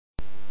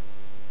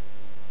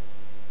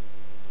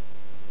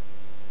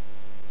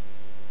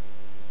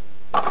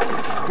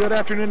Good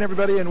afternoon,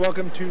 everybody, and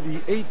welcome to the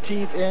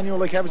 18th Annual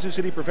Lake Havasu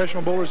City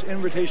Professional Bowlers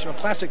Invitational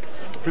Classic,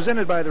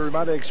 presented by the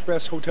Ramada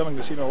Express Hotel and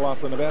Casino,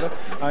 Laughlin, Nevada.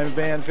 I'm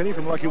Van Finney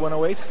from Lucky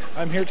 108.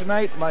 I'm here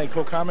tonight, my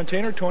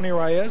co-commentator, Tony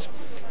Reyes,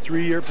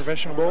 3-year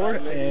professional bowler.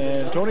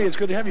 And Tony, it's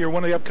good to have you. You're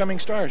one of the upcoming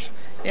stars.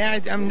 Yeah,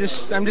 I'm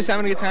just having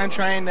a good time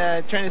trying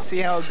to see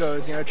how it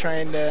goes. You know,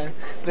 trying to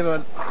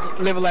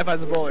live a life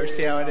as a bowler,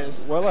 see how it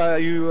is. Well,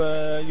 you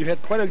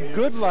had quite a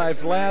good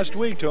life last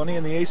week, Tony,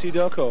 in the AC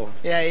Delco.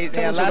 Yeah,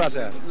 Tell us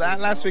about that.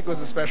 Last week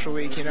was a special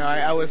week. You know,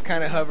 I was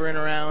kind of hovering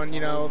around,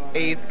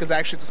 8th, because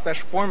actually it's a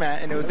special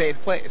format, and it was 8th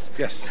place.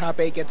 Yes. Top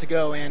 8 get to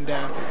go, and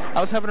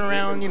I was hovering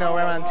around,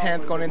 around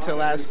 10th going into the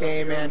last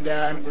game, and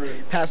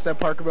passed up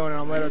Parker Bone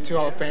and Omleto, 2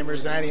 Hall of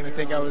Famers, and I didn't even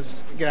think I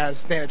was going to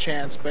stand a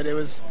chance, but it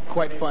was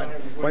quite fun.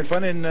 Quite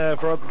fun, and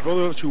for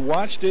those who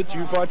watched it,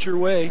 you fought your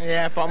way.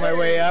 Yeah, I fought my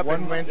way up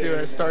and went to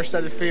a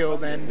star-studded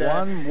field, and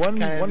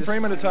one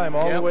frame at a time,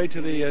 all the way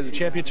to the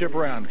championship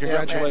round.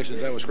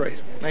 Congratulations, that was great.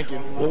 Thank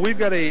you. Well, we've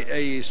got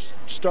a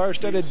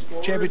star-studded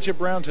championship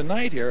round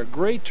tonight here, a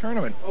great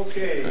tournament.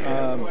 Okay,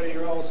 everybody,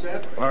 you're all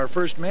set. Our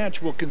first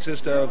match will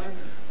consist of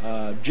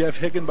Jeff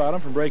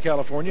Hickenbottom from Bray,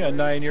 California, a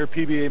 9-year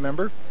PBA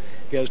member.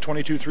 He has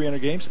 22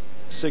 300 games,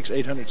 6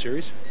 800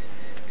 series.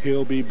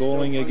 He'll be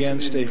bowling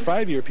against a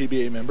 5-year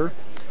PBA member,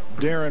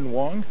 Darren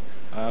Wong,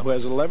 who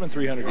has 11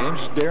 300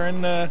 games.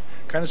 Darren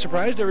kind of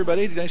surprised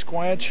everybody. Nice,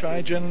 quiet,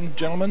 shy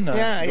gentleman.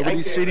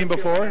 Nobody's seen him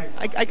before.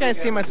 I kind of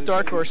see him as a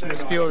dark horse in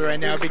this field right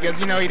now because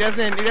he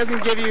doesn't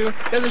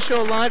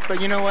show a lot, but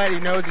you know what? He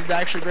knows he's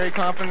actually very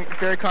confident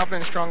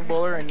and strong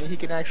bowler, and he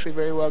can actually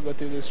very well go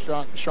through this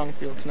strong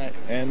field tonight.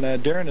 And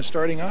Darren is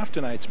starting off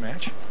tonight's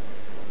match.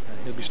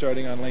 He'll be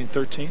starting on lane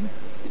 13.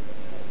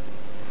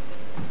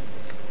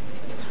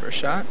 His first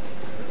shot.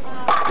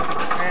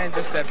 And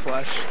just dead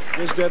flush.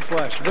 Just dead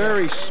flush.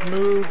 Very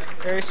smooth.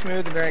 Very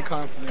smooth and very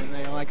confident.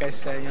 Like I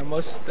said,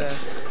 most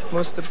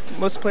players are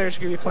going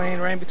to be playing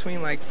right in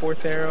between like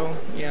 4th arrow,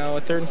 a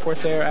 3rd and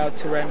 4th arrow out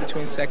to right in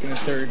between 2nd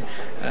and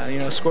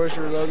 3rd. Scores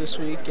are low this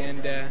week,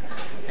 and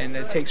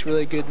it takes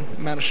really good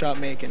amount of shot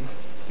making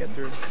to get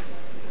through.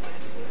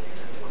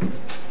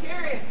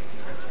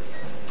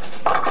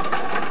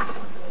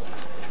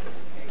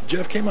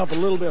 Jeff came up a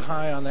little bit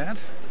high on that.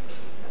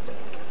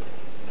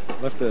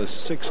 Left a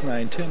 6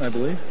 9 10, I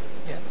believe.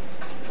 Yeah.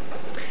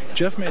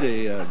 Jeff made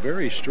a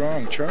very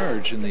strong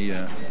charge in the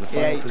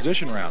final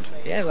position round.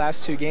 Yeah,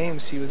 last 2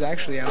 games he was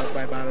actually out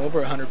by about over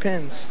 100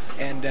 pins,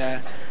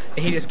 and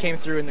he just came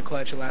through in the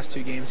clutch the last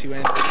 2 games. He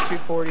went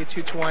 240,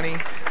 220,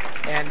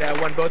 and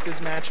won both his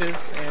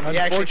matches. And he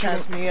actually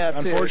passed me up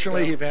too.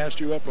 Unfortunately, he passed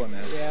you up on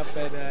that. Yeah,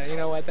 but you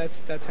know what?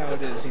 That's how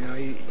it is.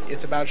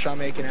 It's about shot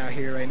making out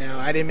here right now.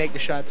 I didn't make the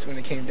shots when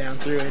it came down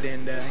through it,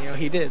 and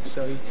he did.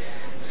 So.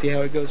 See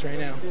how it goes right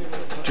now.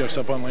 Jeff's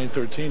up on lane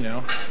 13 now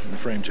in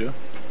frame 2.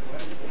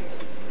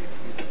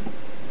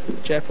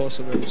 Jeff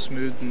also a very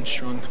smooth and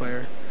strong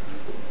player.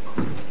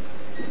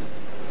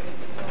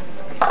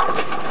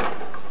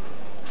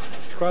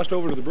 He's crossed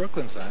over to the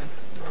Brooklyn side.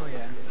 Oh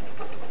yeah.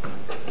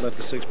 Left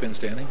the 6-pin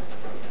standing.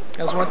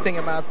 That was one thing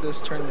about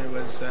this tournament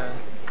was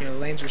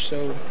lanes are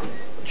so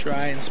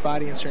dry and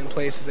spotty in certain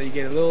places that you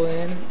get a little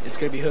in, it's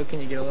going to be hooking.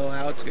 You get a little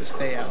out, it's going to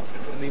stay out.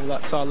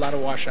 Saw a lot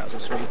of washouts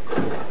this week.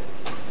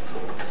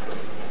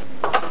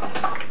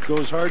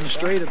 Goes hard and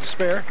straight at the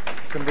spare.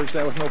 Converts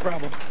that with no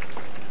problem.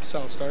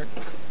 Solid start.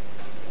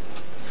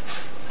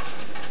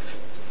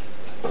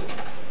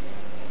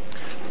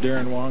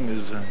 Darren Wong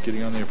is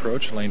getting on the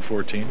approach, lane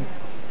 14,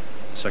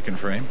 2nd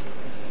frame.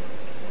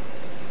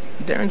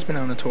 Darren's been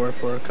on the tour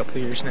for a couple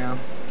of years now,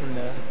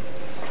 and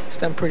he's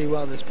done pretty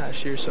well this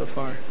past year so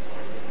far.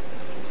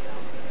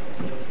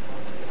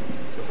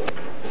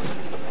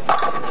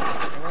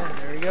 Yeah,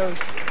 there he goes.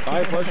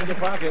 High flush in the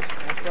pocket.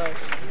 High flush.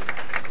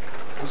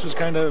 This was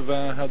kind of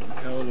how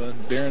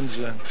Darren's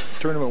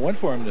tournament went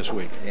for him this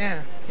week.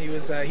 Yeah, he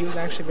was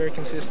actually very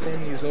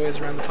consistent. He was always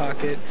around the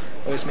pocket,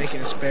 always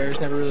making his spares.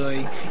 Never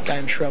really got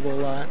in trouble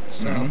a lot.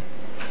 So. Mm-hmm.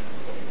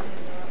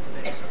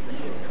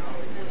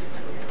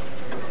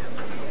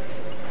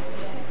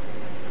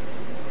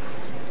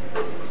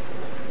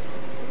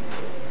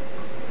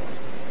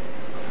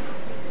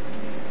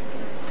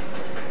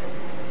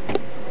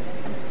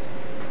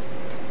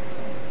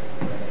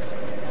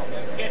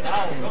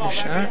 Good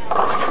shot.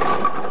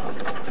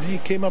 He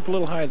came up a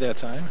little high that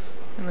time.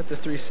 And let the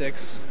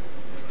 3-6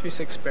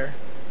 spare.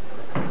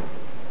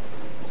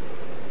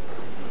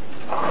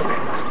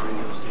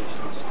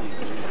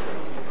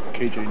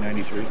 KJ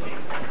 93.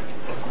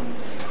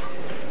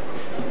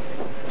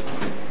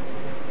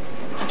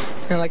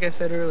 And like I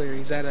said earlier,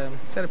 he's had a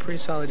pretty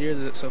solid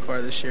year so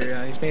far this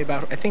year. He's made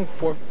about, I think,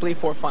 4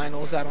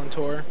 finals out on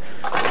tour.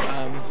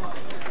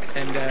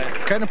 And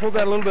kind of pulled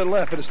that a little bit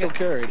left, but it still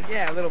carried.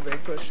 Yeah, a little bit.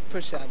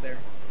 Push out there.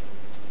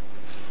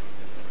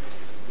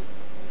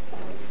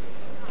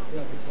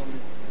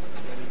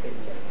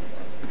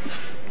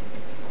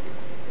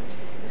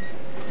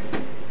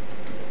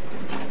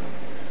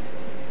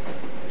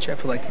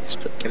 Jeff would like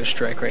to get a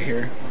strike right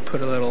here.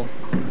 Put a little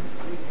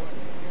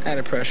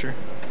added pressure.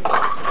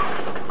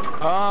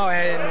 Oh,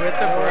 and with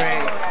the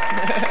break.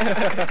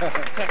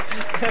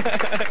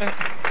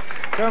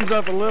 Comes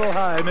up a little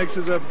high,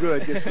 mixes up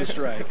good, gets the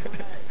strike.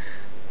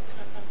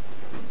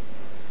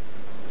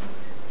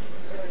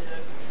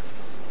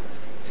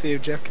 See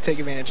if Jeff can take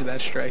advantage of that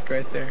strike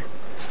right there.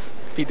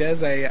 If he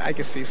does, I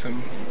can see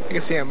him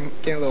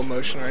getting a little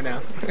emotional right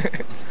now.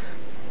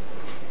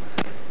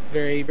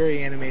 Very,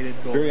 very animated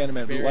bull. Very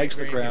animated. Likes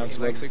the crowds.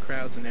 Likes the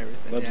crowds and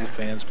everything. Loves the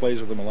fans. Plays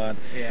with them a lot.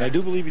 Yeah. And I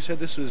do believe you said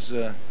this was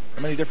how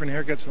many different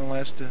haircuts in the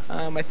last?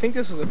 I think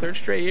this was the 3rd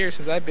straight year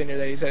since I've been here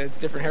that he's had a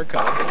different hair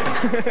color.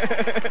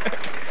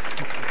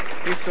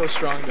 He's so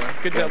strong though.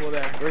 Good double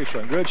there. Very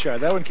strong. Good shot.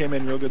 That one came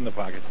in real good in the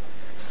pocket.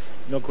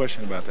 No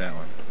question about that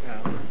one.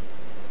 Yeah.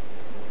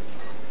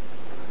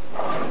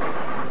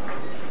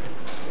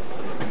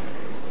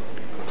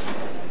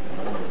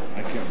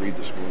 I can't read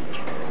the score this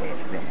far away. I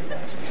forgot my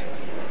glasses.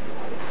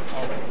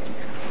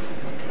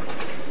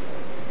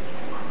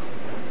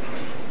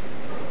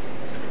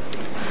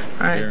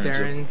 All right,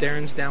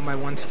 Darren's down by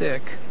 1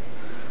 stick.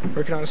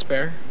 Working on a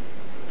spare.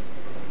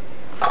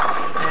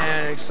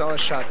 And a solid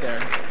shot there.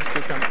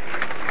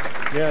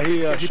 Yeah,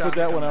 he put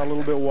that one out a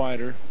little bit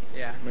wider.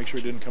 Yeah. Make sure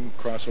it didn't come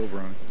crossover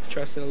on it.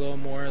 Trusted a little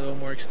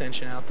more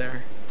extension out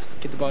there.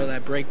 Get the ball to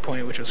that break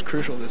point, which was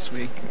crucial this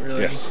week.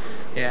 Really. Yes.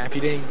 Yeah, if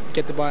you didn't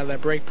get the ball to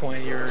that break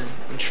point, you're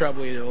in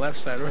trouble either the left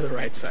side or the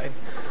right side.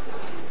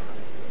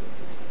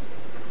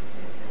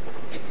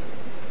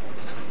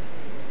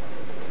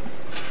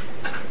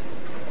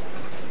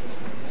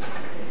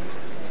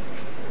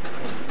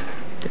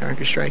 Darren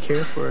can strike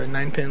here for a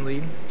 9-pin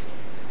lead.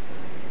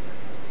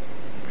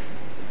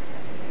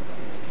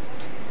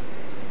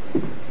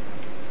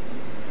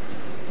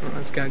 Well,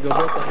 it's got to go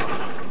both.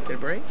 Get a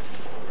break.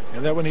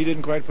 And that one he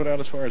didn't quite put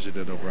out as far as he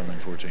did over on lane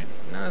 14.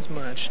 Not as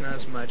much.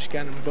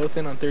 Got them both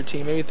in on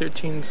 13. Maybe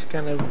 13's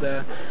kind of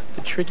the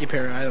tricky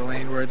pair out of the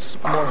lane where it's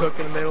more hook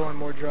in the middle and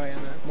more dry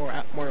on the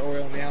more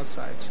oil on the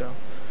outside. So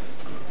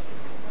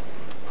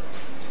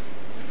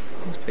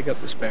let's pick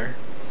up the spare.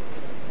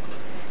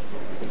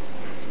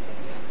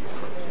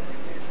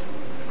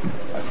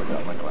 I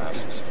forgot my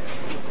glasses.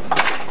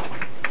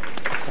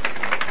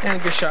 And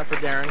a good shot for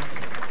Darren.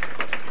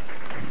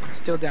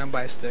 Still down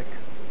by a stick.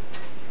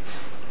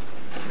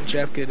 And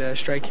Jeff could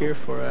strike here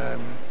for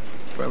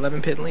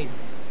 11-pin lead.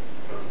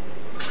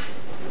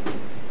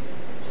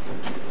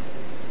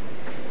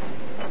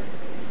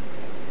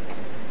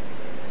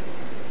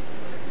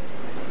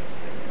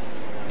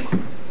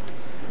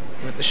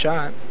 With the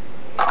shot.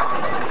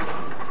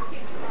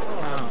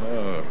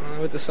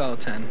 With the solid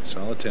 10.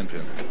 Solid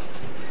 10-pin.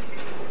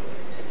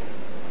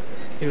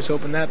 He was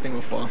hoping that thing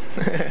would fall.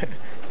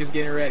 He was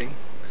getting ready.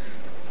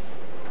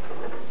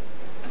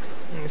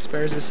 And he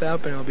spares this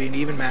up, and it'll be an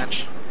even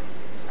match.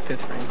 5th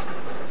frame.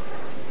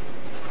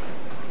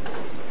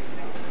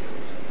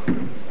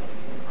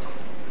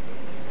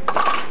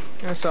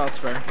 And a solid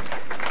spare.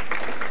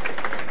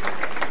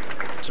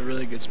 It's a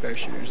really good spare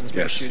shooters, and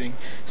spare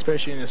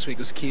shooting this week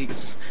was key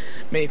because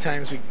many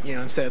times we,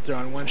 instead of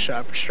throwing 1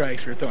 shot for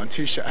strikes, we were throwing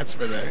 2 shots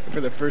for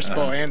the first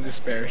ball and the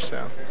spare.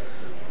 So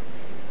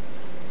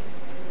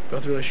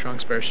both really strong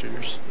spare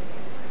shooters.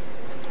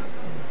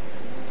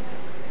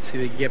 See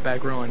if we can get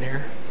back rolling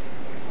here.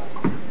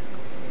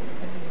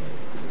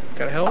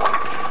 Gotta help.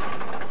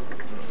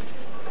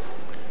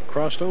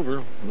 Crossed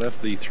over,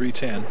 left the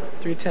 310.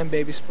 310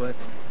 baby split.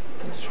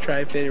 Let's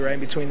try to fit it right in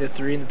between the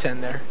 3 and the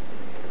 10 there.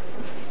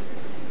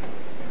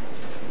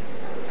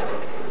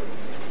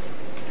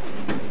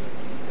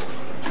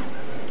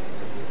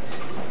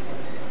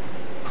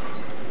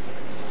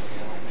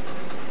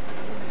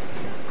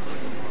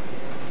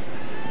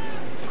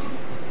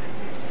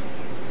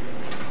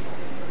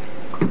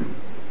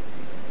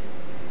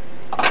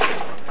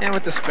 And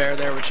with the spare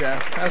there with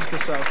Jeff. That was a good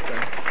solid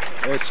spare.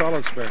 It's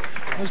solid spare.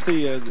 What's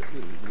the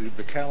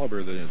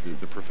caliber,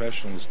 the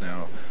professionals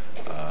now?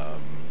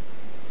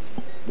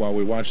 While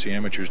we watch the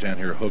amateurs down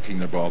here hooking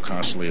the ball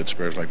constantly at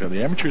spares like that,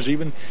 the amateurs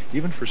even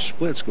for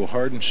splits go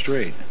hard and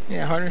straight.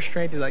 Yeah, hard and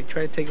straight to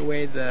try to take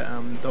away the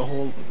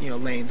whole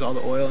lanes, all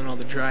the oil and all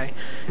the dry.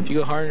 If you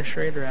go hard and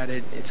straighter at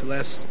it, it's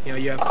less you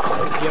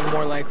have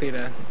more likely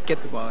to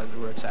get the ball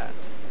where it's at.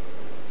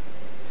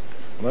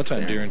 Well, that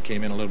time Darren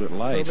came in a little bit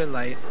light. A little bit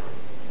light.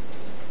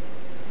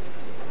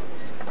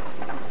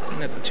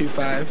 And at the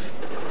 2-5.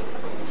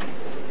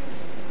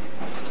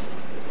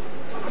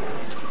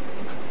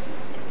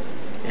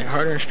 And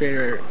harder and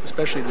straighter,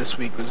 especially this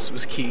week,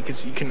 was key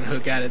because you couldn't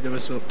hook at it. There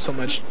was so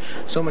much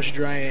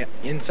dry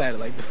inside of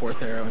like the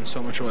 4th arrow and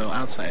so much oil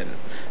outside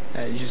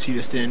it. You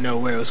just didn't know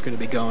where it was going to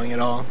be going at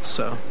all.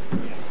 So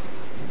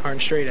hard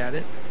and straight at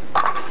it.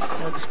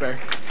 And with the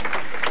spare.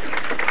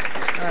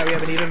 All right, we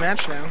have an even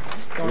match now.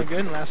 It's going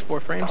good in the last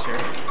 4 frames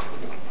here.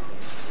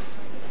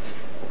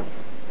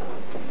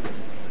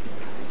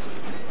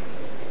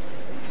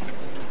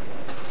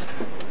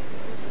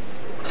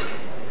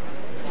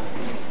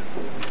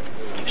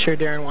 I'm sure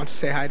Darren wants to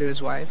say hi to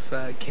his wife,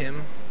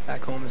 Kim,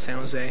 back home in San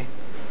Jose.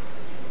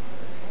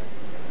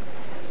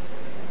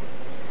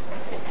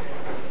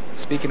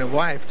 Speaking of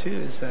wife, too,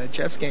 is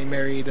Jeff's getting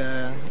married,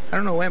 I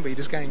don't know when, but he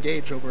just got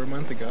engaged over a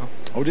month ago.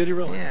 Oh, did he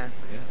really? Yeah.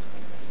 Yeah.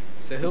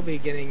 So he'll be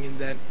getting in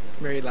that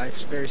married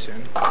life very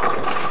soon.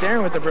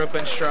 Darren with the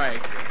Brooklyn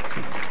strike.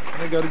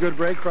 They got a good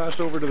break, crossed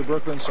over to the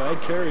Brooklyn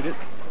side, carried it.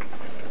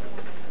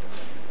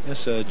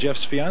 Yes,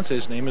 Jeff's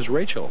fiance's name is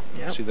Rachel.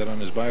 Yep. See that on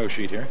his bio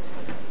sheet here.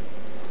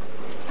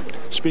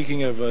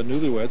 Speaking of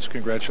newlyweds,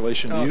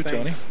 congratulations to you,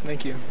 thanks. Tony.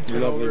 Thank you. It's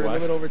Your been lovely over, a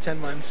wife. little bit over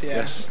 10 months, yeah.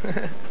 Yes.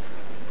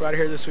 We're out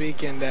here this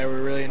week, and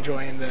we're really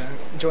enjoying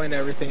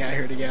everything out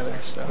here together.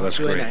 So Well, that's it's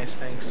really great. nice.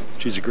 Thanks.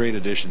 She's a great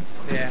addition.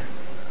 Yeah.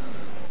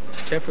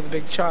 Jeff with a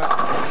big shot.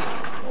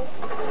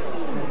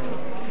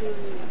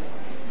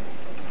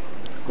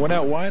 Went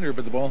out wider,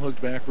 but the ball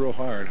hooked back real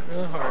hard.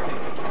 Real hard.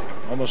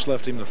 Almost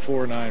left him the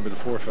 4-9, but the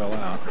 4 fell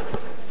out.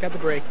 Got the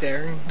break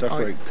there. Tough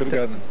break. Could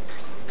have gotten.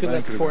 Could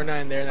have left the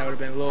 4-9 there, and that would have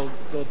been a little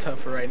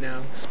tougher right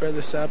now. Spread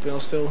this up,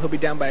 and he'll be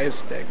down by his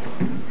stick.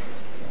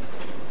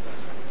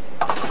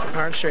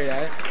 Hard straight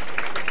at it.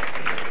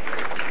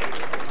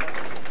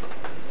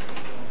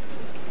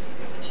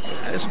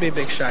 This will be a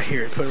big shot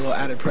here. Put a little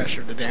added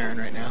pressure to Darren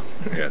right now.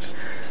 Yes.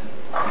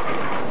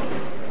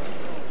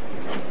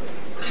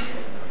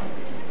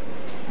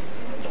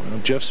 Well,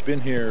 Jeff's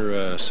been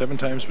here 7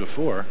 times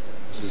before.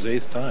 This is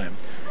his 8th time.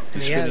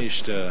 He's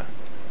finished.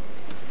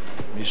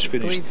 He's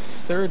finished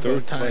third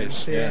both place.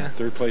 times. Yeah.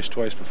 Third place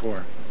twice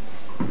before.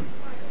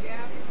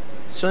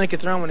 Certainly could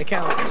throw him when it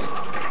counts.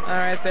 All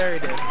right, there he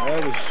did.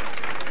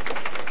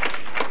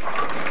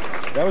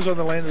 That was on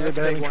the lane that That's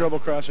they've a been big having one. trouble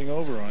crossing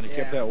over on. He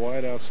kept that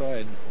wide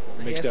outside.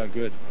 Mixed out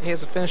good. He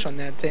has a finish on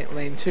that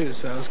lane too,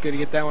 so it was good to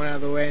get that one out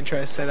of the way and try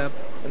to set up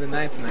for the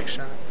 9th next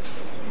shot.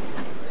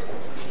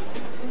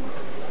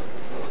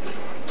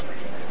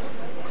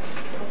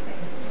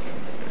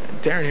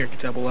 Darren here could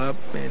double up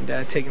and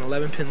take an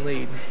 11-pin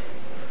lead.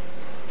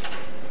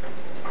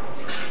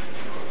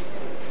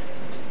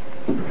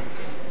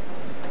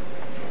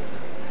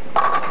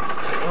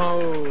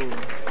 Oh,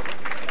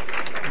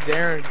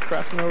 Darren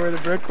crossing over to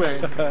Brooklyn.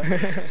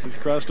 He's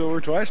crossed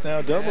over twice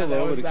now, double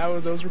though.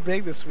 Those were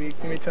big this week.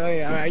 Let me tell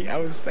you,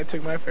 I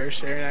took my fair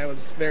share, and I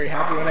was very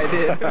happy when I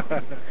did.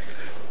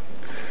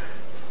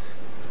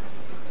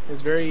 It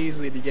was very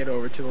easy to get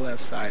over to the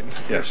left side.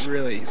 Yes,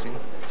 really easy.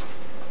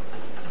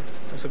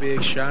 This will be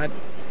a shot.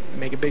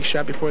 Make a big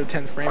shot before the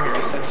 10th frame here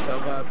to set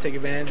himself up. Take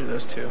advantage of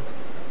those two.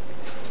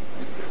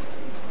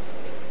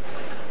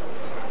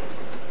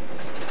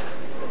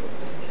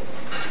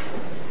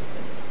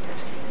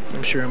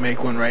 I'm sure he'll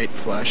make one right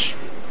flush.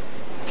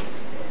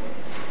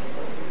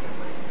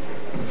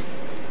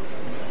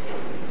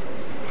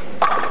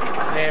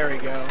 There we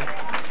go.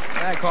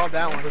 I called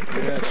that one.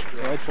 Yes,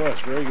 right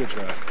flush. Very good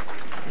shot.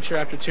 I'm sure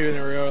after 2 in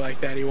a row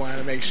like that, he wanted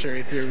to make sure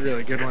he threw a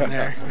really good one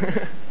there.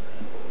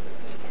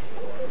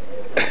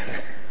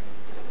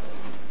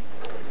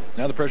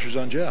 Now the pressure's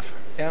on Jeff.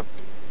 Yep.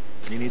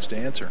 He needs to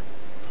answer.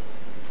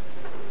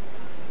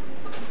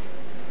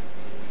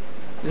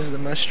 This is a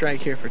must strike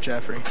here for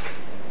Jeffrey.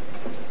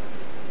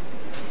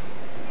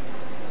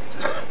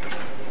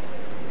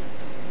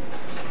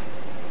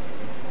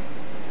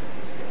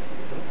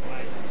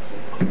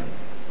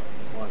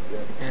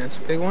 And it's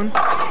a big one.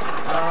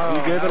 Oh,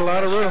 You gave it a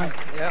lot of room.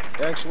 Shot. Yep.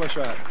 Excellent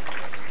shot.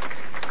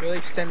 Really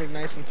extended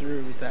nice and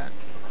through with that.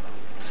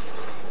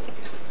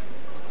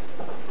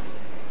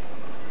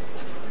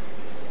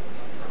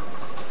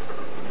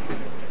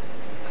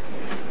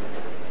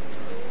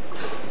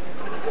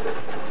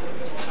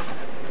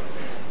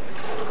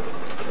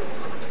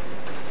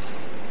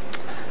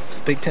 It's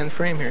a big 10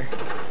 frame here.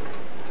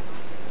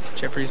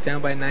 Jeffrey's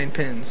down by 9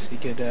 pins. He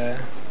could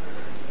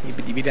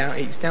he'd be down.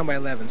 He's down by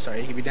 11.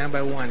 Sorry, he could be down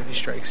by 1 if he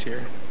strikes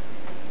here,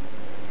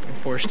 and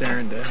force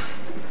Darren to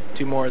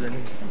do more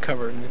than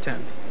cover in the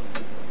 10th.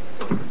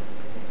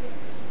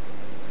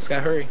 Just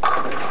gotta hurry.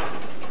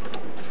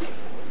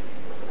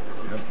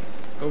 Yep.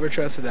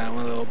 Overtrusted that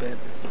one a little bit.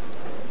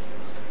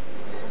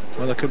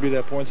 Well, that could be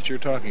that point that you're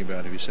talking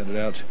about if you send it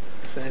out.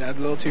 Sent it out a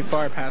little too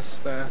far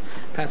past the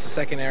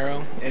second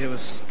arrow. It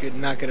was good,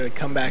 not going to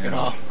come back at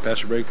all.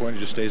 Past the break point, it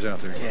just stays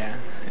out there. Yeah,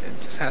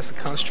 it just has to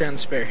concentrate on the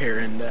spare here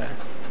and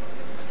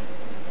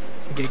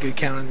get a good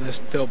count on this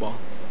fill ball.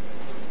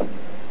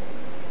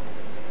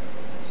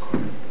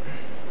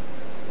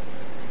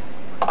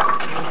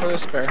 For the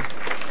spare.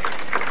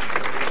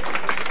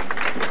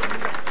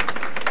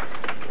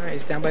 All right,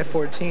 he's down by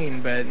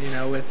 14, but you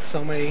know, with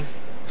so many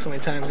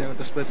times in with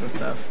the splits and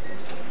stuff.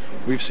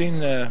 We've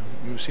seen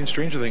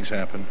stranger things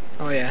happen.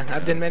 Oh yeah,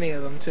 I've done many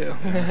of them too.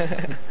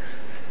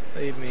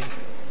 Believe me.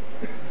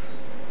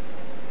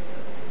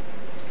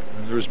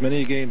 There was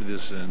many a game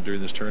during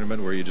this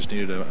tournament where you just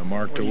needed a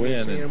mark to You win.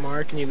 just need a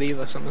mark and you leave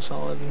us something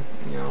solid,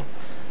 you know.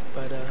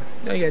 But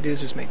all you gotta do is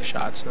just make the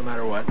shots, no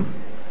matter what.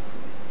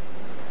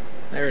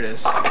 There it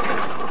is.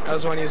 That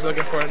was the one he was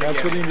looking for.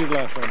 That's what he needed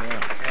last one,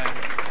 yeah.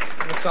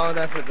 Yeah. A solid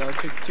effort though.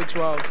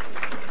 212.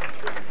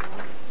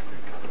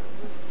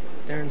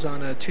 Darren's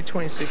on a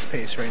 226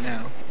 pace right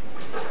now.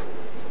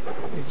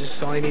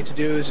 All you need to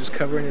do is just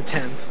cover in the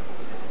 10th.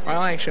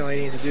 Well, actually, all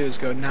you need to do is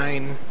go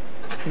 9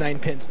 9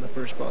 pins in the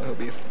first ball, he'll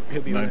be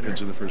 9 winner.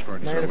 pins in the first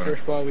part. 9 in the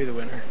first ball will be the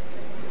winner.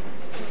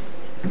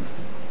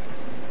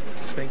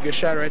 It's been a good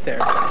shot right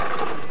there.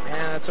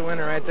 And that's a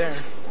winner right there.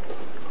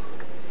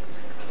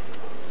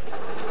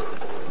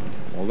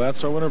 Well,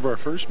 that's our winner of our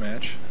first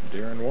match,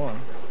 Darren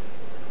Wong.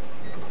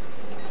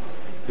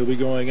 He'll be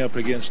going up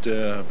against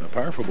a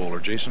powerful bowler,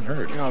 Jason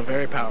Hurd. Oh,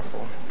 very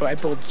powerful. But I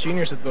bowled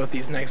juniors with both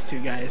these next two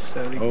guys.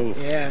 So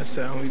yeah,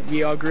 so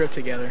we all grew up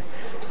together,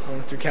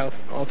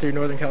 all through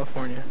Northern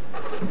California.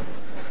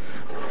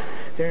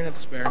 Darren at the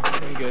spare,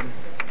 pretty good.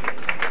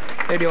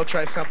 Maybe I'll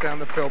try something on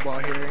the fill ball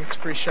here. It's a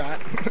free shot.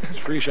 It's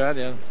a free shot,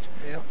 yeah.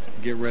 Yep.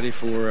 Get ready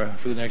for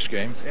the next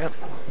game. Yep,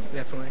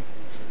 definitely.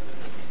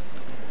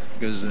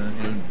 Because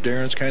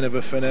Darren's kind of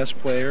a finesse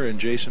player, and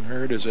Jason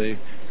Hurd is a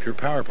pure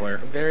power player.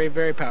 Very,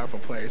 very powerful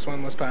player. He's one of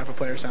the most powerful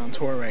players on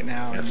tour right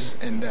now, yes.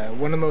 and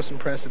one of the most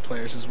impressive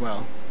players as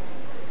well.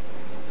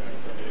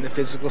 In the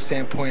physical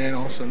standpoint and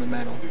also in the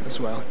mental as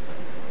well.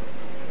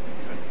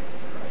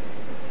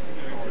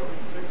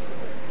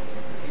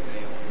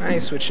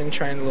 Nice, switching,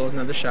 trying to load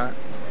another shot.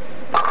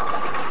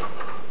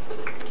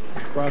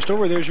 Crossed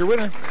over, there's your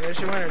winner. There's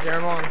your winner,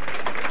 Darren Wong.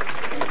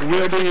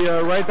 We'll be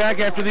right back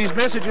after these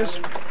messages.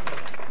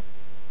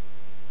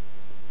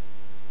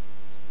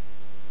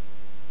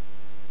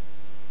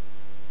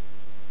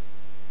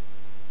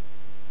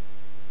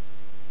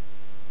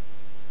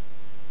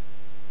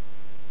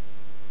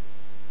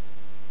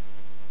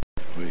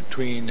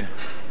 Between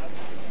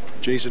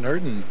Jason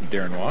Hurd and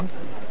Darren Wong.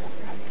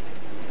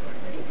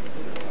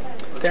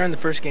 Darren, the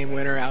first game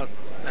winner out,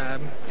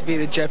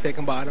 defeated Jeff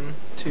Hickenbottom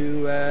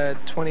to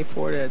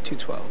 24 to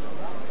 212.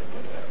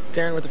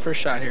 Darren with the first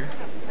shot here.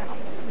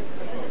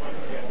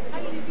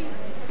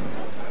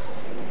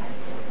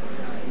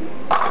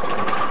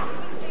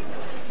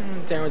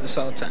 Darren with a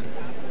solid 10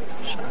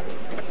 shot.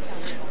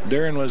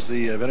 Darren was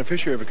the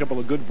beneficiary of a couple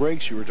of good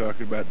breaks you were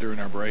talking about during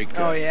our break.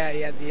 Oh yeah,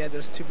 he had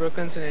those 2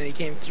 Brooklyns, and then he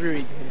came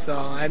through. He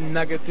saw I'm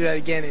not going to do that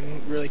again,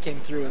 and really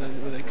came through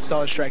with a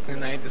solid strike in the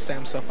night to set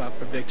himself up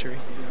for victory.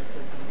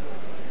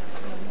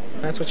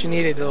 That's what you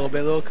needed a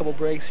little couple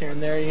breaks here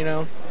and there, you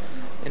know,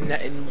 and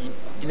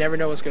you never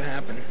know what's going to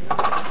happen.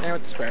 Now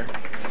with the spare.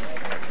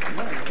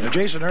 Now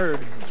Jason Hurd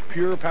is a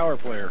pure power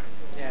player.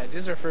 Yeah,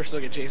 this is our first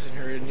look at Jason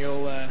Hurd, and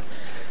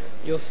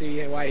you'll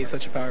see why he's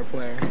such a power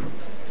player.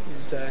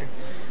 He's a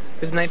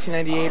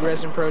 1998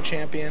 Resident Pro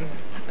champion,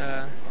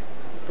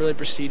 really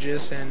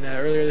prestigious, and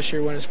earlier this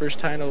year won his first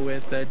title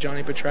with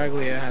Johnny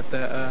Petraglia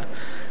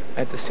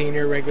at the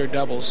senior regular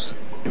doubles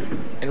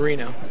in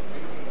Reno.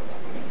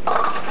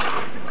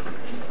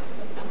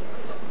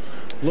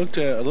 Looked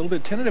a little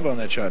bit tentative on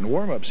that shot. In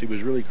warm-ups, he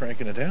was really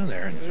cranking it down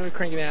there. He was really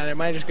cranking it out there.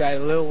 Might have just got a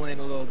little in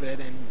a little bit,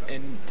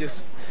 and it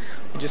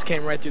just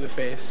came right through the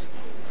face,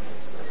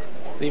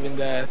 leaving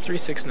the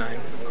 369.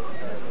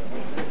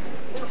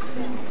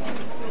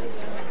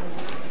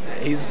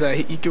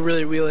 He could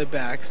really wheel it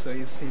back, so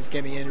he's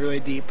getting in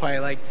really deep, probably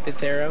like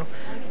fifth arrow,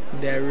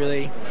 and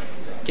really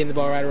getting the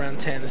ball right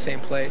around 10, the same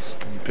place.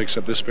 He picks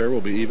up this spare,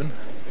 will be even.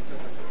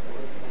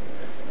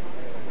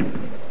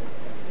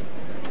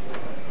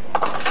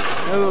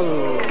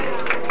 Oh,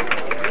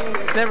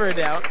 never a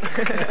doubt.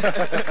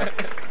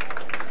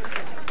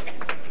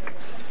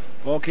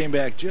 Ball came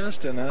back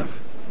just enough.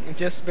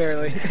 Just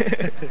barely.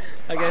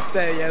 Like I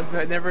said, yeah, it's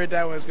never a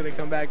doubt when it's going to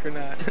come back or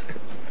not.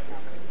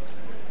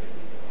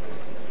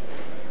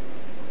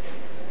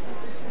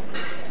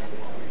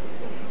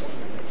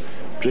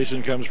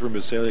 Jason comes from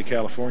Visalia,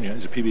 California.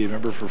 He's a PBA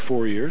member for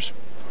 4 years.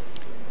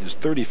 He has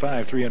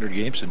 35 300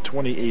 games and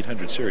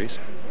 2,800 series.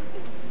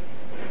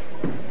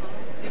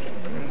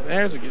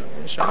 There's a good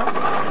shot.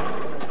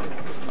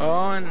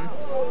 Oh, and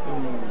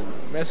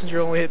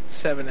Messenger only hit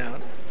 7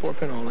 out. 4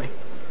 pin only.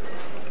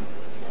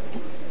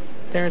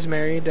 Darren's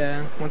married.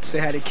 Want to say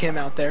hi to Kim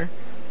out there.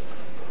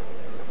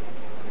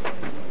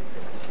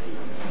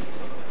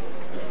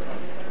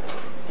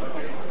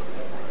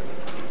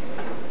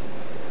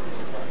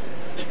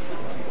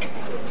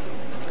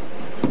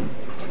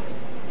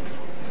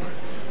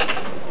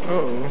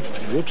 Uh-oh.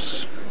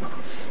 Whoops.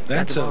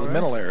 That's a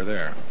mental error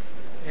there.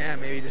 Yeah,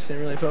 maybe he just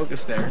didn't really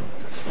focus there.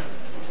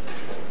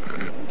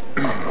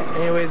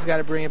 Anyways, got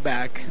to bring it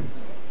back.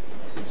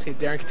 See if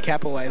Darren can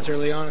capitalize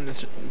early on in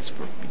this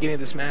beginning of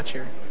this match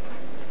here.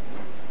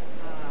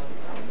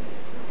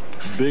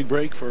 Big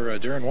break for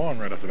Darren Wong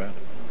right off the bat.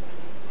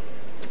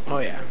 Oh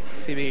yeah.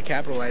 See if he can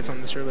capitalize on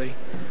this early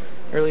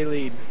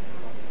lead.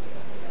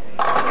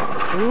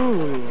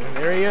 Ooh,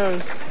 there he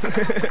goes.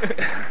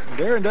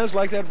 Darren does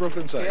like that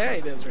Brooklyn side. Yeah,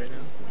 he does right now.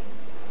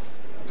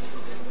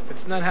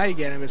 It's not how you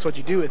get him, it's what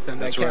you do with them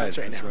that counts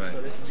right now. So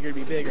this is going to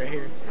be big right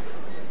here.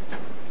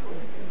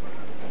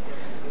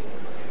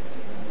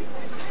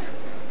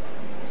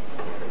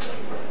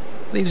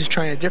 He's just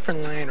trying a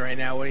different line right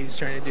now, what he's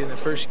trying to do in the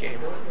first game.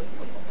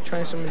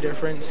 Trying something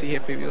different and see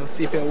if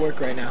it'll work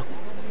right now.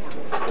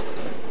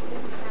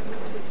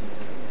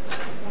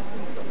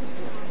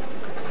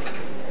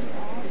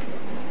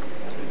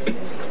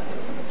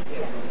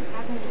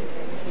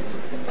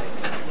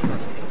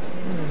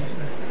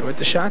 With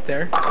the shot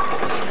there.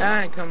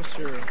 And it comes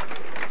through.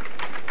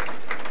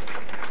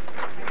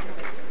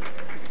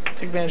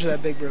 Took advantage of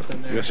that big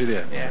Brooklyn there. Yes, he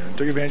did. Yeah.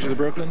 Took advantage of the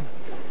Brooklyn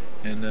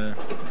and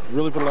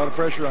really put a lot of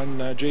pressure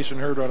on Jason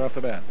Hurd right off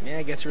the bat.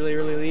 Yeah, gets really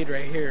early lead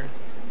right here.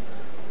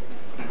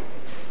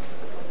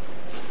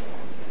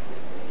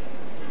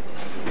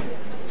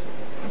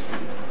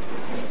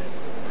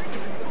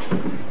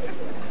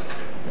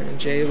 And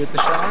Jay with the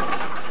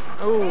shot.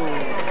 Oh.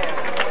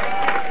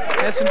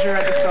 Messenger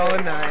at the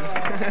solid 9.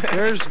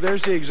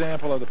 there's the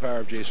example of the power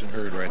of Jason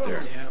Hurd right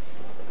there.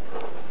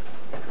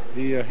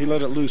 Yeah. He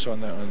let it loose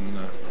on that one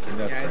in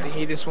that Yeah, frame. I think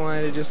he just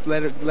wanted to just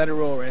let it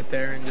roll right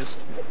there and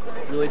just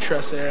really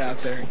trusted it out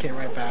there and came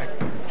right back.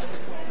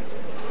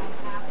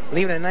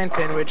 Leaving a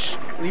 9-pin,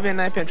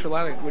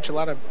 which a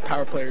lot of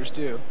power players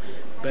do,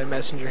 but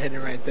Messenger hitting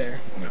it right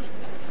there. Yes.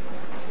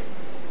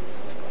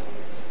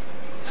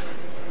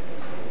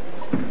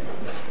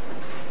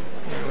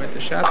 Yeah, with the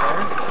shot there.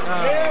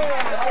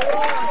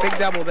 It's a big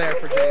double there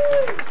for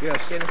Jason.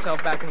 Yes. Getting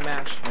himself back in the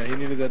match. Yeah, he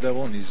needed that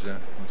double, and he's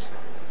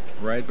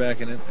right back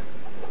in it.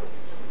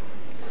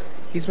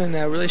 He's been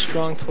a really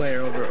strong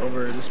player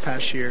over this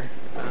past year,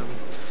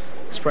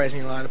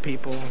 surprising a lot of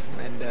people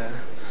and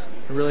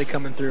really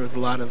coming through with a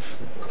lot of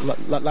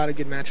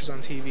good matches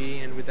on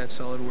TV and with that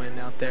solid win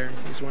out there.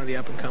 He's one of the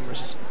up and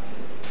comers.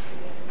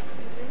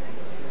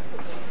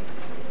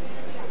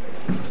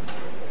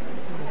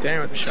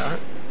 Darren with the shot.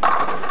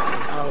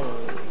 Oh,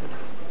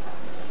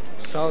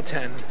 solid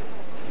 10.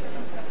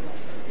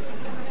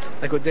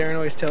 Like what Darren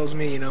always tells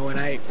me, you know, when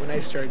I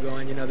started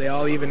going, you know, they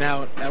all even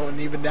out. That one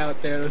evened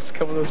out there. There's a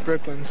couple of those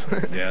Brooklyns.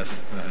 Yes.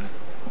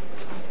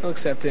 He'll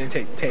accept it and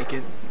take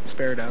it,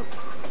 spare it out.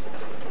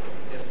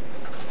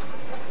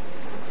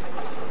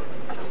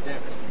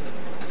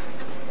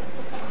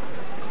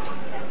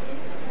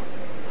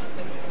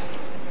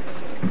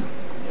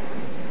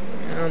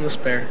 And on the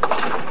spare.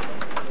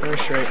 Very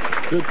straight.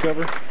 Good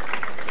cover.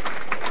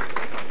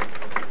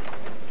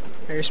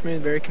 Very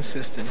smooth, very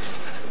consistent.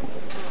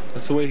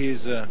 That's the way he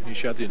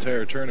shot the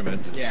entire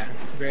tournament. Yeah,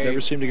 very.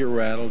 Never seemed to get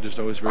rattled. Just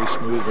always very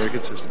smooth, very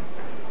consistent.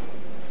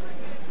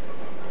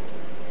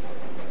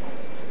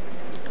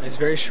 He's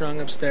very strong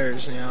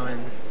upstairs, you know,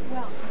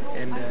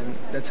 and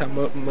that's how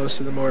most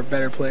of the more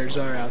better players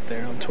are out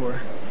there on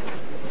tour.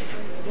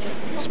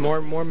 It's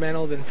more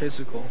mental than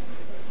physical.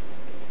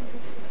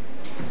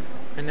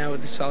 And now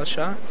with the solid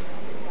shot.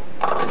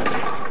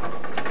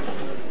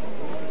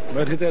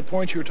 But hit that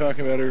point you were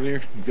talking about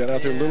earlier. You got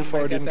out there a little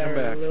far, didn't come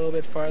back. A little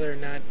bit farther,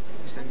 not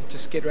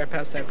just skid right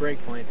past that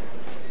break point.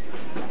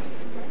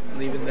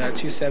 Leaving the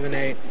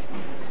 278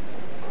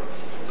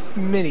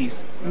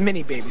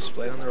 mini baby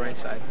split on the right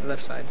side,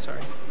 left side, sorry.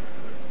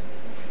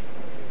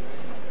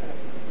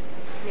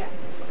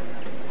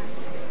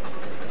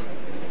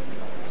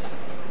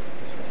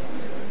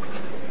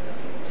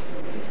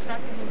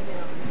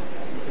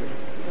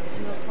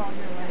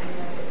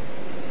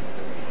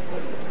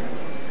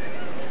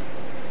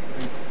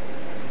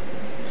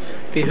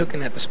 Be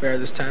hooking at the spare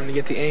this time to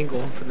get the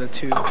angle for the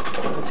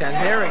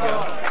 210. There we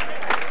go.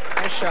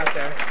 Nice shot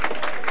there.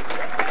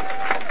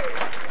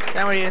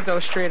 That one you didn't throw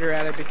straighter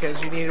at it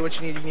because you needed what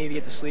you needed. You needed to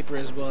get the sleeper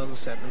as well as the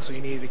 7, so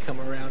you needed to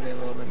come around it a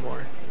little bit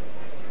more.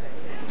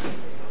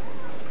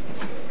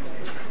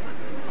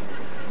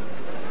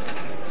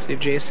 See if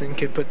Jason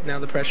could put now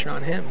the pressure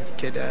on him.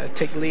 Could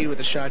take the lead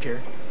with a shot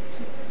here.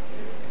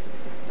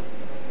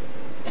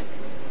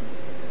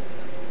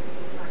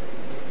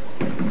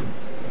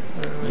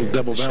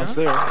 Double bounce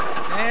there.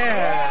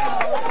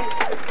 Yeah.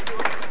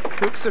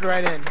 Hoops it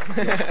right in.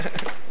 Yes.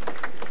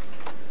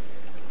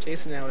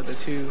 Jason now with a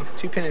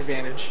two-pin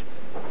advantage.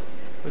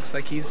 Looks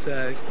like he's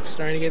starting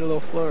to get a little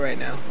flow right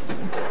now.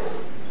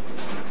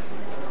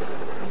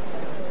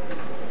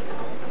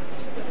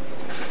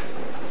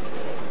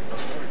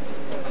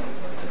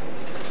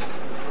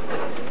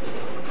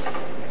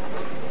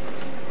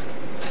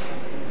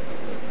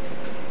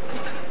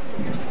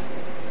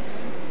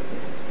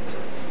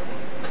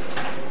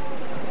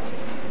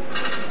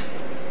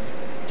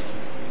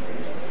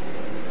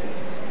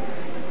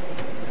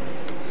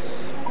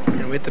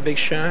 With the big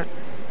shot.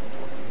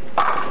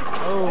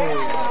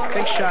 Oh,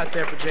 big shot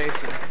there for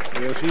Jason.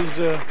 Yes, he's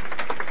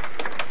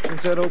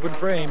since that open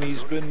frame,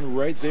 he's been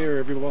right there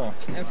every ball.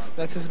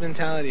 That's his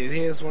mentality.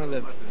 He has one of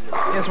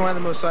the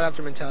most sought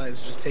after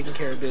mentalities, just taking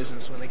care of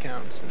business when it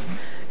counts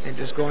and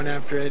just going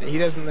after it. He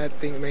doesn't let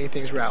many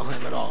things rattle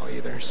him at all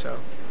either. So.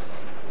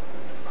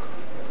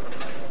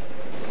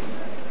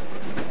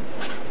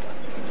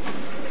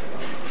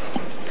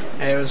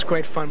 It was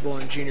quite fun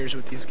bowling juniors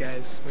with these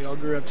guys. We all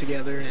grew up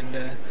together,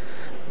 and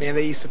man,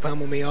 they used to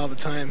pummel me all the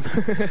time.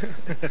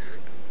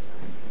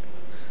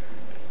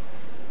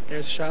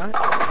 There's a shot,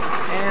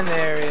 and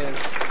there it is.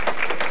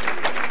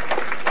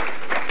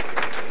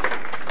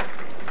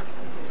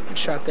 Good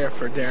shot there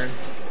for Darren.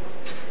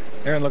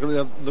 Aaron,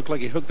 looked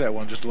like he hooked that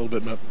one just a little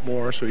bit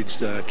more, so he'd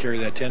carry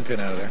that 10-pin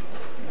out of there.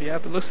 Yeah,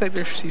 but it looks like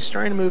he's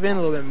starting to move in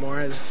a little bit more,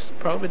 as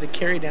probably the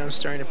carry down is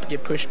starting to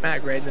get pushed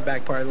back right in the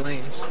back part of the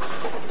lanes.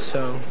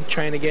 So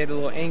trying to get a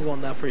little angle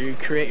enough where you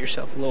create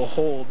yourself a little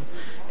hold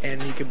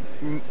and you could,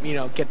 you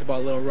know, get the ball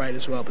a little right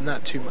as well, but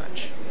not too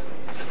much.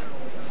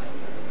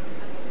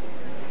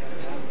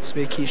 This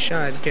will be a key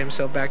shot. Get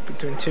himself back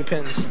between 2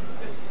 pins.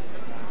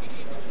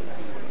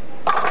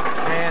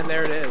 And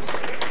there it is.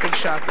 Big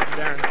shot for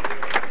Darren.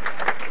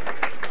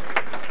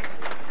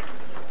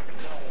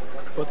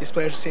 Both these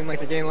players seem like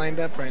they're getting lined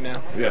up right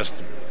now.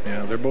 Yes.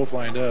 Yeah, they're both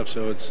lined up,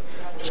 so it's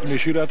just going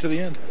to be a shootout to the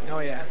end. Oh,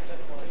 yeah.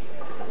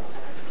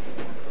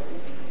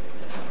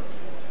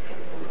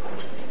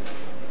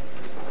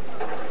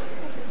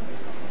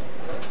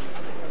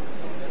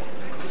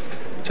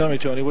 Tell me,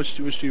 Tony, which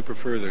do you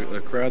prefer?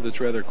 The crowd that's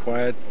rather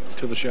quiet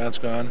till the shot's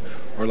gone,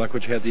 or like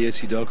what you had the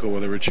AC Delco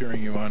where they were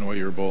cheering you on while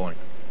you were bowling?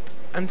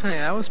 I'm telling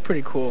you, that was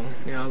pretty cool.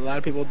 You know, a lot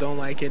of people don't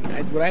like it.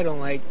 What I don't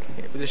like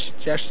was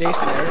Josh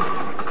Jason there,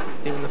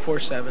 even the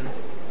 4-7.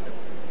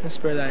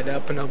 Spur that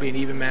up, and it'll be an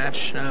even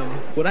match.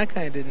 What I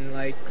kind of didn't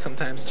like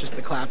sometimes just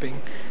the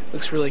clapping.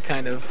 Looks really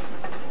kind of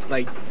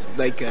like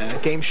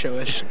game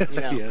showish,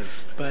 you know.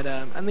 Yes. But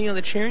I mean, you know,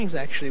 the cheering's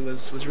actually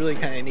was really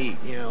kind of neat,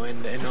 you know,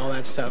 and all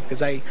that stuff.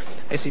 Because I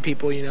see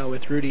people, you know,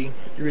 with Rudy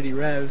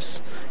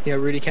Revs, you know,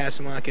 Rudy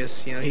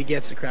Casamakis, you know, he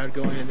gets the crowd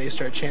going and they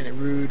start chanting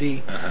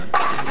Rudy. And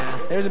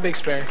there's a big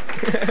spare.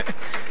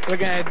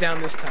 Looking at it down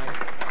this time.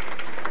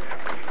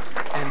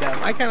 And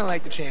I kind of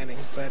like the chanting,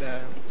 but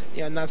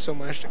yeah, not so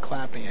much the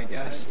clapping, I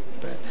guess.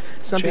 But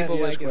some people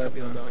like it, some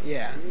people don't.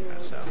 Yeah,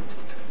 so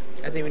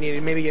I think we need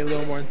to maybe get a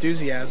little more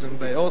enthusiasm.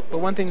 But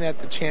one thing that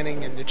the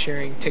chanting and the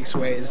cheering takes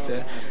away is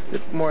the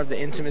more of the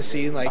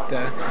intimacy,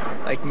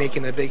 like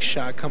making the big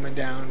shot coming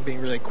down,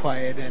 being really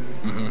quiet, and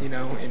you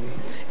know,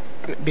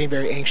 and being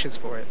very anxious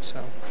for it.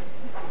 So.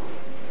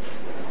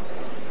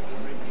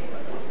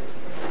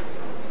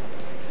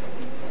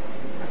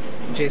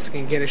 Jason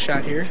can get a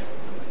shot here.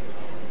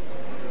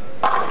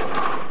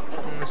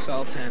 And a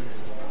solid 10.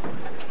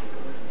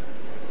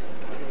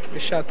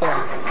 Good shot there.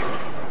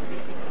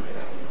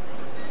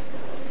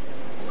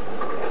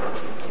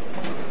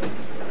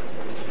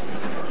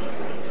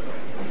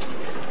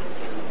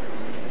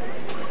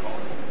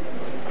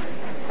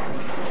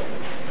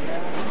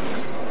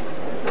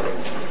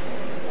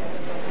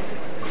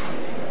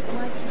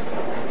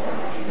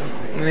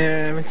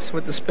 Yeah,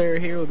 with the spare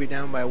here, we'll be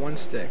down by 1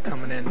 stick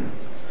coming in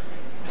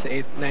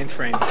to 9th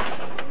frame.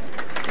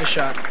 Good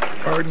shot.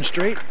 Hard and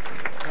straight?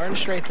 Hard and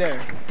straight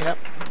there. Yep.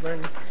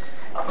 Learn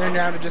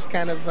how to just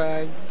kind of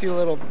do a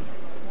little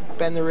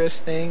bend the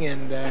wrist thing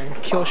and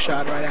kill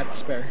shot right at the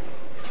spare.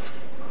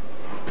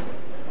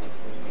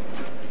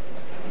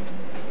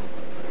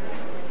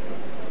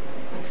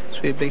 This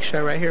will be a big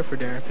shot right here for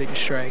Darren if he can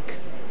strike.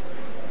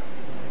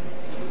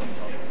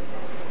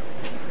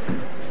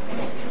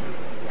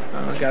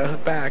 Oh, got to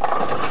hook back.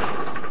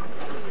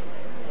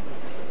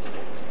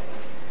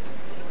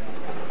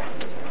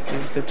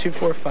 Here's the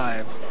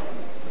 2-4-5.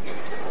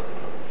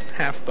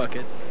 Half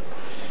bucket.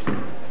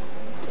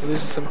 He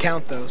loses some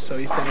count though, so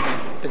he's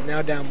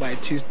now down by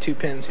two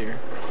pins here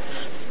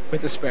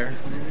with the spare.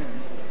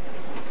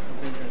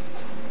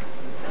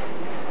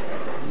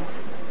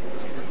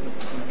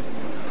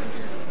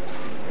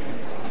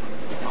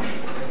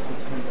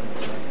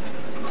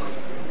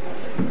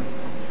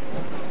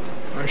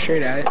 Or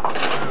straight at it.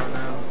 Oh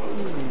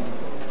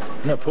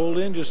no. Now pulled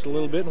in just a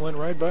little bit and went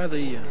right by the.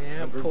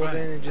 Yeah, pulled in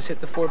and just hit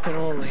the 4-pin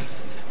only.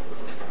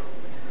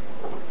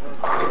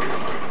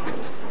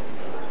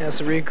 Has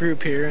to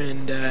regroup here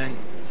and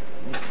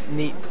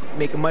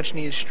make a much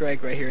needed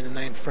strike right here in the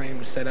 9th frame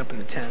to set up in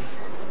the 10th.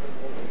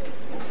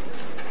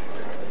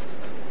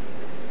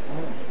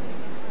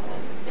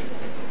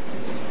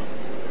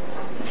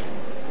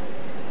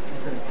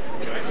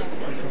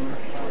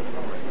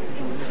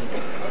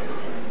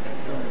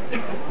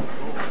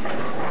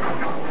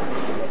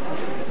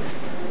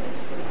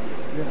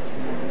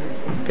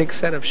 Big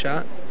setup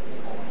shot.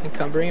 And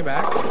come bring it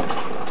back.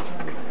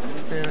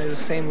 Yeah, there's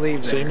the same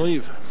leave there. Same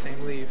leave.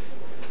 Same leave.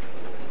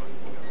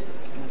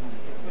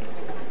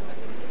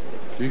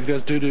 Do you think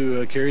that's due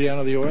to carry down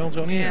of the oil,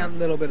 Tony? Yeah, a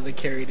little bit of the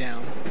carry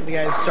down. The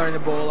guy's starting to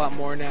bowl a lot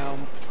more now.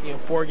 You know,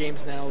 4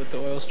 games now with the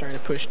oil starting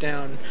to push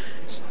down.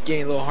 It's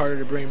getting a little harder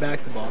to bring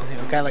back the ball. You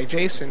know, a guy like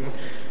Jason,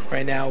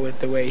 right now, with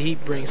the way he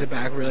brings it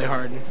back really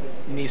hard,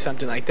 needs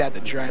something like that to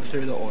drive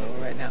through the oil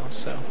right now.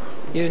 So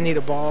you either need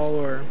a ball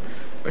or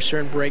a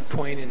certain break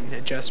point and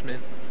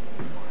adjustment.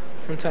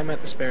 One time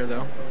at the spare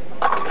though,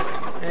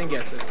 and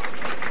gets it.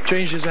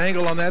 Changed his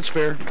angle on that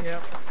spare.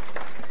 Yep.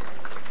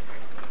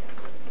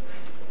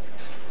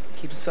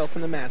 Keeps himself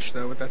in the match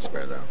though with that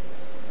spare though.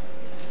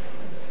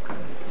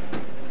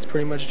 It's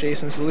pretty much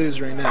Jason's to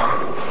lose right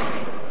now.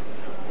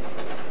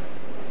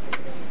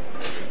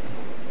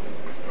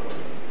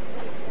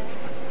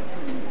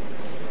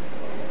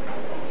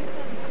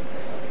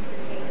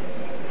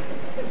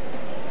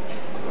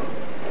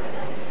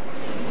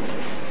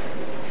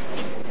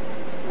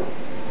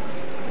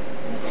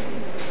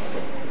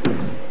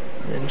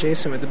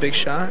 Jason with the big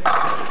shot.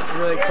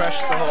 Really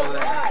crushes the hole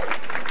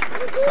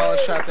there. Solid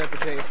shot there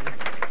for Jason.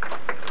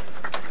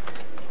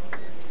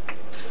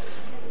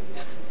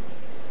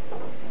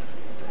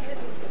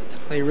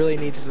 He really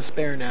needs a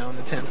spare now in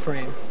the 10th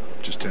frame.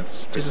 Just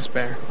 10th. Just a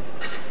spare.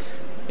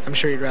 I'm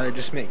sure you'd rather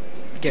just get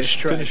a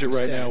strike. Finish it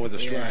right instead. now with a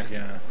strike,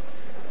 yeah.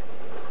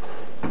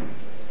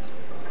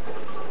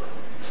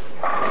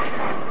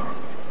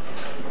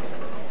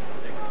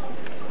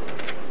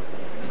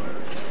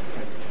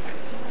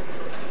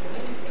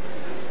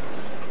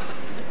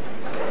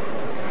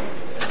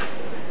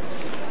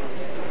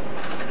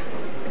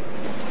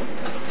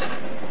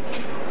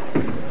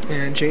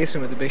 And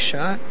Jason with a big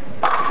shot.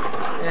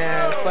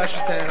 And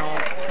flushes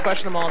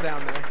them all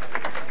down there.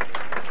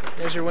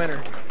 There's your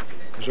winner.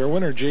 There's our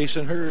winner,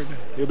 Jason Hurd.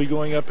 He'll be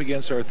going up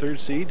against our third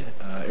seed,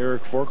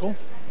 Eric Forkel.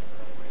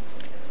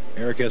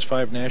 Eric has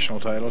 5 national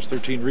titles,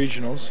 13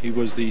 regionals. He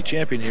was the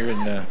champion here in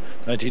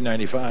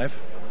 1995.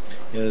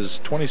 He has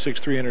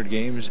 26 300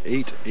 games,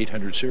 8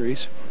 800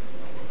 series.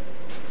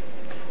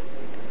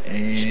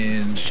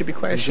 And should be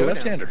quite he's a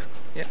left-hander.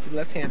 Yeah,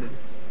 left-handed.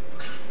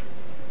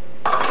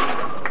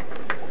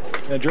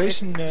 Now,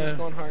 Jason just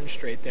going hard and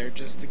straight there,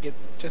 just to get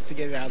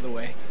it out of the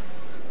way.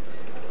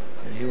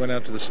 And he went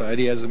out to the side.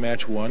 He has the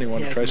match won. He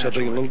wanted to try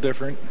something a little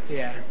different.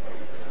 Yeah.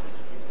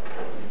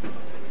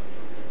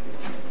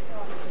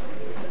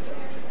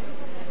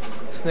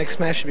 This next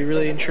match should be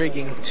really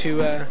intriguing. Two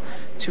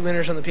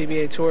winners on the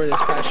PBA Tour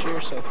this past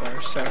year so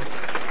far. So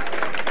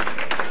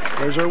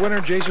there's our winner,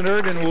 Jason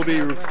Hurd, and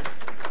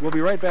we'll be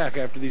right back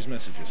after these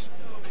messages.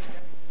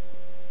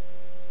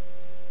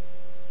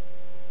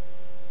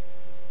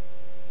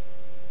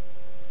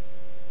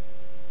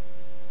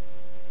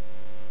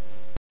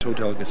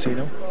 Hotel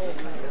Casino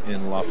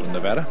in Laughlin,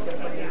 Nevada.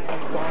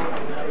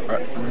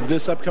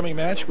 This upcoming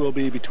match will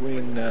be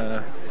between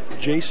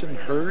Jason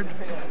Hurd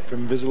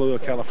from Visalia,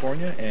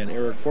 California, and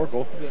Eric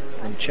Forkel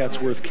from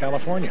Chatsworth,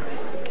 California.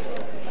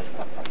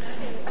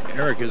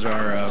 Eric is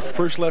our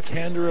first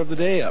left-hander of the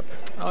day up.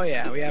 Oh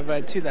yeah, we have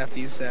 2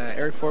 lefties,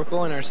 Eric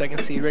Forkel and our second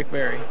seed, Rick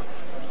Berry.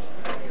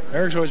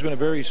 Eric's always been a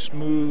very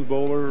smooth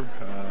bowler.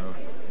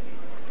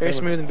 Very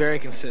smooth and very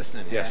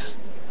consistent. Yes. Yeah.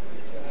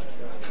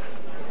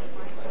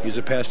 He's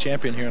a past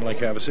champion here in Lake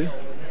Havasu.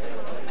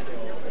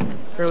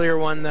 Earlier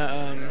won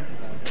the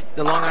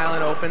Long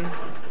Island Open,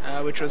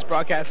 which was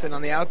broadcasted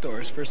on the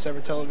Outdoors, first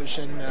ever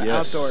television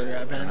outdoor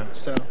event.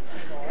 So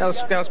that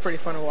was pretty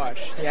fun to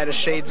watch. He had his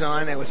shades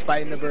on. It was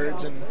fighting the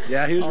birds and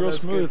yeah, he was real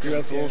smooth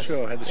throughout the whole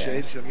show. Had the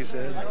shades, like you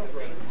said.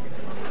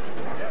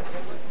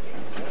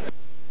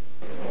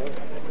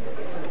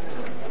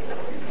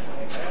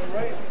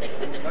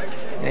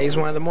 Yeah, he's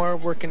one of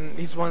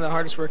the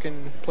hardest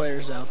working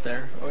players out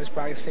there. Always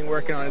practicing,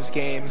 working on his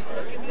game,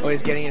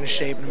 always getting into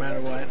shape no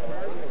matter what.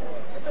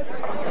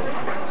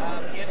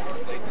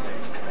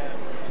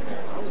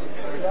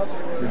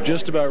 We're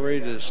just about ready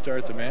to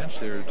start the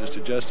match. They're just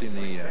adjusting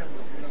the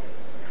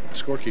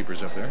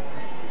scorekeepers up there.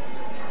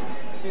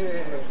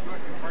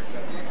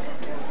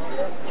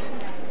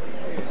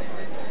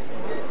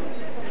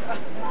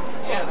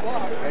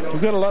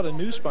 We've got a lot of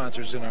new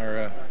sponsors in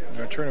our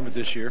tournament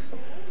this year.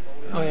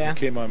 Oh yeah.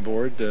 Came on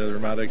board, the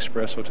Ramada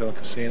Express Hotel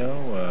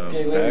Casino,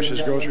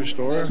 Bash's Grocery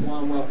Store.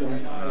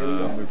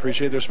 We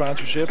appreciate their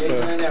sponsorship.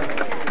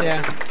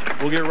 Yeah.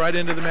 We'll get right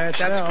into the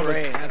match now. That's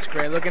great. That's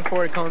great. Looking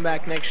forward to coming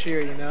back next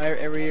year. You know,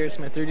 every year it's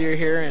my 3rd year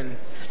here, and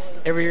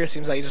every year it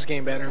seems like you're just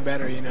getting better and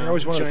better. You know, you're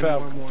always one of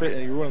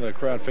the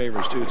crowd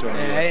favorites too, Tony.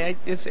 Yeah,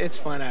 it's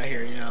fun out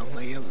here. You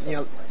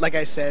know, like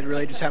I said,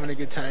 really just having a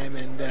good time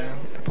and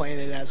playing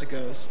it as it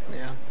goes.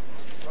 Yeah.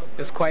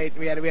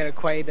 We had a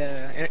quite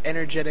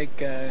energetic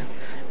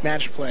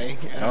match play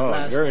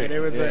last night. It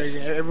was very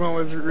good. Everyone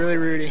was really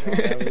rooting.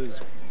 Yeah, it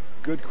was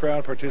good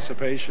crowd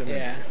participation.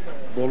 Yeah.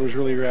 Bowlers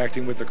really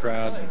reacting with the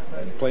crowd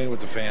and playing with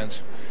the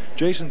fans.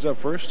 Jason's up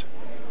first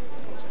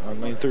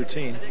on lane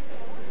 13.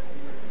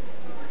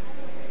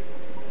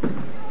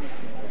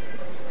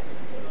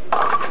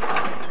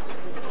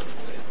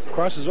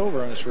 Crosses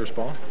over on his first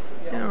ball.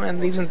 Yeah, man,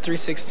 leaves in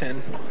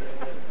 3-6-10.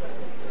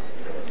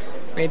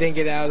 Maybe didn't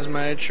get out as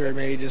much, or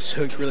maybe just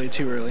hooked really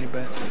too early,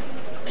 but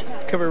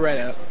covered right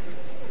up.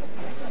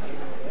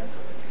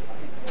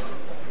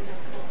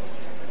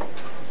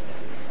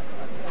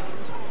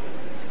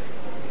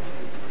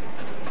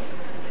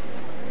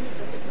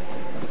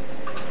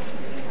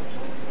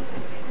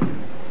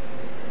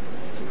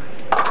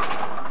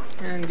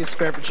 And good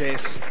spare for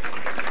Jace.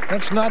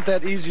 That's not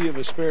that easy of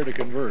a spare to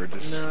convert.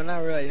 No,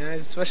 not really. You know,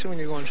 especially when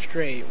you're going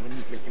straight.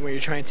 When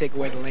you're trying to take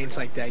away the lanes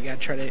like that, you got to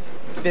try to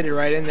fit it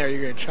right in there.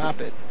 You're going to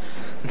chop it.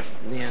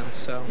 Yeah,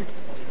 so.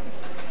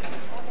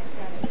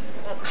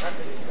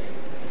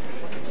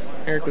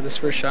 Eric with his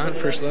first shot,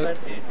 first look.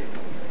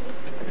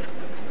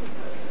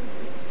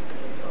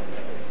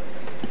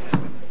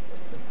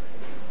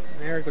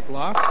 Eric with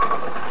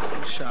loft.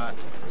 Good shot.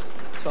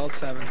 Solid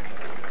 7.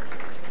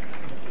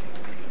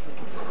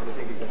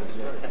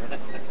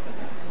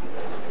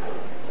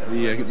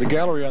 The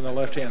gallery on the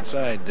left-hand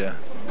side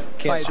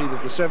can't see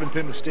that the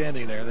 7-pin was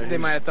standing there. They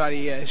might have thought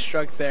he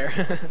struck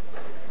there.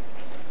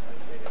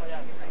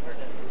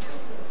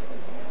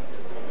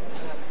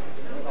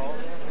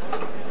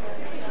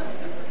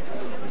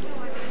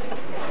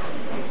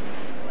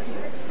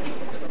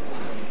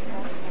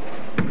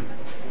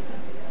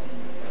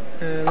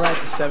 like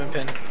the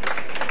 7-pin.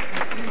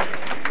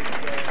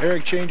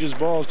 Eric changes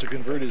balls to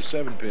convert his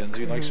 7 pins.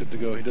 He likes it to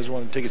go. He doesn't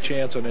want to take a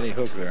chance on any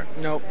hook there.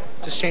 Nope.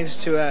 Just changes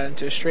to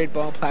a straight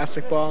ball,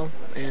 plastic ball,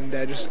 and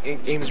just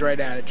aims right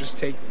at it. Just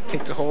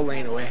takes the whole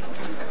lane away.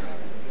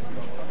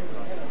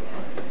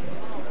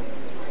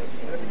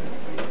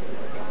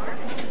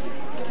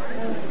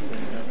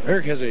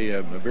 Eric has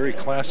a very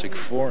classic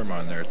form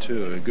on there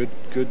too. A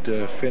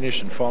good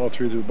finish and follow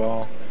through the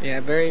ball. Yeah,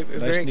 very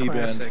knee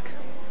classic.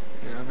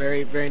 You know,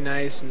 very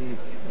nice and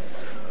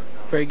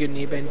very good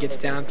knee bend. Gets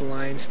down at the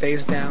line,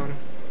 stays down,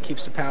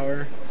 keeps the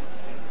power.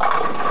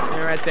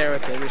 And right there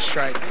with the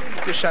strike.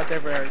 Good shot there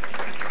for Eric.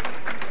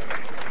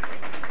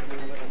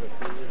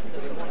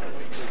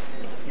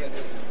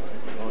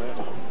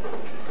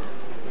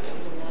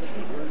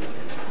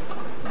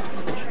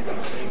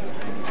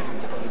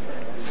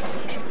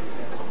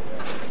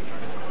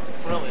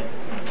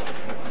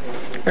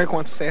 Eric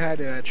wants to say hi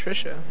to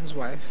Trisha, his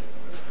wife.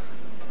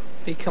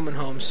 Be coming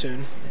home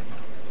soon.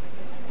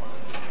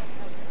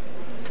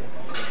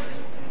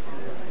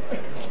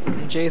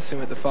 And Jason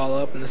with the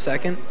follow-up in the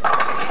second.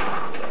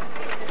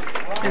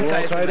 And We're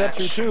all tied up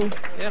through 2.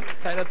 Yep,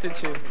 tied up through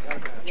 2.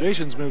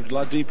 Jason's moved a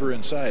lot deeper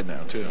inside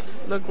now too.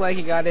 Looked like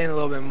he got in a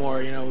little bit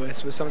more, you know,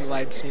 with some of the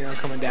lights, you know,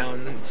 coming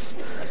down. It's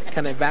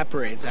kind of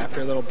evaporates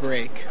after a little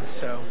break.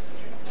 So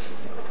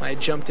I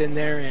jumped in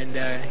there and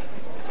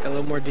got a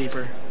little more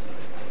deeper.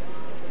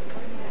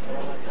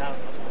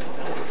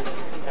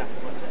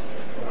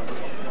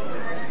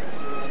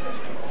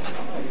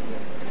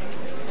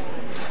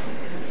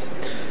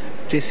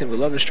 Jason would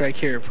love to strike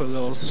here, put a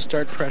little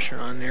start pressure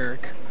on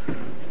Eric.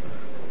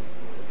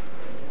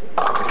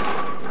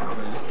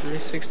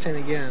 3-6-10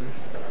 again.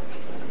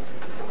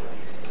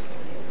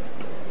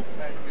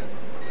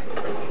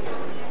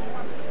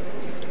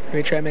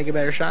 Maybe try to make a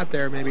better shot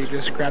there. Maybe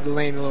just grab the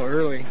lane a little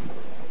early.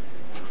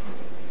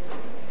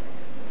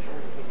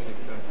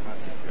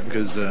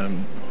 Because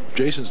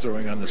Jason's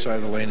throwing on the side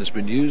of the lane has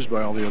been used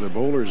by all the other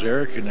bowlers.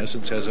 Eric, in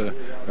essence, has a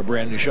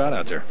brand new shot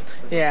out there.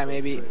 Yeah,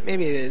 maybe it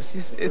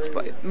is.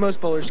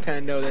 Most bowlers kind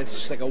of know that it's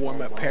just like a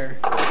warm-up pair.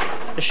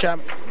 The shot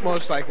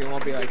most likely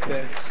won't be like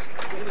this.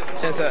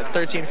 Since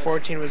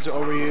 13-14 was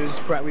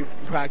overused, we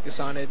practiced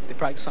on it. They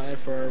practiced on it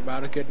for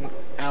about a good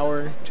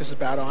hour, just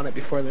about on it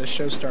before the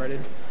show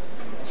started.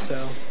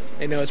 So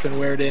they know it's been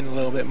weared in a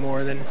little bit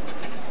more than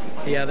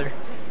the other.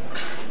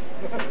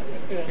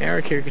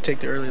 Eric here could take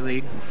the early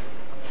lead.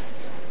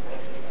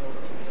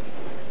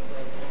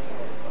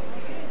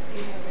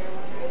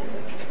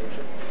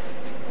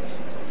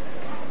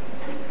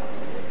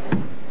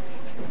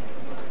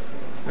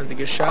 That's a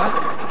good shot.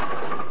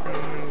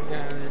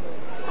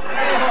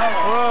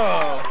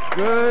 Whoa!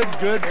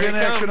 Good pin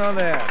action on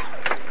that.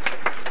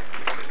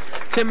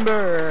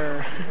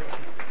 Timber.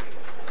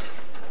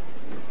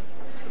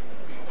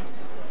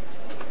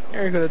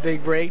 Eric with a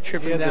big break,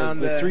 tripping down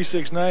the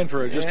 3-6-9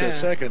 for just a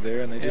second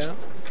there, and they just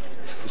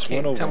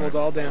went over. Tumbled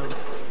all down.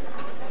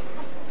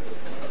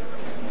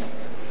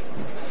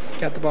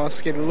 Got the ball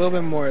skidded a little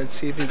bit more. Let's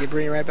see if he can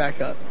bring it right back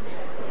up.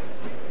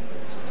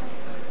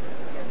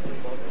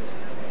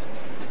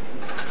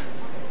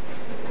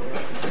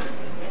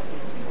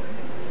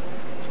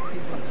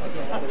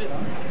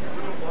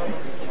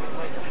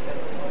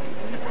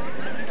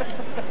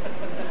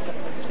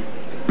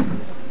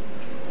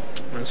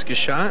 That's a good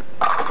shot.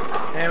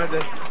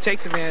 And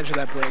takes advantage of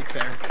that break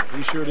there.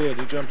 He sure did.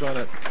 He jumped on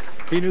it.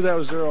 He knew that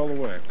was there all the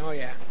way. Oh,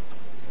 yeah.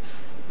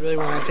 Really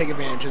want to take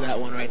advantage of that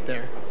one right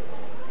there.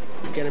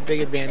 Get a big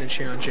advantage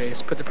here on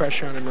Jace. Put the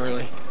pressure on him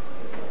early.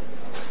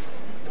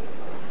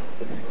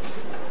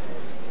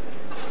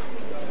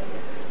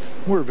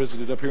 We're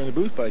visited up here in the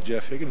booth by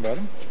Jeff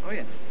Hickenbottom. Oh,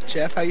 yeah.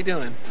 Jeff, how you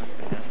doing?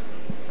 Okay.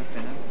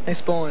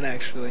 Nice bowling,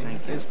 actually.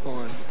 Thank you. Nice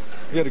bowling.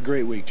 You had a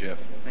great week, Jeff.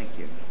 Thank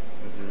you.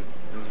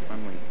 It was a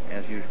fun week,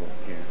 as usual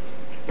here.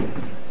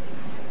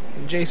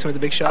 And Jason with a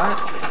big shot.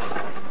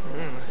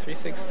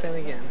 3-6-10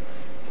 again.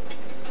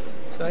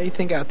 So how you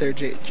think out there,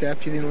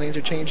 Jeff? You think the lanes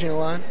are changing a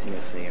lot?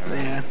 Yes, they are.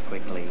 Yeah.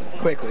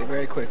 Quickly,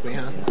 very quickly,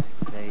 huh?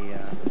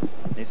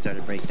 They started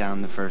to break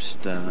down the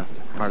first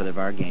part of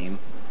our game.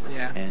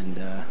 Yeah. And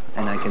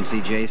I can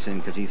see Jason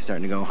because he's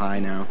starting to go high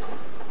now,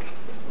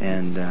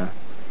 and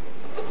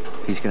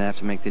he's gonna have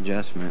to make the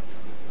adjustment.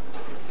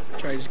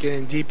 Try to just get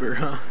in deeper,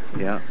 huh?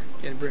 Yeah.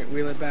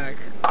 Wheel it back.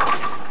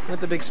 With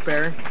the big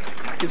spare.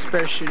 Good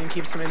spare shooting,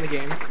 keeps him in the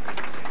game.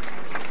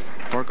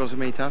 Forkel's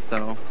gonna be tough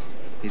though.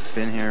 He's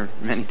been here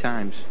many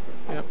times.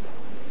 Yep.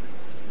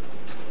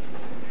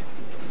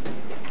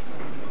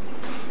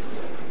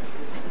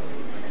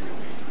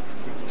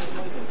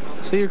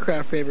 So you're a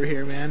crowd favorite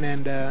here, man,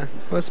 and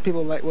most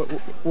people like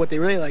what they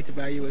really liked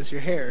about you was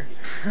your hair.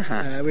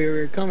 We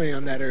were commenting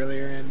on that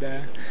earlier, and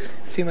it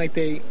seemed like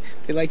they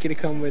like you to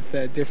come with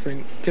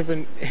different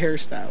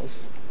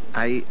hairstyles.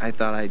 I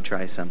thought I'd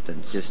try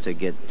something just to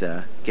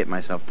get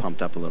myself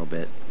pumped up a little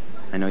bit.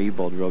 I know you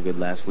bowled real good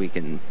last week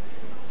and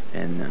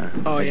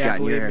oh, yeah,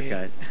 gotten your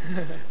haircut.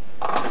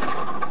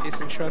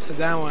 Jason trusted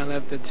that one,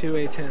 left the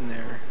 2-8-10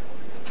 there.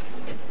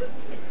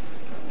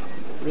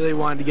 Really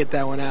wanted to get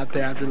that one out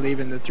there after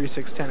leaving the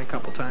 3-6-10 a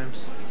couple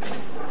times.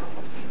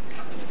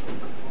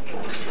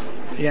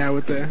 Yeah,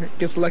 with the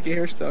gets lucky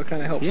hairstyle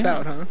kind of helps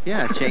out, huh?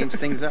 Yeah, change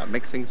things up,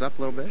 mix things up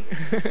a little bit.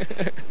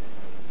 It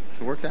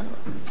worked out.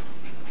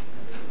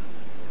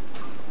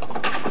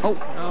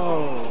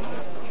 Oh.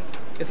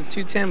 Gets a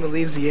 210 but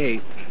leaves the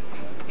 8.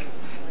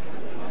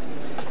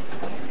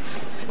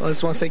 Well, I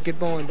just want to say good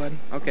bowling, bud.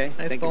 Okay,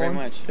 nice thank bowling. you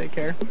very much. Take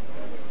care.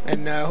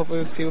 And hopefully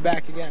we'll see you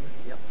back again.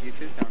 Yep, you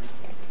too, Tony.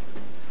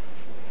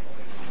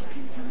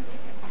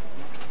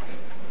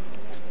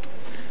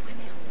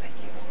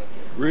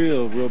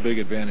 Real big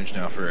advantage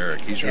now for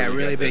Eric. He's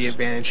really big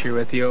advantage here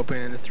with the open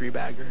and the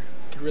 3-bagger.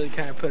 Could really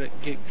kind of put it,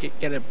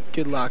 get a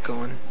good lock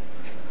going.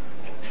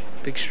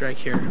 Big strike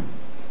here.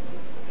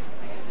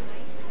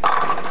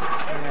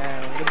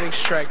 Yeah, the big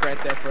strike right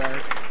there for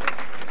Eric.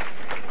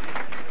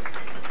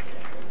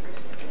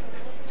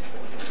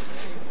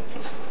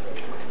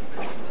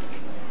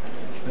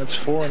 That's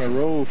 4 in a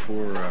row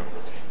for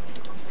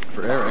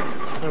Eric.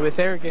 And with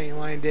Eric getting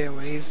lined in,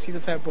 when he's the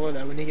type of bowler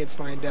that when he gets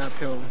lined up,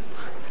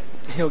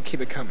 he'll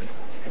keep it coming.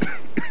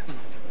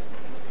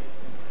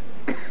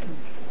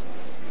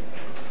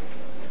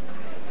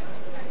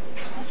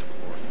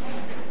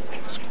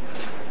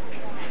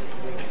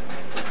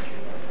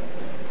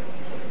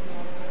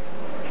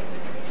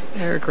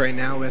 Eric right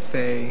now with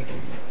a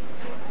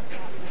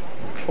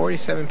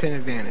 47-pin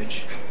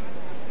advantage.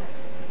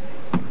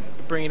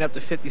 Bring it up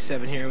to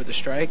 57 here with the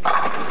strike.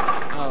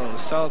 Oh,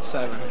 solid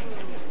 7.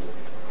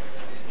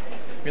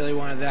 Really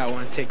wanted that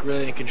one to take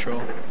really in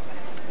control.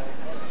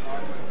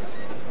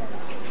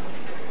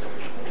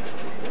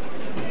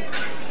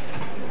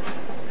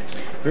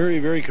 Very,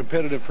 very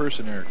competitive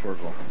person, Eric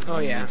Forkel. Oh,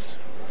 yeah.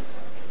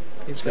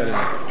 He's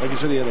got like you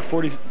said, he had a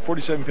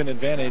 47-pin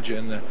advantage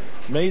and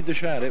made the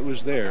shot. It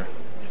was there.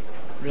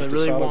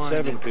 Really solid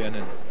wanted 7-pin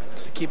and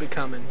just to keep it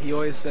coming. He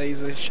always says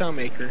he's a shot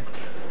maker,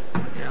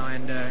 you know,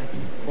 and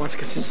wants to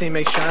consistently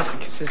make shots and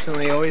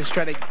consistently always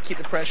try to keep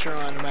the pressure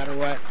on no matter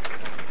what.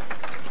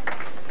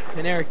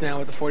 And Eric now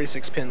with the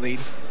 46-pin lead.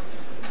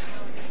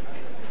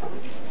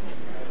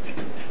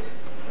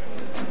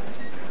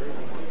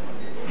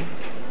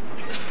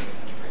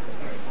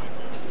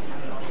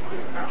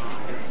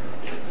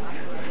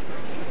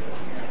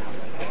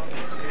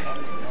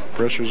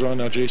 pressure's on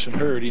now. Jason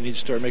Hurd, he needs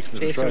to start making some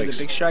Jason strikes. with a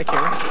big strike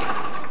here.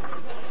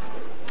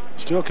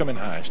 Still coming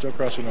high, still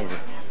crossing over.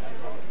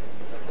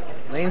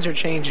 Lanes are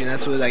changing.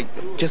 That's what,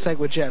 just like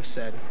what Jeff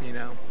said, you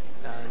know.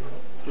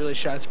 Really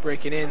shots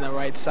breaking in the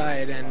right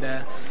side,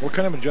 and what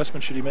kind of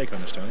adjustment should he make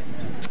on this, Tony?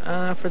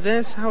 for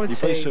this, I would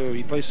say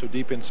he plays so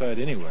deep inside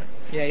anyway.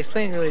 Yeah, he's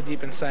playing really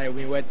deep inside. I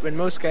mean, what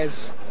most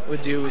guys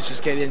would do is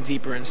just get in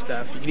deeper and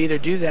stuff. You could either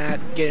do that,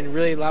 get in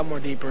really a lot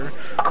more deeper,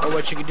 or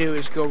what you could do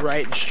is go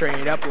right and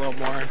straighten it up a little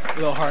more, a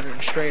little harder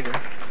and straighter.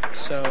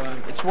 So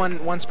it's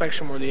one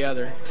spectrum or the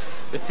other.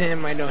 With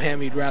him, I know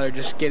him, he'd rather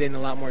just get in a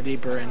lot more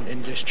deeper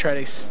and just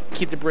try to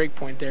keep the break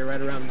point there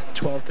right around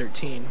 12,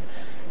 13.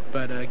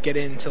 But get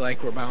into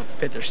like we're about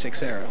 5th or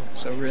 6th arrow,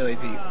 so really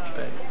deep.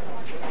 But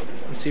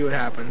let's see what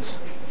happens.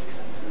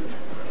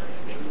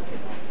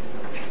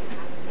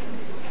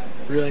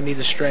 Really needs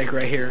a strike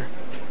right here.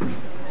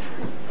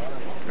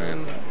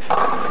 And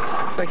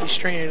looks like he's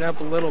straightening it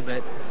up a little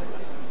bit.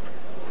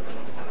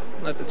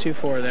 Let the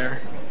 2-4 there.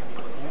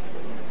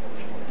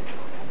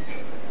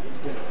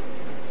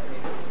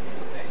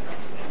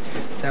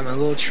 He's having a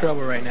little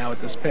trouble right now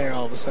with this pair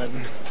all of a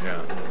sudden.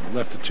 Yeah,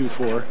 left the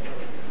 2-4.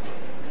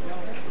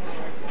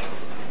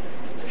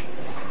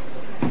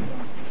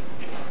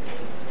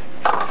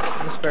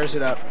 Spares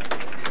it up.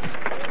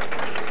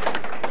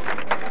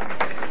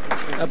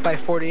 Up by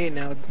 48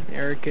 now.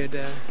 Eric could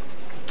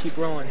keep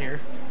rolling here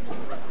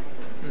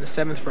in the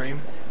 7th frame.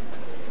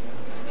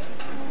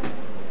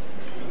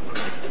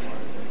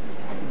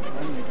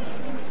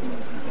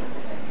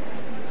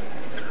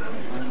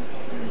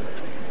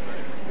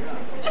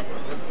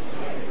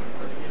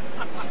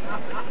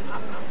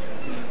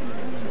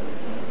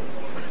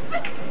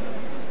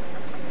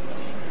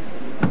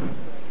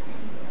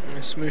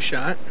 A smooth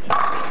shot.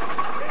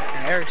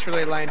 Eric's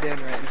really lined in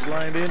right now. He's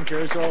lined in,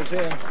 carries all his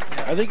head.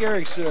 Yeah. I think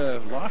Eric's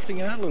lofting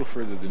it out a little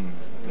further than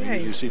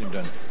you've seen him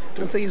done.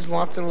 Looks like he's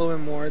lofting a little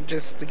bit more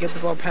just to get the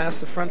ball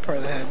past the front part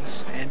of the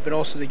heads, but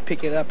also to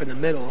pick it up in the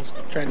middle,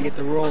 trying to get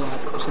the roll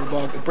up so the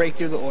ball could break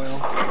through the oil,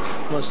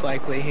 most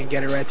likely, and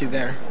get it right through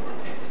there.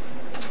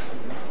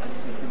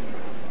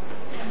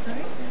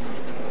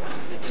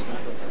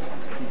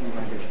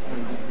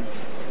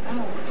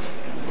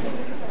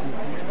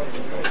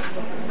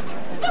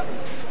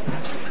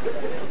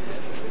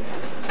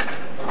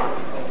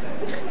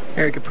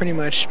 Eric could pretty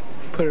much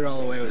put it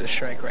all away with a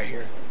strike right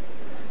here.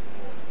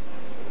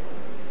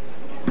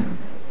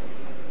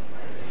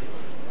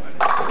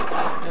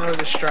 Now with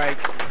the strike.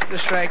 The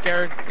strike,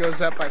 Eric goes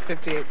up by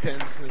 58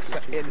 pins in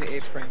the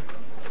 8th frame.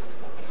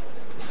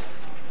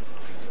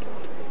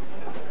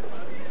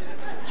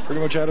 It's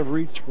pretty much out of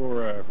reach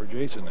for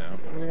Jason now.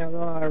 Yeah, a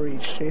little out of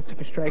reach. Jason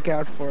could strike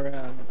out for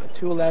a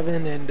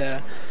 211, and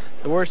the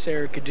worst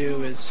Eric could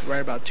do is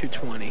right about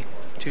 220.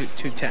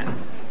 210.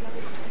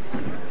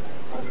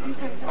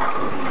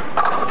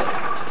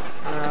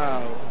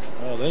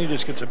 Oh, then he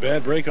just gets a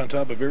bad break on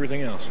top of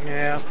everything else.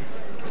 Yeah.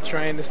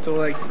 Trying to still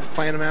like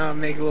plan him out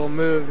and make a little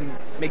move, and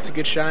makes a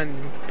good shot and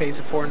pays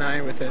a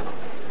 4-9 with it.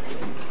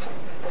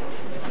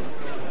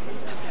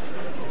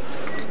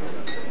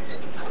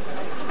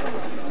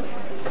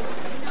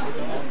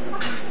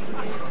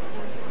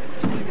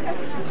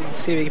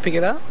 See if he can pick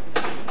it up.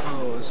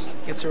 Oh,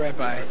 gets it right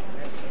by.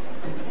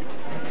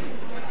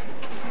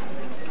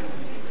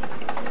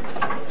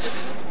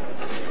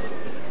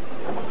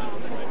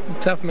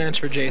 Tough match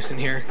for Jason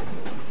here.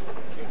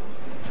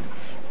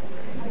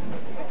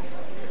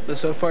 But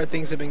so far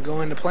things have been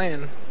going to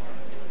plan.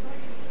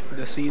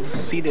 The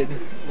seeded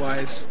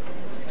wise.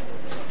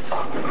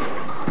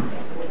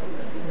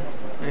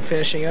 And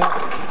finishing up.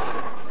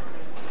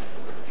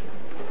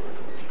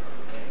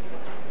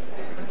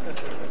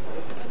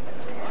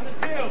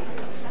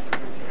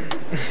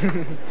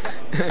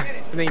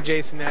 I think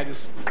Jason now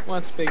just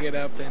wants to pick it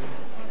up and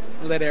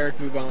let Eric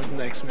move on to the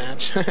next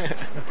match.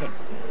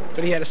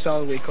 But he had a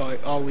solid week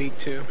all week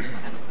too.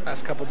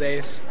 Last couple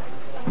days.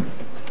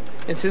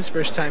 It's his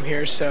first time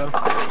here, so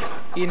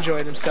he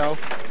enjoyed himself.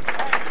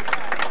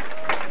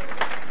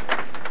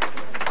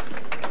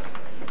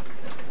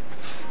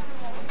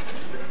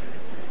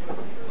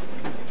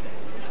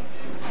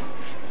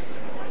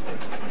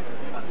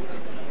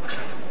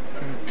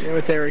 And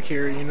with Eric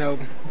here, you know,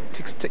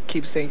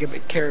 keeps taking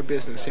care of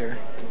business here.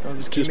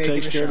 Just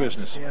takes care of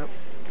business. Yep.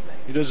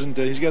 He doesn't.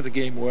 He's got the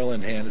game well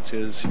in hand. It's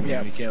his. You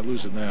know, he can't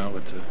lose it now.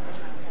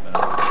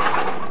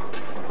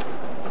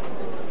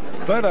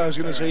 But I was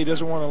going to say he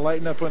doesn't want to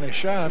lighten up on his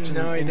shots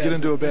and get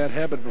into a bad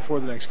habit before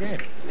the next game.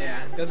 Yeah,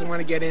 doesn't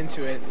want to get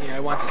into it. You know, he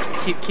wants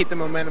to keep the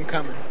momentum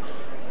coming.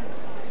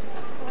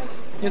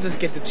 He'll just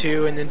get the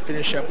 2 and then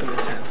finish up in the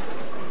 10th.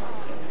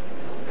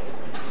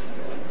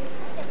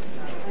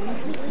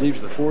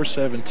 Leaves the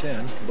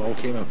 4-7-10. Ball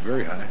came up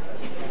very high.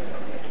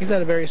 He's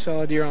had a very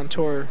solid year on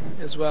tour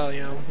as well.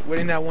 You know,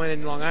 winning that one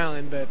in Long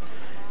Island, but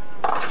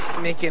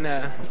making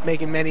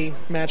many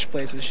match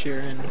plays this year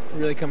and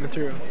really coming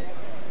through.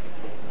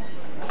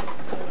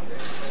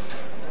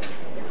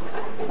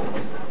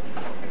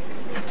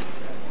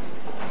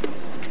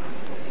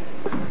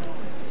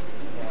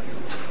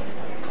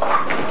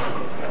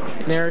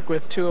 And Eric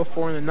with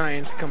 204 in the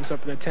 9th comes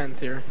up in the 10th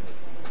here.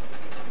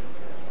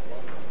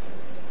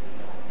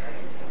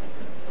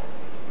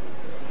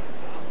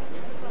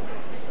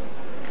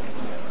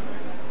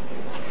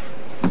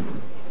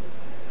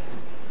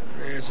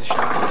 There's a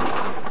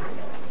shot.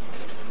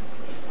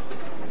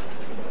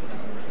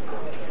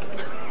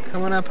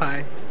 Coming up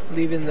high,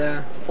 leaving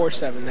the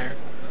 4-7 there.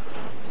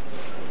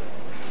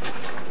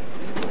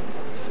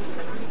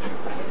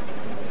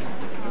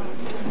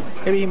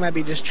 Maybe he might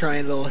be just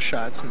trying little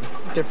shots and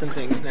different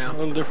things now. A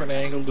little different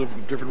angle,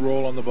 different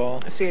roll on the ball.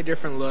 I see a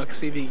different look.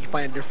 See if he can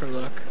find a different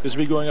look. This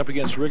will be going up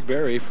against Rick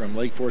Berry from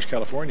Lake Forest,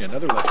 California,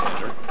 another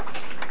left-hander.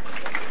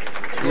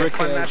 Rick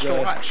fun match to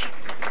watch.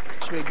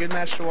 Should be a good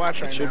match to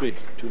watch right now. It should be.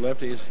 2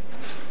 lefties.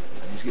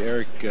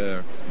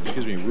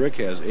 Rick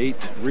has 8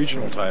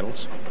 regional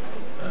titles,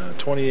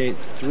 28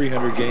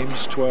 300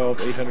 games,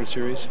 12 800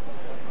 series,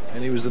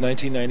 and he was the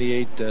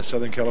 1998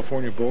 Southern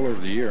California Bowler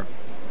of the Year.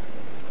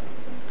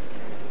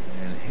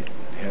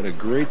 Had a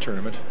great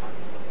tournament.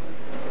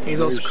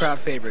 He's also crowd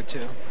favorite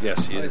too.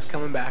 Yes, he is. He's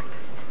coming back.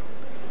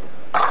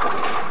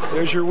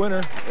 There's your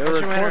winner,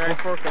 Eric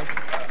Forkel.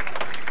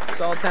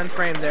 Solid 10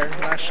 frame there.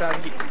 Last shot.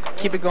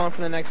 Keep it going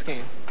for the next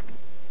game.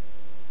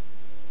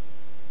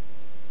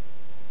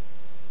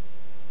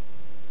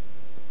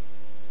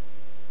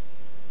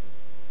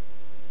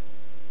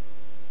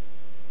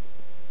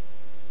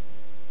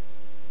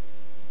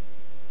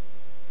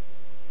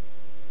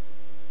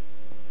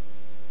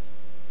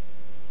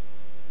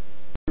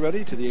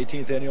 Everybody to the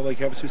 18th Annual Lake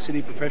Havasu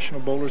City Professional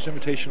Bowlers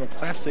Invitational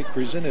Classic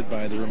presented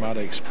by the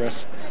Ramada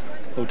Express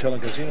Hotel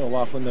and Casino,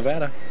 Laughlin,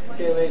 Nevada.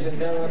 Okay, ladies and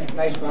gentlemen,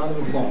 nice round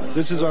of applause.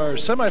 This is our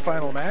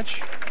semifinal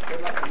match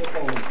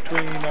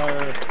between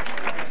our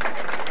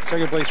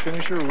second place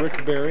finisher,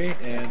 Rick Berry,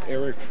 and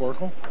Eric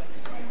Forkel.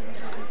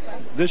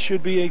 This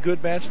should be a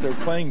good match. They're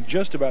playing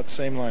just about the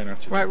same line,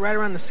 aren't they? Right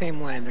around the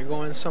same line. They're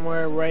going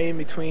somewhere right in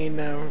between,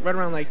 right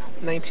around like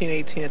 19,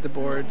 18 at the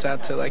boards,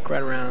 out to like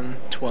right around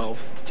 12,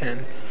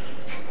 10.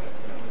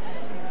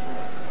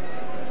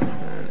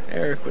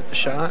 Eric with the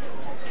shot.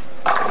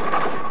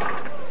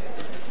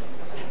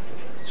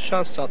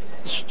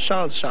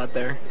 Solid shot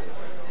there.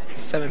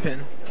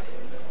 7-pin.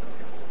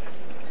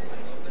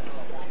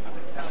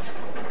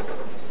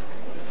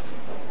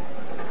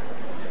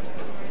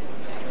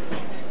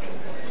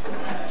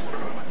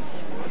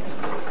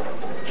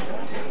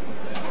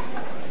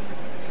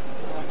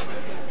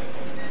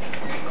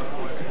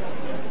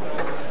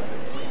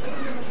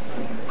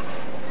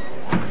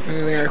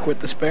 And Eric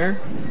with the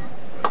spare.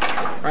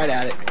 Right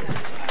at it.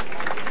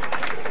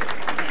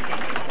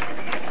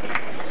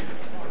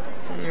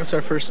 That's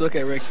our first look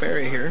at Rick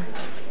Berry here.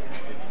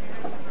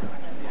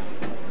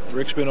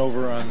 Rick's been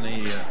over on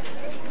the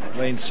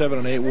lane 7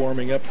 and 8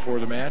 warming up for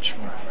the match.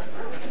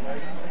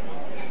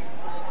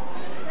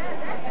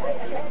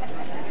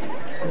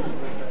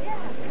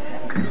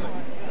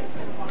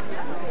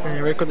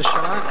 with the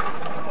shot.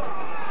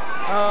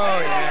 Oh,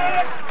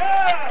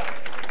 yeah.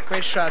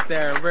 Great shot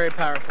there. Very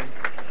powerful.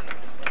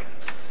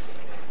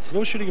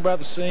 Both shooting about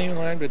the same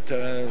line, but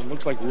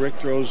looks like Rick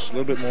throws a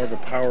little bit more of a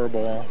power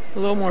ball. A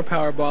little more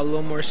power ball, a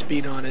little more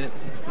speed on it,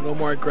 a little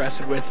more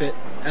aggressive with it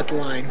at the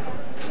line.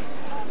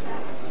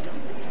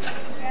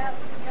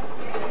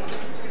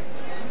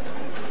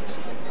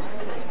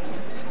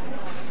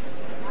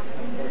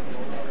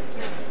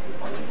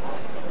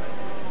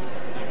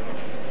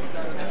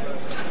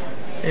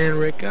 And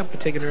Rick up to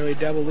take an early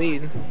double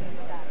lead.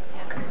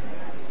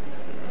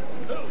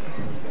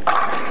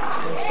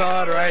 And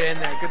saw it right in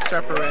there. Good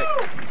start for Rick.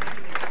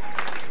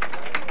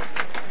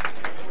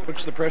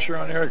 Puts the pressure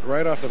on Eric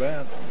right off the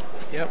bat.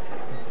 Yep.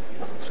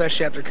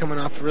 Especially after coming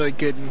off a really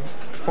good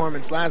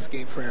performance last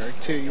game for Eric,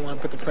 too. You want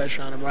to put the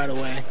pressure on him right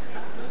away.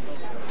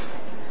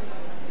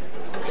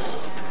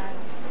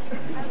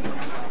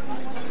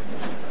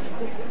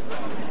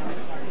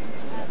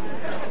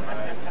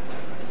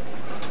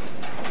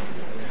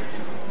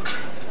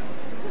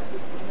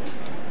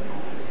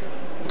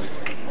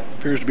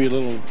 Appears to be a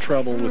little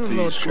trouble with the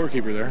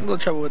scorekeeper there. A little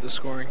trouble with the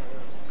scoring.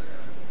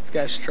 This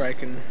guy's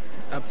striking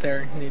up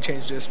there, and he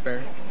changed to a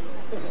spare.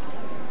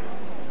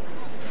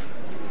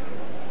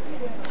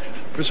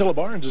 Priscilla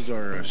Barnes is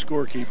our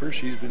scorekeeper.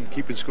 She's been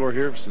keeping score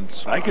here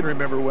since I can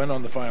remember when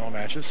on the final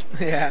matches.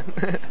 Yeah.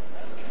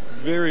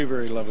 Very,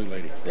 very lovely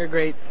lady. They're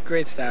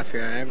great staff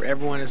here.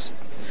 Everyone's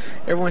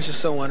just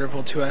so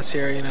wonderful to us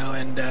here, you know,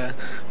 and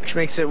which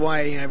makes it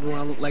why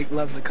everyone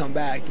loves to come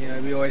back. You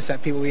know, we always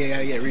have people we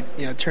gotta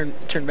get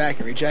turn back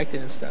and rejected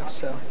and stuff.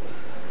 So,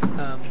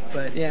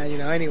 but yeah, you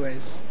know.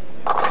 Anyways,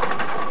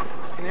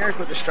 and Eric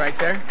with the strike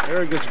there.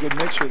 Eric gets a good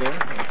mixer there.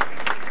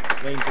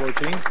 Lane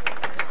 14.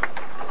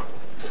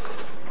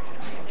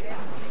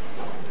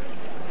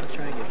 Let's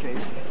try and get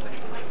Jason.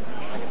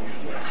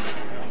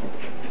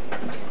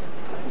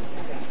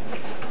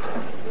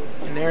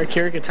 And Eric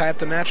here can tie up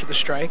the match with a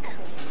strike.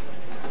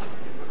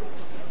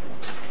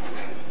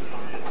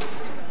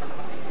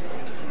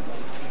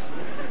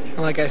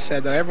 And like I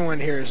said, though, everyone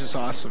here is just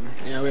awesome.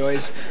 You know, we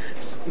always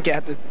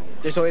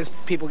there's always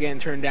people getting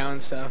turned down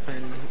and stuff,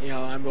 and you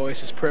know, I'm always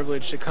just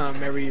privileged to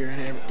come every year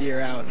and every year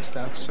out and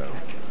stuff. So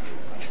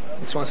I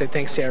just want to say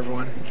thanks to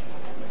everyone.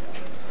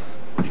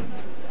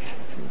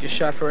 Good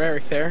shot for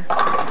Eric there,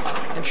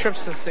 and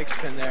trips the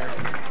 6-pin there.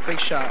 Big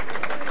shot.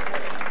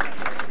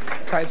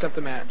 Ties up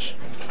the match.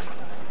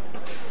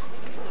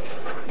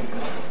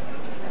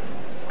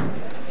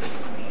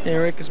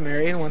 Eric is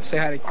married and wants to say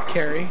hi to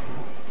Carrie.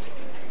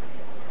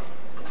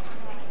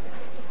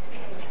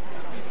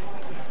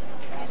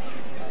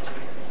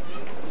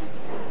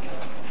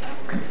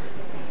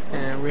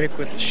 And Rick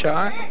with the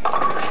shot.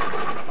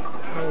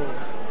 Oh.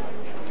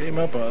 Came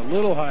up a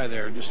little high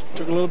there. Just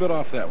took a little bit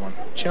off that one.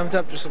 Jumped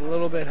up just a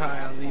little bit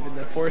high, leaving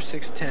the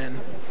 4-6-10.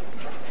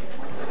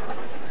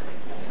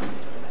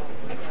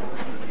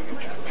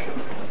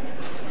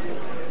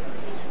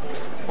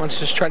 Wants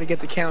to just try to get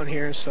the count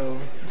here, so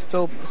it's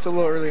still a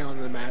little early on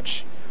in the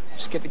match.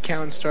 Just get the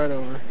count and start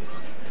over.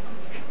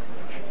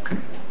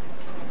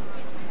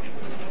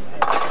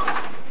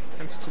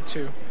 That's to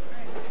 2.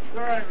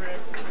 All right, Rick.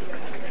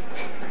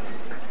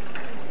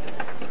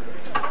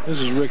 This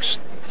is Rick's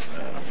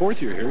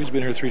 4th year here. He's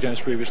been here 3 times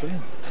previously.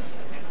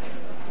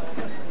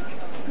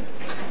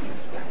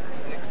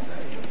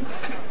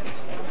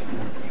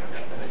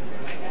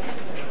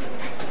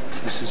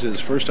 This is his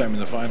first time in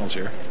the finals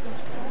here.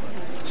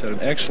 He's had an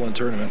excellent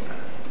tournament.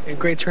 A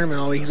great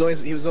tournament.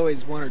 He was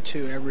always 1 or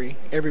 2 every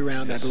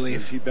round, yes, I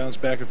believe. He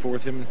bounced back and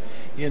forth. Him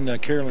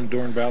and Carolyn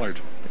Dorin-Ballard.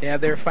 Yeah,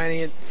 they're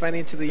fighting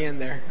to the end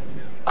there.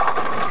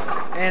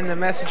 And the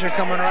messenger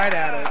coming right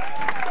at it.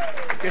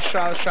 Good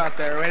shot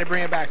there. Way to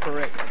bring it back for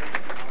Rick.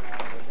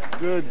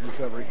 Good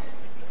recovery.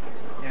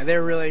 Yeah,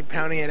 they're really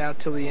pounding it out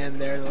till the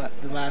end there,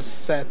 the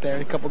last set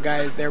there. A couple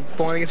guys, they're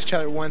bowling against each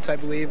other once, I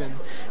believe, and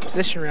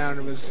position round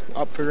it was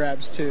up for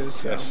grabs too.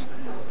 So. Yes.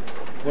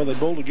 Well, they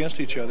bowled against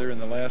each other in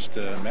the last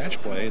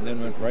match play, and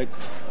then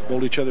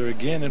bowled each other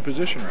again in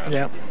position round.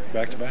 Yeah.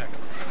 Back to back.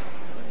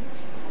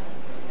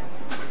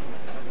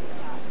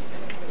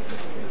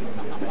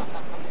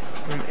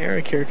 And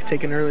Eric here could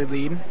take an early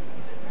lead.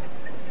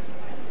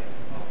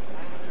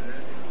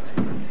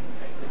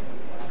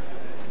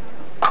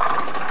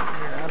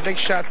 Yeah, a big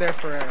shot there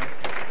for Eric.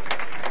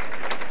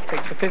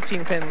 Takes a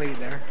 15-pin lead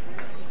there.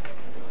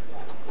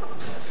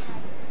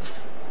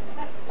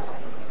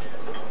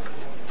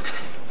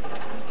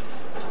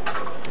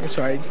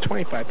 Sorry,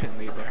 25-pin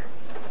lead there.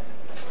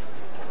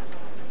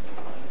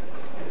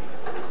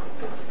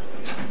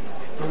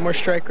 One more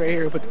strike right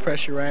here. Put the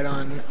pressure right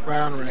on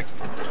Rick.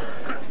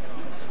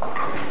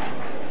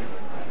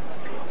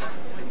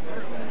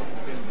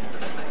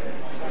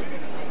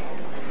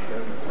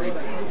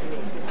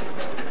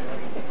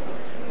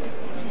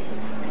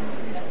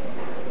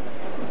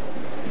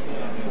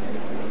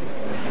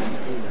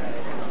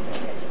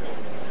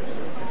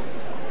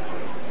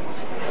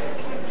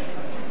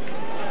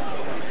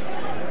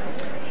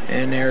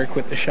 And Eric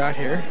with the shot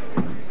here.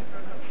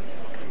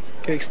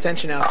 Good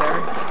extension out there.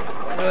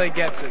 Really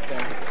gets it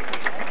there.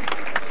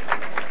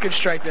 Good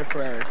strike there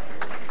for Eric.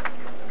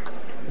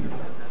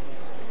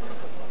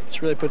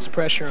 This really puts the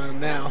pressure on him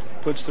now.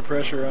 Puts the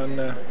pressure on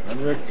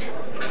Rick.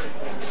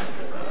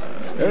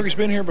 Eric's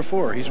been here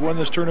before. He's won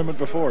this tournament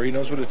before. He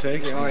knows what it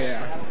takes. Oh,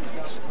 yeah.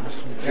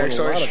 Eric's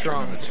always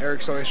strong.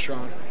 Eric's always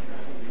strong.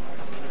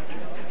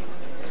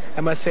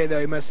 I must say,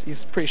 though,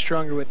 he's pretty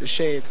stronger with the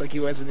shades like he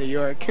was in New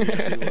York.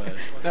 Yes, he was.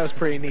 That was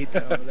pretty neat,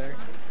 though, over there.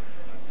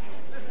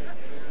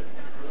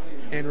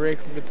 And Rick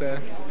with the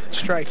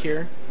strike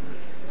here.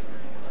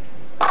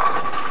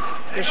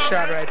 Good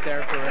shot right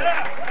there for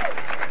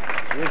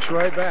Rick. Rick's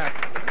right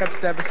back. Cuts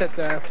deficit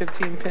to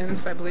 15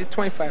 pins, I believe,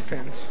 25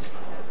 pins.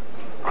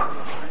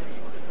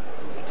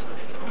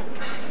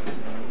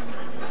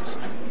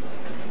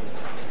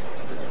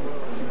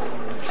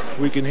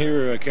 We can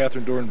hear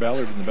Carolyn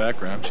Dorin-Ballard in the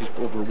background. She's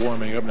over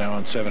warming up now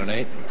on 7 and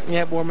 8.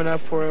 Yep, warming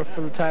up for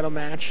the title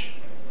match.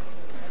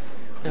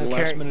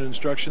 Last minute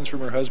instructions from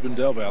her husband,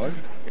 Del Ballard.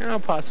 Oh,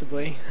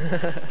 possibly.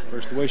 Of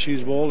course, the way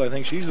she's bowled, I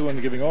think she's the one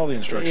giving all the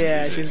instructions.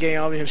 Yeah, she's getting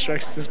all the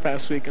instructions this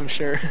past week, I'm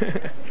sure.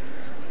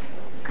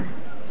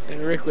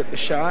 And Rick with the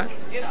shot.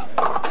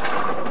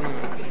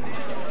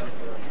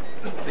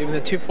 Leaving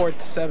the 2-4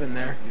 to 7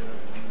 there.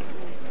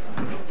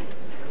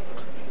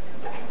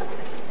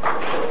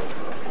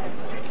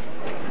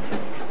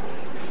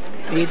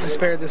 He needs to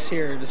spare this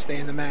here to stay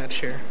in the match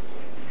here.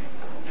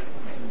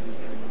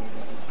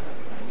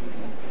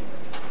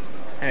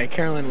 Hey,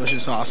 Carolyn was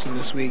just awesome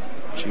this week.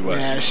 She was.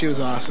 Yeah, she was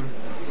awesome.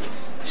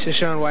 She's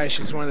shown why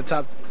she's one of the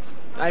top,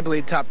 I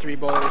believe, top 3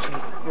 bowlers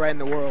right in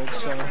the world.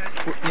 So,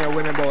 you know,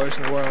 women bowlers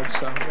in the world.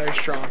 So, very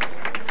strong.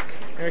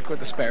 Eric with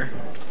the spare.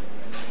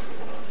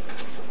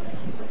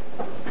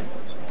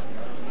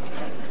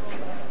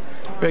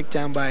 Rick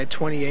down by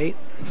 28.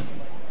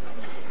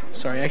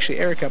 Sorry, actually,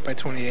 Eric up by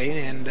 28,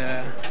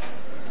 and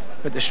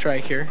with the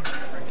strike here,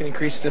 can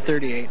increase it to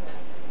 38.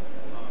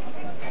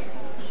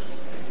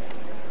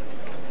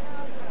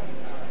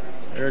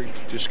 Eric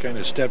just kind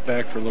of stepped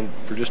back for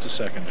just a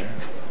second there.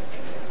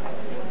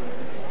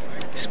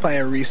 Just by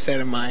a reset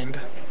of mind.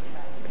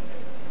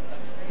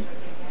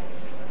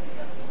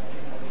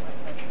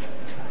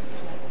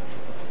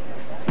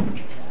 And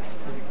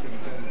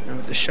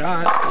with the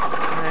shot,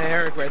 and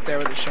Eric right there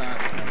with the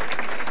shot.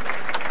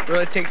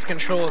 Really takes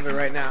control of it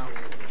right now.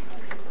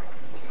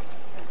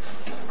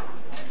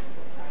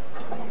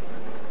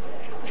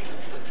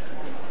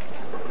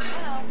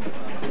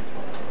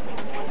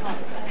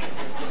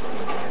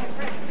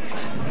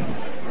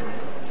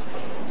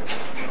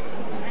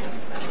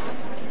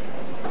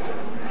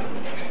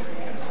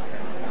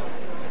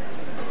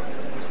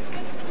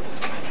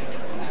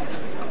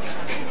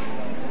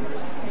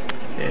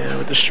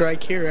 The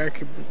strike here, Eric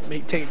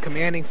could take a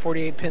commanding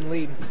 48-pin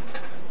lead.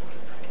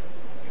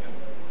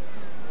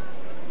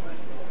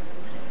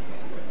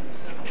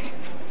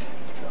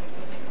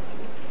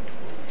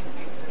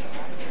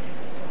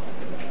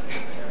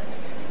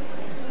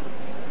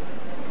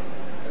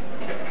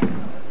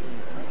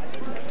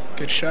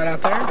 Good shot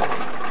out there.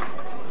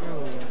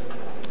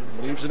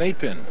 Leaves an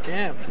 8-pin.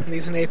 Yeah,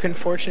 leaves an 8-pin.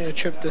 Fortunate to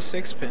trip the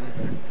 6-pin.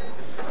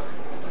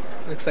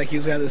 Looks like he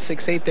was out of the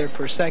 6-8 there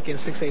for a second.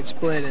 6-8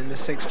 split, and the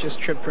 6 just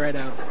tripped right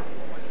out.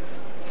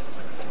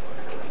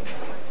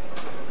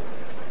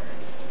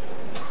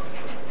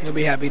 He'll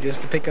be happy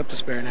just to pick up the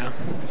spare now.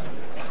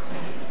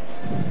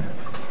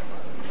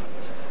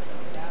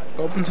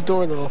 Opens the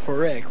door a little for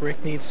Rick.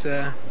 Rick needs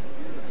to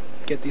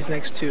get these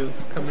next 2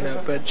 coming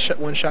up, but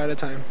one shot at a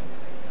time.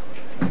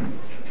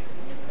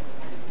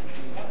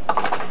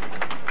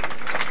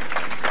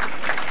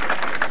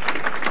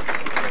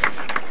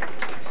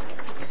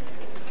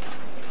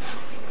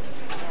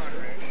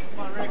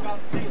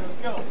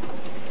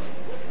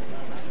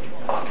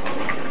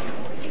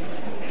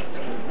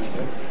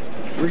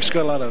 Rick's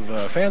got a lot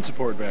of fan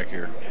support back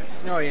here.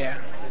 Oh yeah.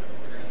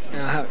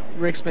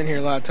 Rick's been here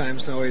a lot of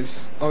times,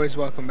 always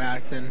welcome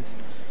back. Then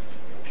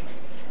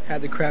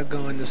had the crowd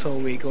going this whole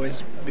week,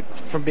 always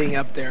from being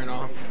up there and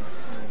all.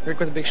 Rick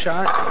with a big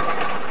shot.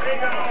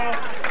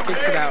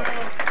 Kicks it out.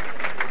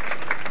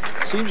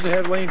 Seems to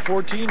have lane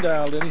 14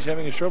 dialed in. He's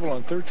having his trouble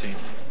on 13.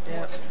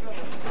 Yeah.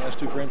 The last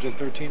 2 frames on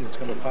 13, it's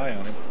come up high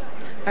on him.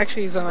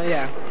 Actually, he's on,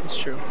 yeah, it's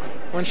true.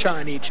 1 shot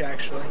on each,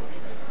 actually.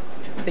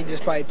 I think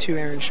just by 2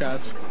 errant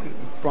shots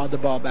brought the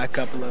ball back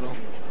up a little.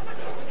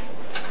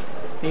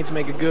 Needs to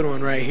make a good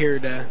one right here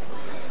to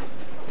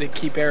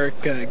keep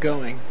Eric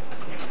going.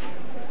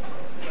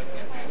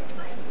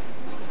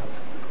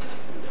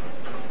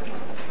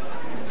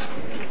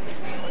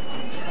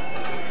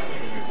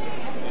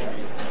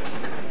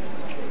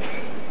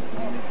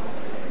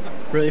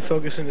 Really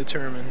focus and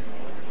determine.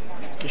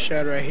 Good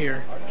shot right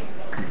here.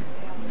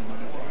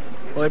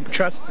 Well, he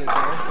trusts it there.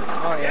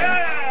 Oh,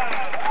 yeah.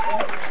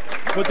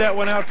 Put that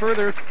one out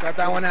further. Got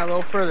that one out a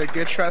little further.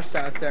 Good trust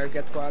out there.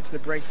 Gets the ball out to the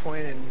break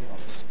point and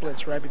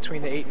splits right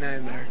between the 8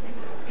 and 9 there.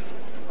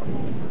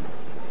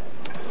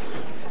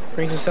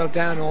 Brings himself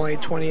down to only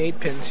 28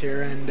 pins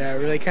here and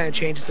really kind of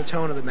changes the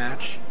tone of the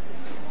match.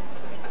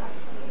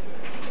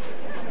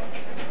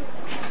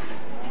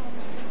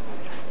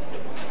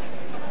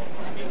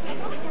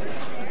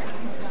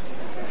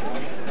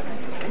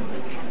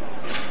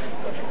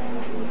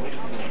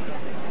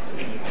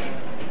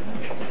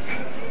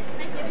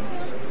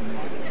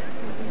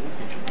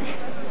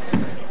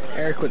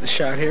 Eric with the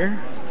shot here.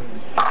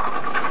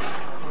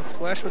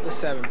 Flush with the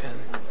 7-pin.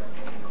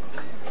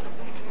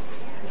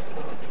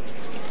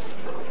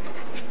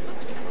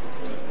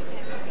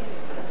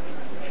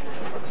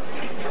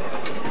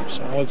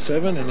 Solid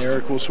 7, and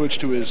Eric will switch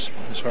to his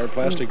hard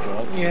plastic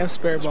ball. Yeah,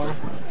 spare ball.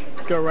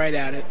 Go right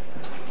at it.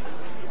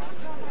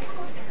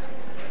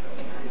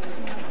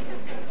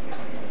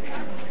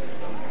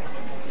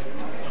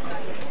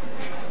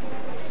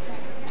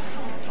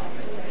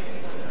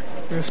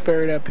 And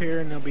spare it up here,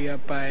 and they'll be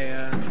up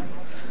by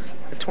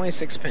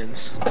 26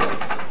 pins.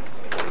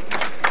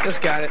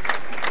 Just got it.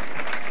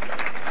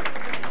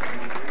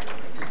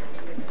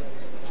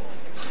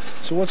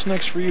 So what's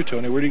next for you,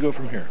 Tony? Where do you go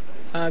from here?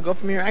 Go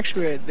from here.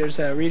 Actually, there's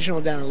a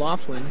regional down in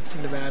Laughlin,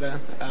 Nevada.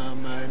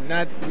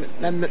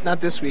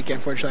 Not this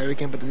weekend, fortunately,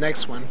 but the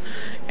next one.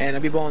 And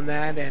I'll be bowling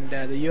that and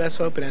the U.S.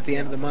 Open at the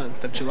end of the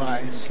month of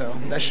July. So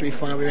that should be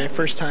fun. It'll be my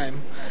first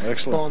time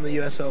bowling the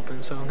U.S.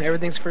 Open. So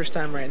everything's first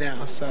time right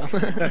now. So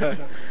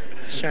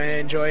just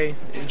trying to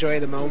enjoy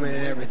the moment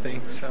and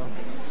everything. So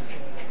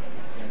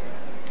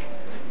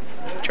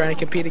trying to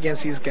compete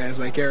against these guys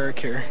like Eric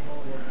here.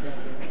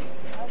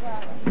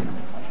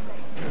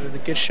 A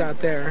good shot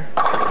there.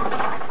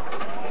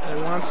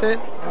 Wants it.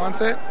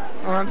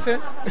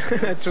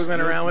 That's what we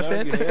went around with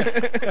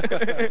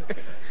it.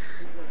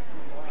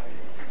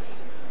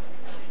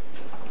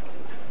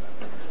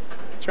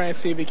 Trying to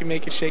see if he can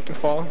make it shake and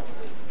fall.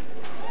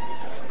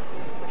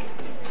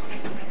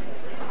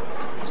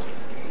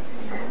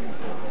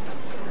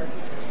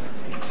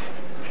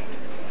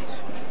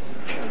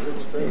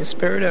 He's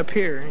spare it up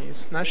here.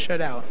 He's not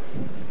shut out.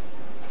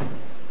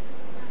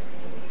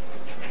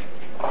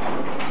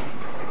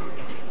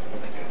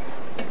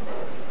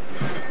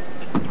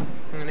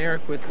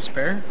 Eric with the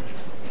spare.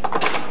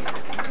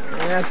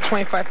 And that's a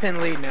 25-pin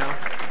lead now.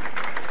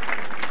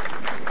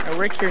 Now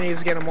Rick here needs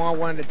to get them all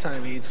one at a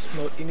time. He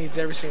needs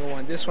every single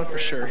one. This one for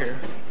sure here.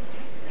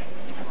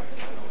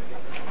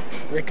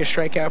 Rick can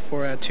strike out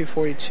for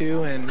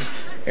 242 and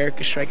Eric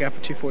can strike out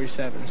for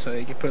 247. So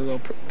you can put a little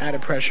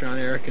added pressure on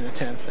Eric in the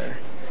 10th there.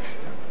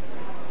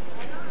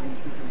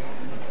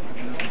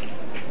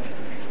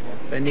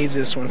 But it needs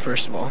this one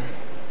first of all.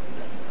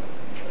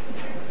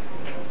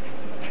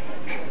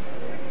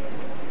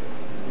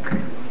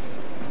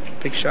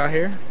 Big shot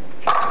here.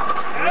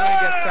 Really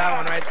gets that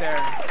one right there.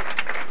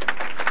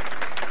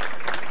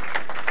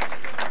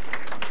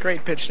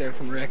 Great pitch there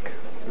from Rick.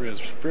 There is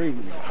very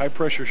high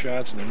pressure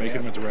shots, and they're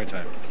making them at the right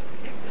time.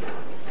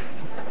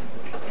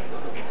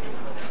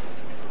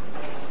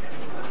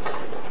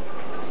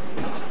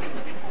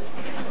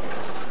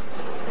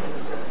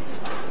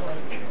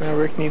 Now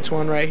Rick needs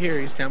one right here.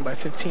 He's down by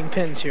 15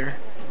 pins here.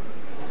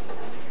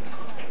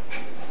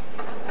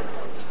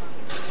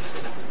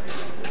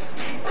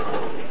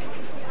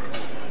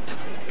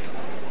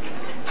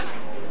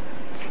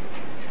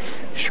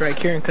 Strike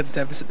here and cut the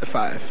deficit to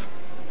 5.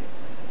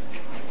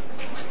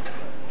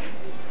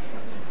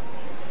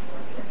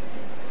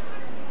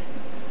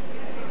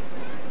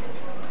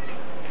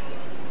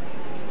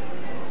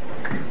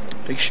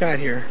 Big shot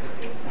here.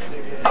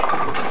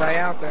 Stay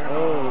out there.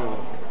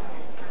 Oh.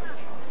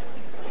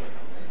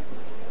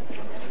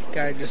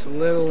 Guy just a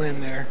little in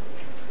there.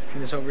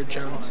 And just over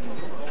jumped.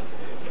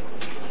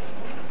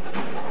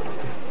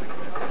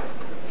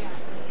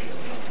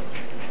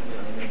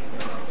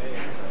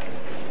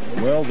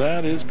 Well,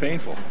 that is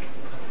painful.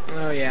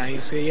 Oh yeah, you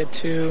see, you get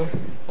 2.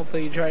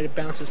 Hopefully you try to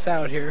bounce this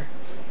out here.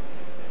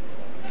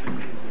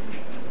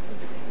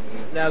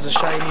 That was a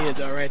shot you needed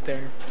though, right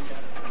there.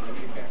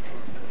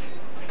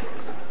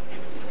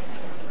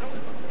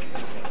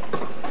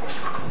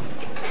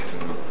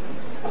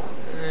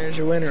 And there's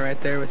your winner right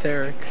there with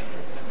Eric.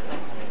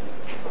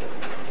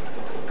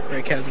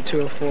 Rick has a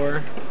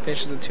 204,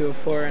 finishes a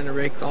 204, and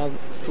the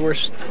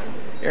worst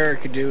Eric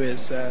could do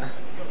is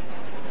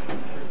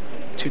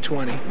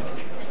 220.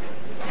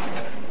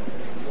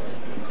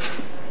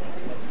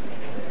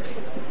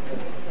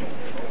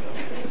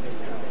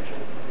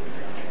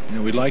 You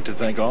know, we'd like to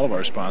thank all of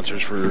our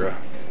sponsors for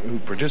who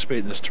participate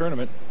in this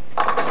tournament.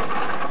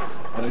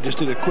 And I just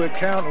did a quick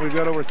count, and we've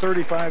got over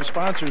 35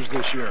 sponsors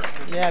this year.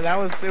 Yeah,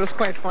 it was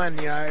quite fun.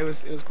 You know, it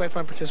was quite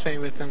fun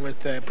participating with them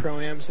with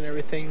pro-ams and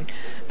everything.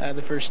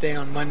 The first day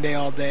on Monday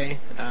all day.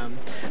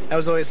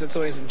 It's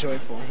always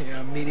enjoyable. You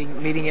know,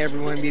 meeting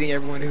everyone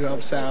who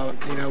helps out.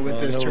 You know,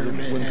 with this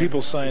tournament. When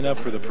people sign up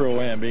for the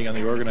pro-am, being on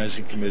the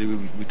organizing committee,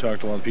 we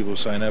talked to a lot of people who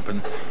sign up,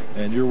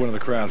 and you're one of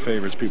the crowd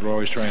favorites. People are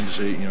always trying to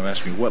say, you know,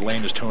 ask me what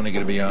lane is Tony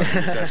going to be on?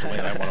 Because that's the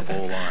lane I want to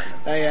bowl on.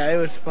 Yeah, it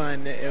was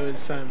fun. It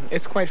was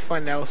it's quite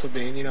fun to also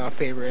be, you know, a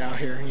favorite out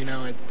here. You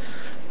know,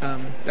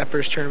 that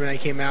first tournament I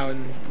came out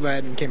and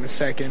led and came in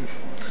second.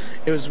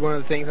 It was one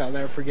of the things I'll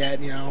never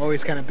forget. You know,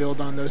 always kind of build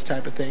on those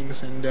type of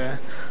things, and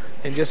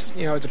just,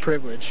 you know, it's a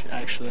privilege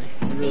actually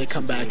to really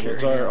come back here.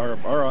 It's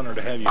our honor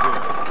to have you here.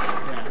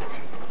 Yeah.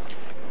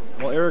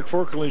 Well, Eric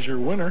Forkel is your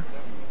winner.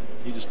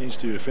 He just needs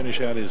to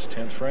finish out his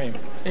 10th frame.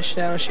 Finish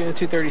out shooting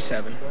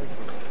 237.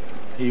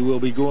 He will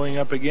be going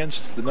up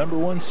against the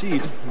 #1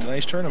 seed in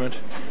tonight's tournament,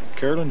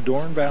 Carolyn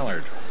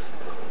Dorin-Ballard.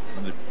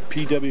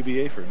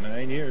 PWBA for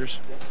 9 years.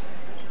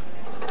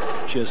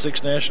 She has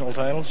 6 national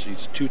titles.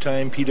 She's a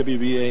 2-time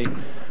PWBA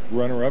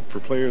runner-up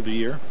for Player of the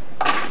Year.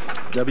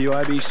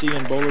 WIBC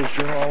and Bowlers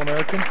Journal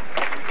All-American.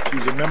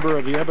 She's a member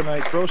of the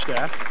Ebonite Pro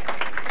staff.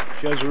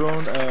 She has her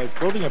own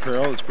clothing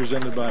apparel. It's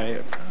presented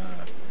by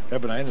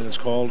Ebonite, and it's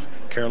called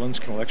Carolyn's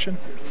Collection.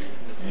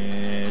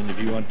 And if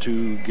you want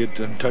to get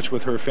in touch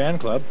with her fan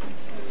club,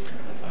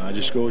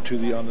 just go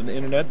to on the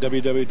internet,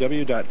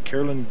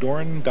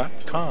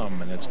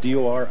 www.carolyndorin.com, and that's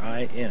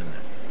DORIN.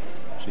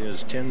 She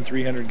has 10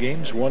 300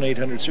 games, 1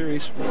 800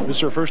 series. This is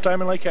her first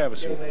time in Lake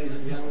Havasu,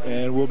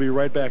 and we'll be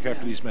right back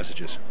after these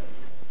messages.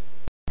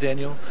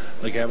 Daniel,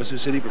 Lake Havasu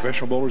City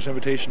Professional Bowlers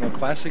Invitational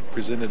Classic,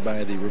 presented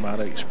by the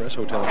Ramada Express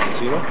Hotel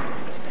Casino.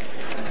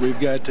 We've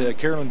got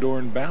Carolyn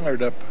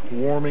Dorin-Ballard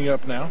warming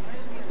up now.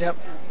 Yep.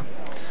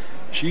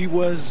 She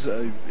was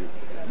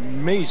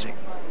amazing.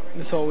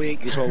 This whole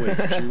week. She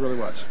really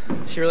was.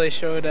 She really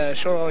showed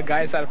all the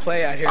guys how to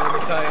play out here, let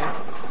me tell you.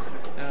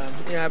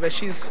 Yeah, but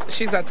she's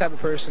that type of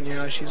person. You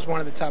know, she's one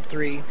of the top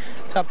three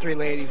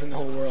ladies in the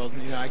whole world.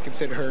 You know, I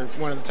consider her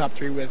one of the top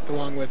 3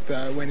 along with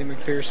Wendy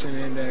McPherson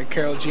and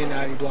Carol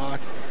Giannotti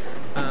Block.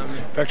 In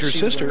fact, her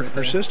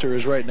sister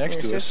is right next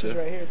to us. Right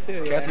here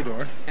too. Kathy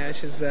Dorin. Yeah,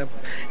 she's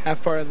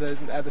half part of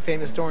the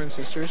famous Dorin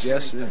sisters.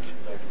 Yes.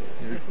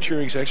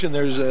 Cheering section.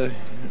 There's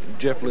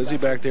Jeff Lizzie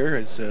back there.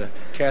 It's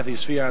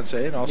Kathy's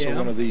fiance and also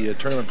one of the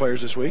tournament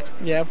players this week.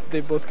 Yeah,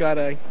 they both got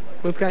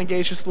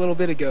engaged just a little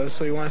bit ago,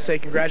 so we want to say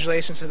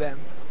congratulations to them.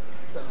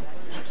 So,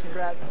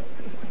 congrats.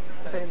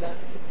 Saying that.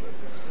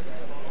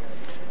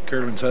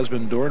 Carolyn's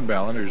husband,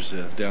 Dorin-Ballard, is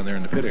down there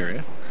in the pit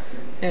area.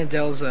 And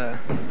Dell's been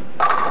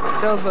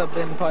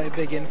probably a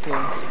big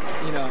influence,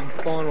 you know,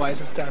 bowling-wise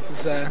and stuff.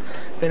 He's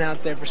been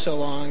out there for so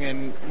long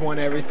and won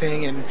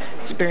everything and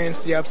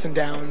experienced the ups and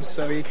downs,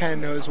 so he kind of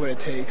knows what it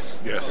takes.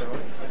 Yes. So.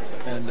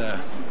 And,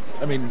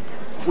 I mean,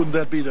 wouldn't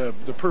that be the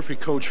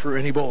perfect coach for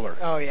any bowler?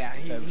 Oh, yeah.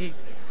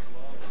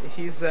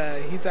 He's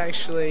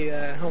actually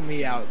helped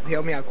me out. He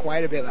helped me out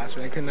quite a bit last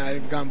week. I could not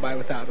have gone by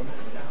without him.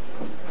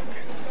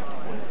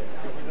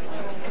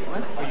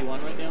 What? Are you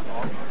on right now?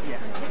 Yeah.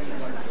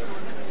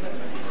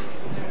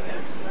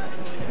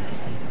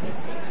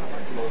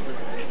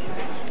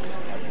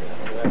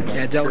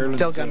 Yeah,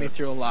 Dell got me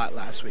through a lot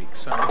last week.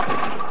 So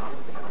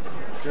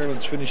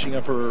Carolyn's finishing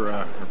up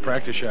her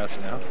practice shots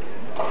now.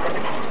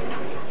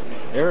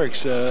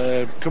 Eric's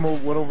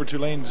went over to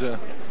lanes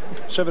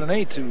 7 and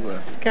 8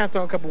 to kind of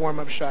throw a couple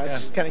warm-up shots,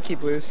 just kind of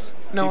keep loose,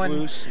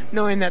 knowing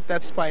that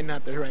that's probably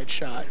not the right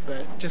shot,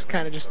 but just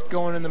kind of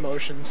going in the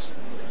motions.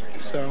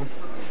 So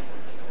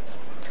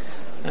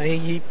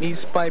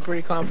he's probably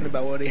pretty confident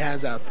about what he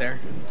has out there.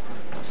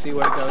 See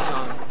what goes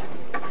on.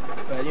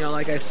 But you know,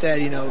 like I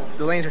said, you know,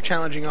 the lanes are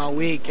challenging all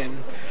week,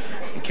 and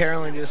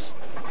Carolyn just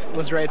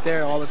was right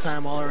there all the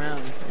time, all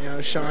around. You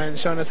know, showing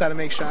us how to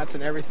make shots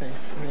and everything.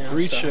 You know,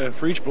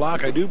 for each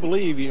block, I do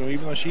believe, you know,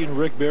 even though she and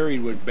Rick Berry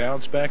would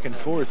bounce back and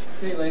forth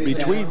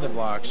between the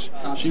blocks,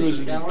 she was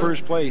in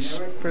first place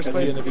at the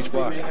end of each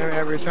block.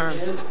 Every time.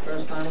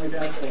 First time we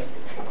got the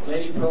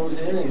lady pros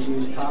in, and she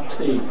was top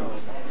seed.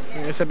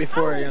 Like I said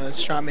before, you know, it's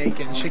shot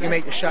making. She can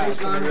make the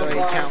shots when they really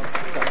count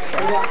and stuff. So.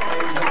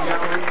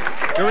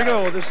 Here we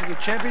go. This is the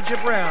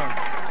championship round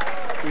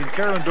between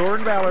Carolyn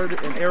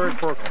Dorin-Ballard and Eric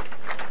Forkel.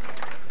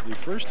 The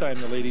first time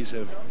the ladies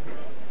have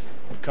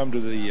come to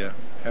the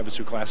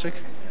Havasu Classic,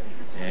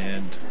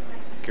 and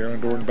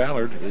Carolyn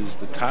Dorin-Ballard is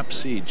the top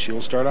seed.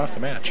 She'll start off the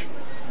match.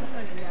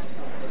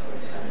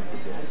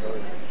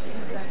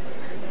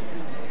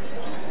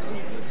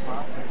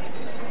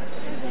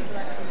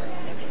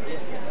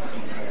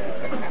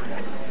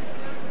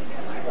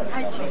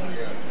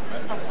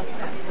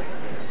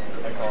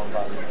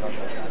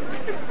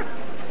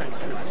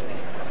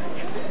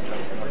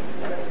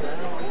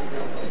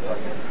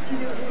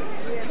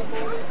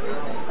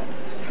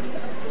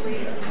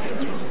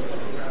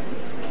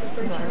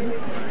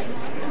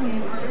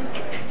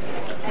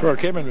 For our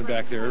cameraman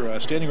back there,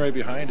 standing right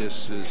behind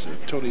us is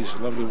Tony's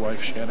lovely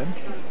wife, Shannon.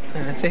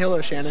 Say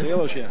hello, Shannon. Say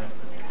hello, Shannon.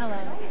 Hello.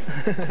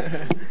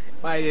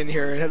 Well, I didn't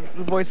hear her.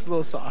 The voice is a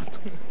little soft.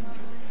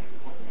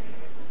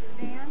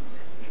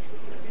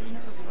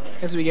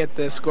 As we get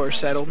the score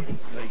settled.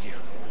 Thank you.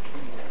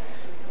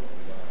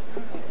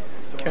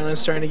 Carolyn's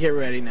starting to get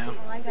ready now.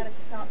 Well, I got to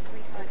stop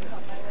 3 times on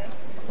my way.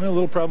 Well, a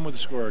little problem with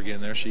the score again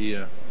there. She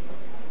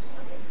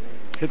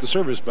hit the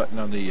service button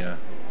on the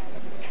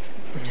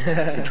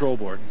control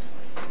board.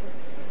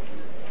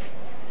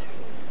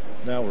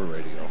 Now we're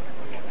ready to go.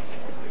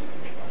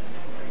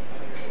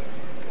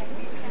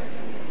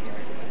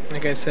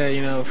 Like I said,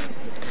 you know, if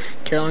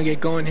Carolyn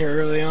get going here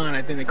early on,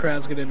 I think the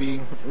crowd's going to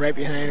be right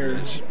behind her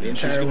the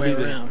entire way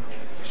around.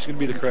 She's going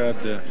to be the crowd.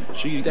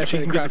 She can get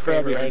the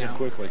crowd behind her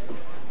quickly.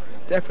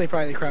 Definitely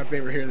probably the crowd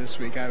favorite here this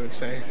week, I would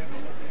say.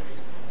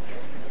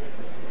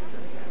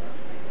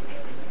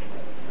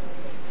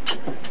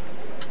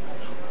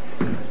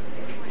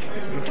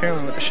 And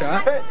Carolyn with the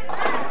shot.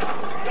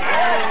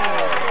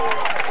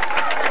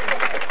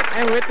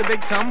 And with the big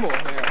tumble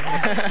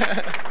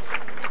there.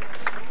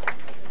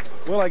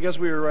 Well, I guess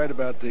we were right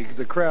about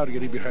the crowd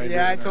getting behind her.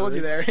 Yeah, I told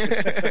you there.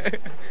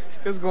 It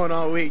was going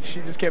all week.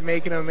 She just kept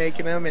making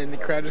them, and the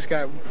crowd just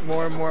got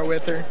more and more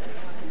with her.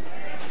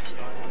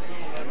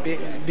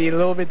 Be a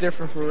little bit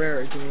different for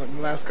Eric in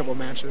the last couple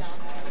matches.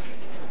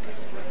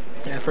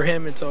 And for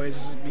him, it's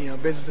always, you know,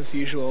 business as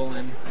usual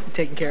and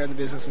taking care of the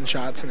business and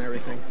shots and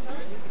everything.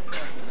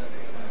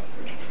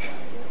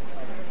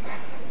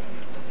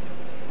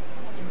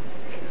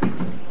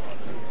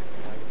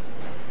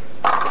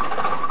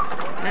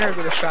 Eric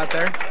with a shot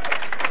there.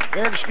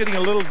 Eric's getting a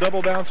little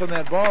double bounce on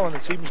that ball, and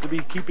it seems to be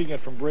keeping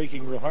it from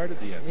breaking real hard at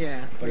the end.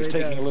 Yeah, but he's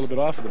taking a little bit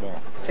off of the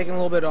ball. It's taking a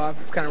little bit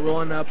off. It's kind of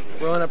rolling up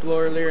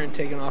lower earlier and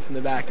taking off in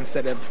the back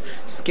instead of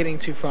skidding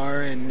too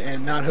far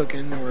and not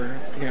hooking or,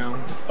 you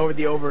know, over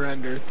the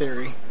over-under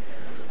theory.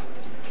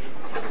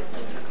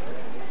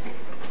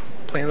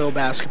 Playing a little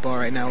basketball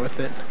right now with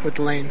it, with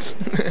the lanes.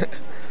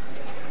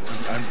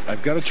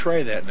 I've got to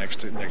try that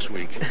next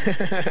week.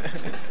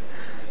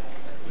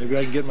 Maybe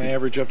I can get my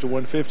average up to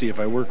 150 if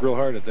I work real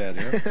hard at that.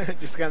 You know?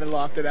 Just kind of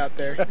loft it out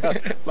there.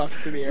 Loft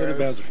it to the arrows. Let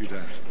it bounce a few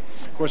times.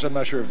 Of course, I'm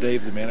not sure if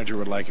Dave, the manager,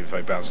 would like it if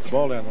I bounced the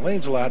ball down the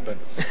lanes a lot, but...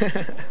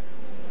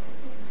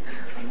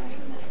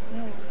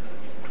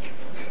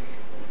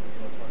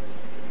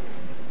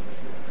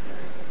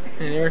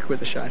 And Eric with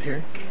the shot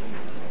here.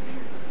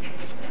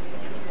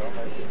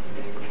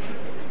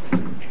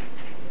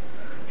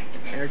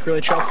 Eric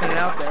really trusting it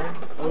out there.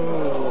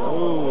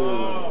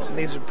 Oh.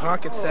 These are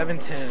pocket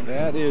 7-10.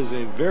 That is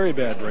a very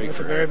bad break.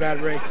 That's a very bad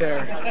break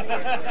there.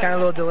 Kind of a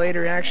little delayed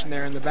reaction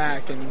there in the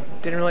back and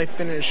didn't really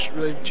finish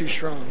really too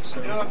strong.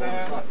 So.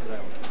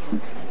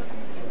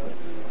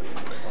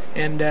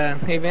 And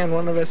hey Van,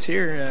 one of us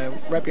here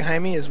right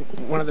behind me is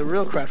one of the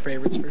real crowd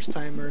favorites, first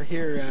timer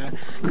here,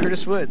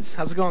 Curtis Woods.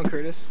 How's it going,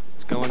 Curtis?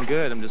 It's going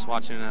good. I'm just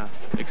watching an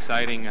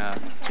exciting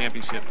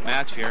championship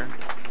match here.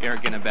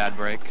 Eric getting a bad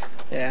break.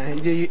 Yeah,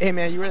 hey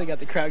man, you really got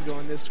the crowd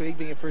going this week,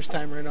 being a first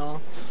timer and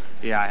all.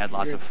 Yeah, I had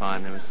lots of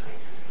fun. It was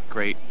a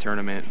great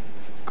tournament,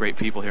 great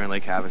people here in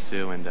Lake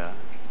Havasu, and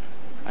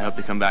I hope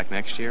to come back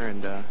next year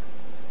and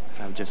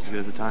have just as good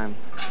as a time.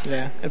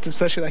 Yeah, it's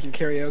especially like your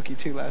karaoke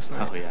too last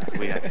night. Oh yeah,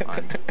 we had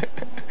fun.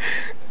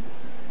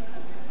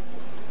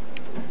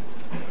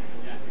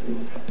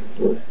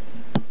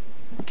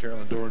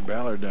 Carolyn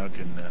Dorin-Ballard now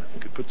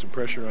could put some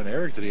pressure on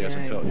Eric that he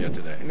hasn't felt yet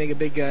today. Make a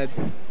big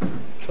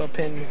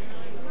 12-pin,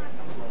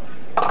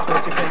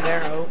 22-pin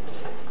there. Oh,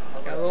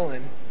 got a little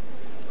in.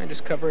 And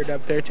just cover it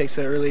up there. Takes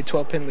an early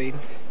 12-pin lead.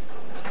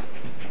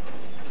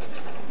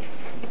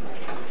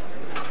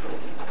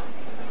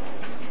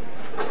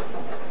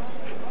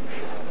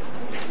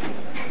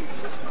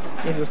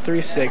 There's a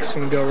 3-6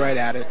 and go right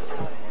at it.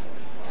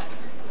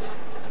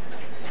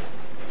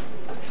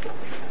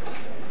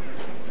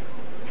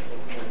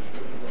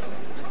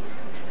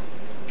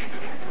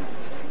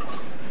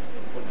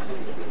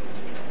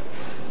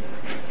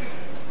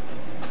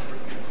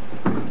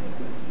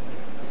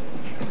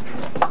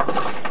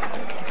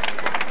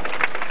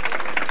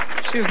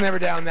 She was never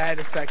down that in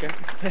a second.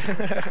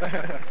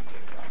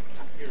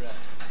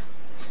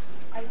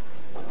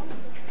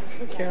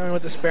 Carolyn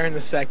with the spare in the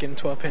second,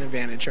 12-pin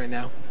advantage right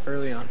now,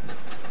 early on.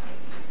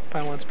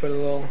 Probably wants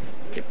to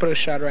put a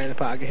shot right in the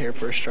pocket here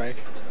for a strike.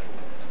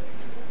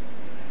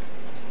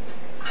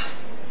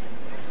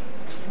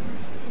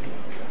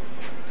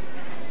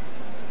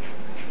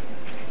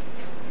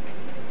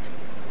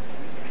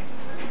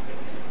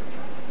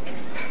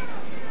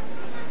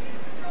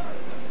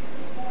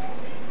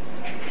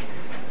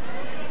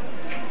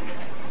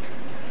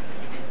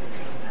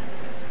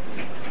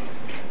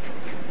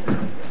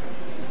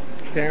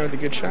 Darren with a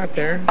good shot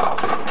there.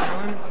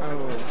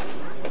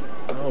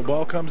 Oh,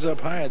 ball comes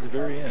up high at the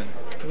very end.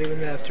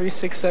 Leaving that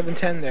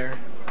 3-6-7-10 there.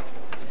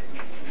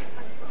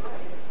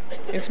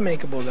 It's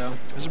makeable though.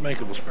 It's a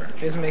makeable spare.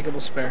 It is a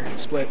makeable spare.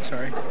 Split,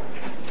 sorry.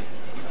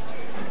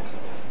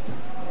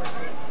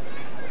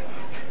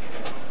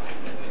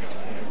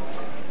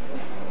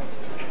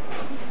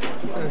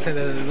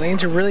 The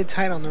lanes are really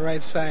tight on the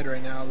right side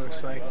right now, it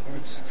looks like.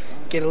 It's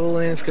get a little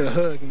in, it's gonna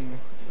hook, and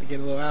we get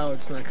a little out,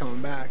 it's not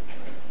coming back.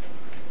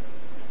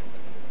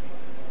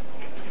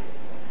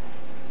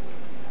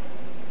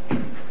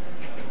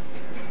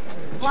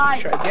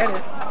 Try to get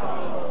it.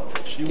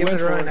 She Gives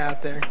went it a for run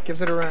out there.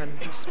 Gives it a run.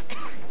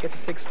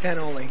 Gets a 6-10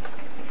 only.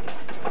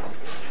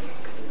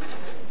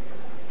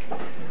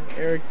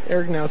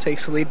 Eric now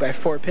takes the lead by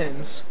 4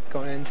 pins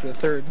going into the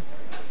third.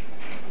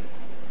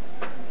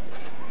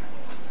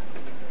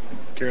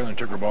 Carolyn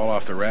took her ball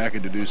off the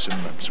racket to do some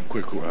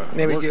quick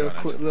maybe work do on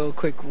a little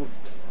quick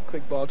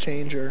ball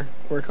change or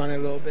work on it a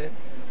little bit.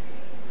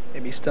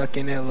 Maybe stuck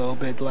in it a little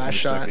bit the last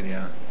shot. In,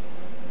 yeah.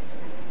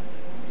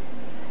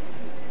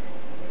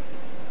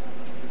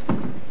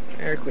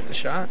 Eric with the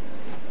shot.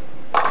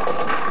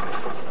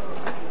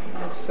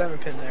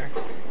 7-pin there.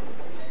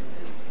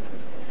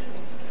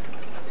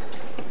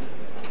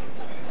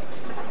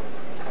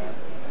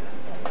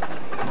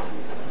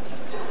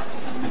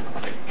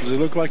 It was Does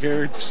it look like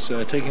Eric's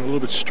taking a little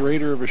bit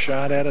straighter of a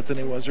shot at it than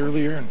he was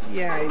earlier?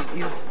 Yeah,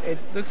 it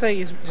looks like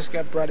he's just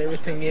brought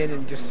everything in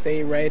and just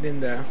stay right in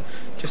the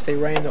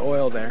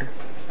oil there.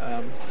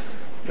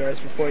 Whereas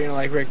before,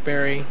 like Rick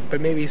Barry,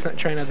 but maybe he's not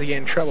trying not to get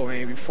in trouble.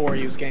 Maybe before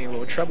he was getting a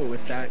little trouble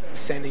with that,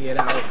 sending it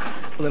out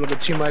a little bit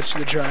too much to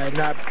the drive,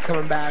 not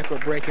coming back or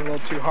breaking a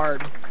little too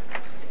hard.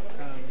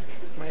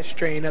 Might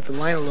straighten up the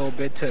line a little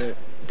bit to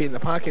be in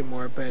the pocket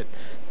more, but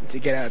to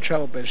get out of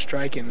trouble. But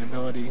striking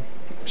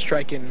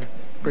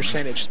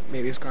percentage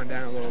maybe has gone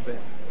down a little bit.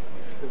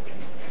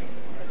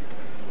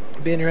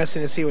 It'll be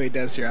interesting to see what he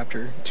does here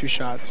after 2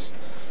 shots.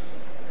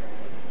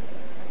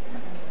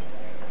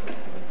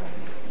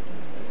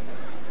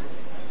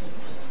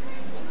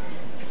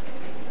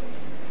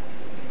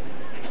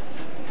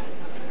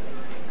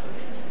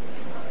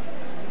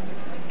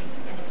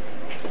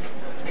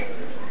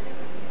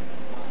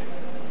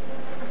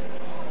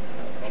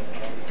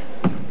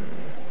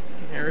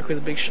 Eric with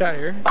a big shot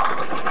here.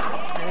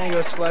 And he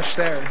goes flush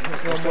there.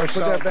 There's a little more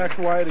put that back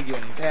wide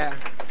again. Yeah.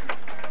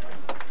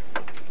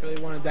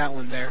 Really wanted that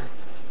one there.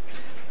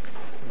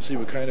 We'll see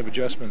what kind of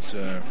adjustments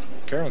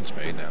Carolyn's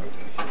made now.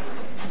 A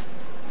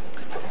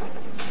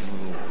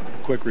little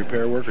quick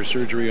repair work or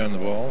surgery on the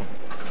ball.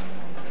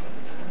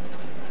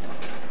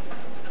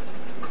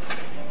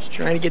 Just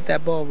trying to get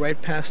that ball right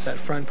past that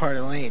front part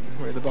of the lane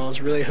where the ball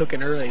is really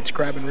hooking early. It's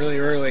grabbing really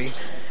early.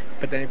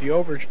 But then if you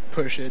over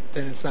push it,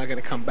 then it's not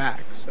going to come back.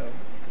 So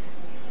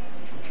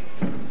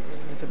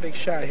with a big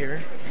shot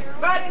here.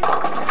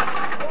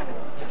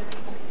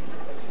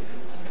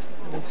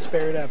 Need to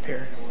spare it up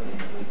here.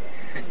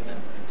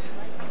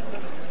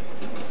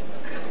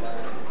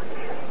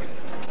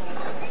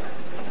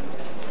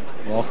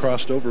 Ball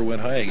crossed over,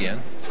 went high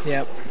again.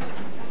 Yep.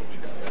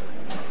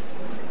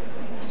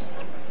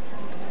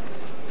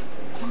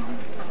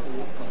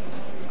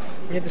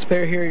 You get the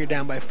spare here, you're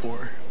down by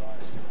 4.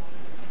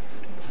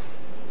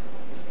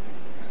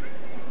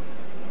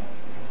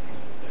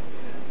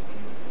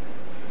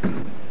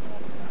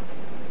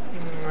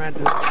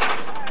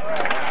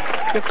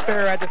 Good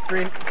spare at the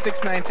 3,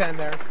 6, 9, 10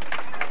 there.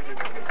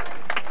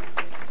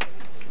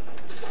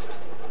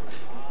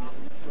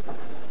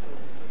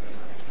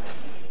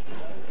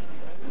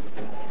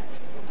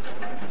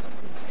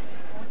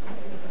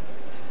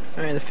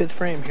 All right, the 5th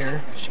frame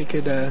here. She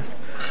could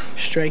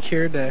strike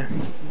here to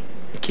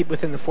keep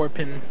within the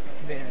 4-pin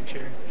advantage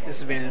here.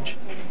 Disadvantage.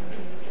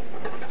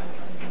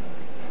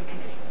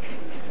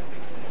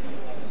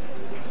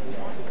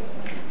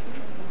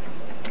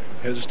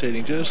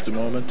 Hesitating just a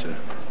moment to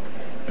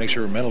make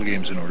sure her mental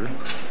game's in order.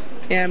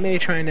 Yeah, maybe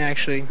trying to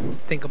actually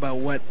think about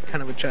what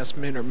kind of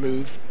adjustment or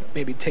move.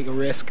 Maybe take a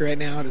risk right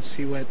now to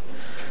see to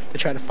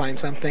try to find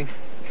something.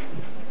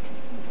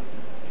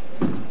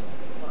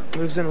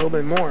 Moves in a little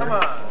bit more.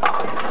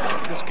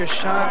 Just good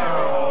shot.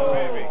 Oh,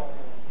 baby.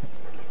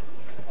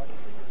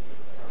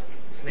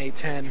 It's an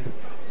 8-10.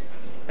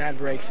 Bad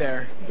break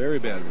there. Very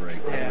bad break.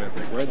 Yeah. Bad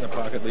break. Right in the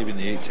pocket, leaving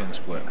the 8-10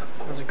 split.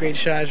 It was a great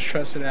shot. Just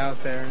trusted it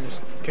out there and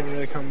just couldn't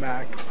really come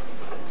back.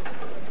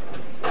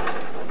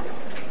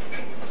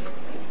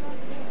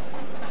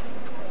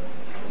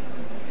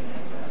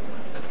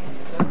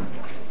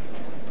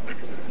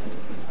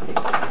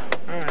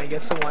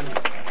 Gets the 1.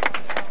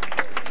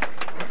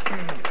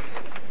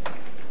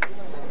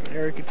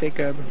 Eric could take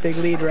a big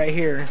lead right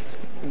here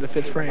in the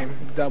 5th frame,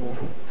 double.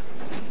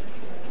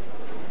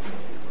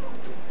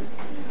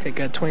 Take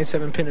a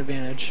 27-pin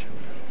advantage.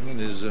 In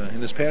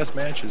his past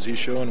matches, he's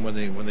showing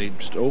when they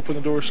just open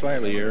the door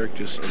slightly, Eric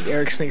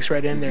sneaks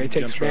right in there. He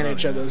takes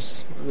advantage of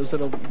those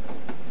little,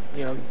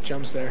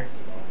 jumps there.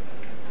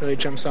 Really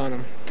jumps on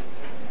him.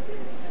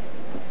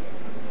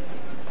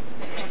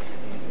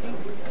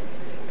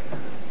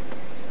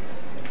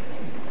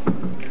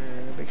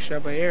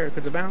 Shot by Eric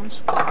with the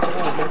bounce.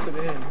 Oh, gets it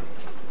in.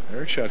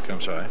 Eric's shot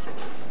comes high.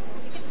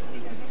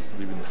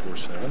 Leaving the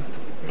 4-7.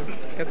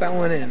 Got that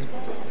one in.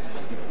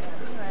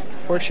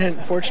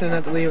 Fortunate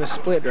not to leave a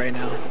split right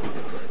now.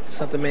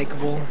 Something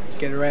makeable.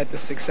 Get it right at the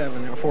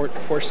 6-7 or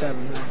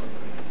 4-7 there.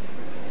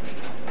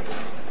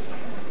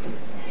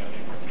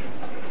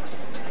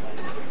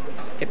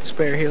 Get the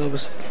spare heel.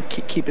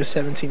 Keep his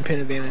 17-pin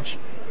advantage.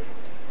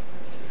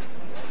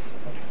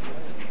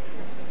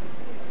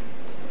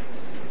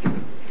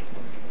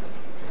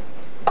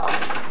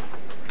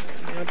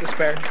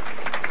 Spare.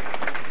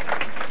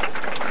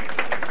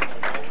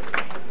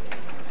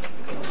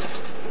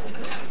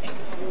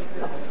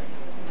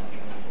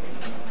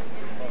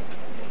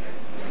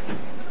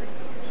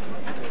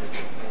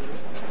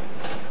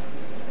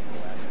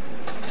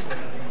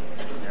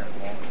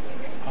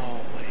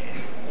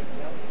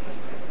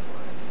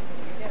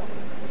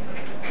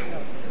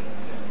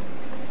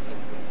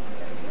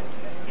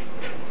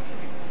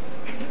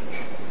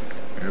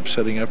 Arab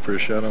setting up for a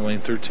shot on lane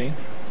 13.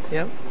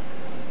 Yep.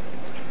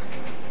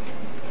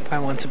 I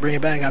want to bring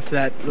it back after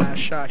that last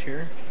shot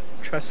here.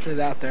 Trusted it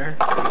out there.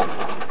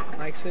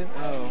 Likes it.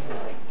 Oh.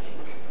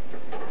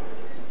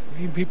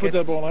 He put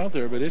that ball out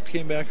there, but it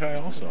came back high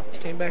also.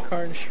 Came back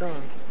hard and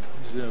strong.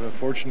 He's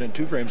fortunate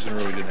 2 frames in a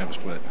row he didn't have a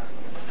split.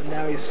 And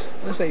now looks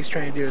like he's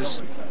trying to do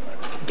is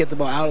get the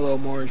ball out a little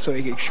more so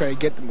he can try to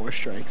get the more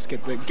strikes,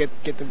 get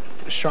the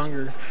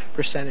stronger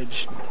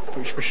percentage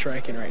for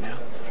striking right now.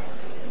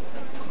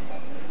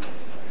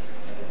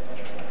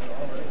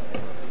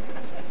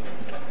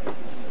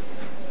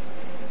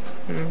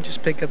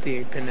 Just pick up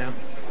the 8-pin now.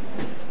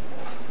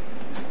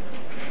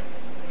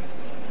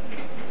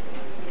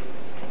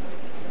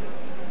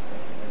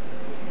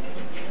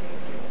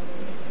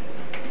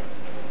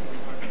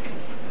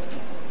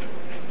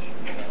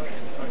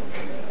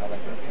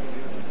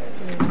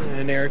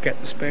 And Eric at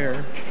the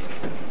spare.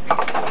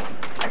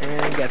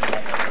 And gets it.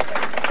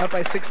 Up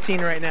by 16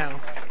 right now.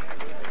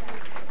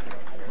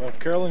 Well, if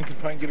Carolyn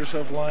can get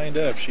herself lined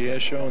up, she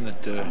has shown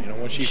that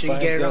once she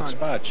finds that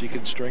spot, she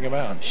can string them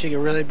out. She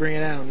can really bring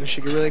it out, and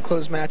she can really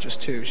close matches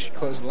too. She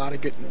closed a lot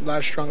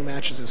of strong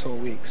matches this whole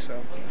week. So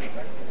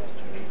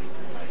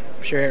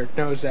I'm sure Eric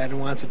knows that and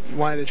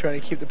wanted to try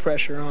to keep the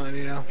pressure on,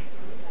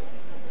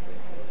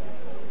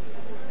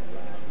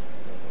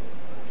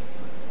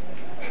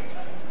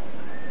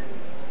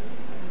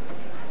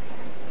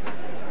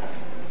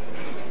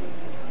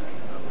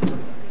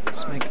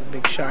 Let's make a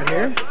big shot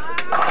here.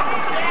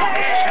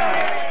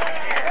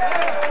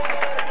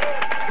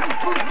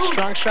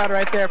 Strong shot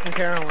right there from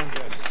Carolyn.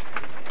 Yes.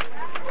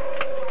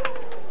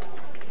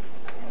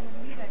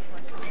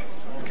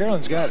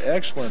 Carolyn's got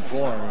excellent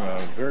form,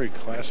 very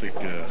classic.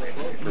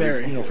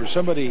 For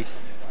somebody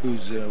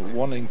who's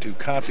wanting to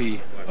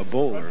copy a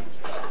bowler,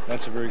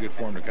 that's a very good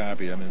form to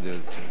copy. I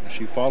mean,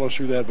 she follows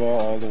through that ball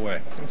all the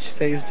way. And she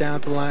stays down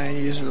at the line,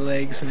 uses her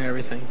legs and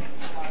everything.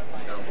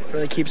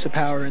 Really keeps the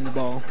power in the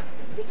ball.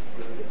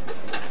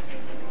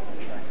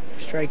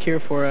 Strike here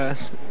for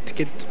us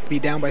to be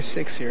down by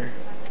 6 here.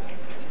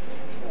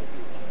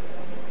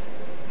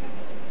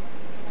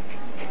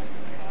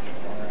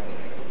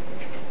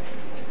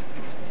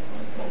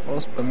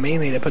 But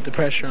mainly to put the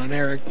pressure on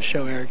Eric, to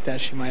show Eric that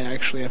she might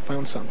actually have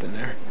found something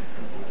there.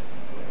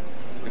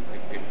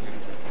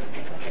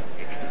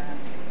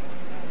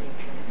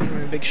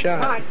 Big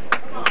shot.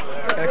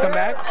 Gotta come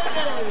back.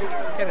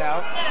 Get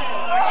out.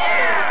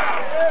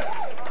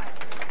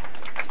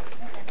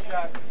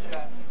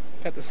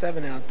 Got the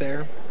 7 out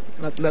there.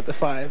 Let the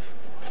 5.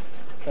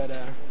 But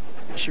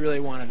she really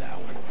wanted that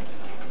one.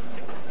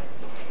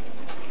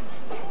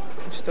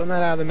 Still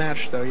not out of the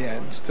match though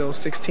yet. Still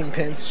 16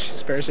 pins. She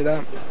spares it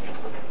up.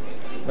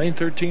 Lane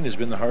 13 has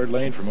been the hard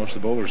lane for most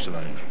of the bowlers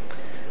tonight.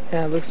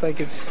 Yeah, it looks like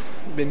it's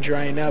been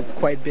drying up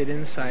quite a bit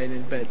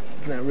inside, but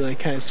it's not really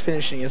kind of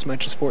finishing as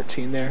much as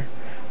 14 there.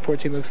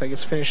 14 looks like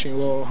it's finishing a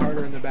little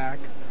harder in the back.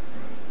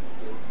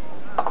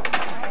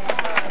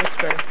 That's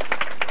fair.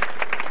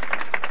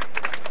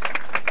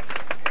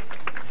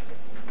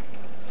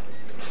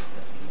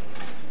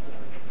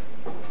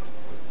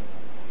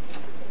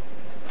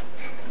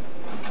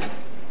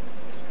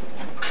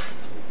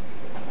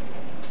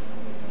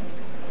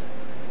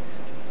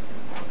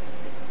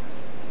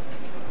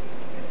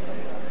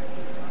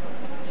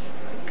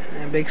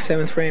 Big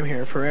 7th frame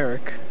here for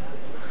Eric.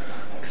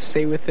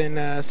 Stay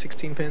within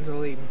 16 pins of the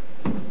lead.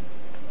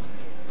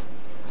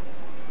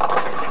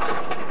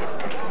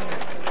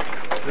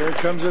 Eric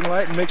comes in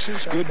light and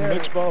mixes. Good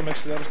mixed ball,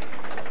 mixes out.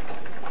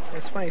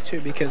 It's funny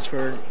too because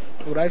for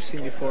what I've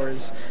seen before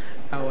is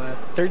how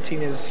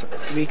 13 is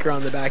weaker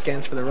on the back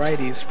ends for the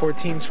righties,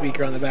 14's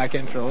weaker on the back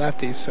end for the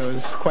lefties, so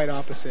it's quite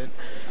opposite.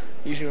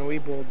 Usually when we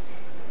bowled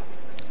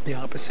the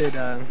opposite,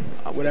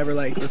 whatever,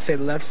 like let's say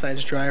the left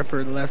side's drier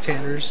for the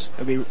left-handers,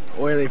 it'll be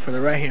oily for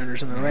the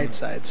right-handers on the right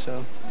side.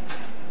 So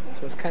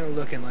it's kind of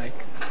looking like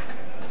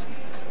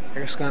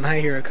Eric's gone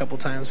high here a couple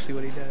times. See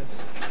what he does.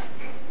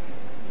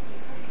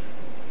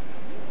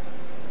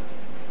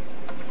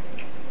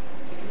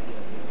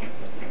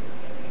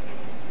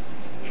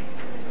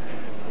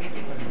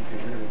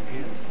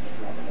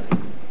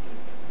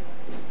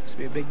 This will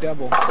be a big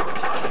double.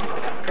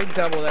 Big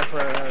double there for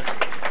Eric.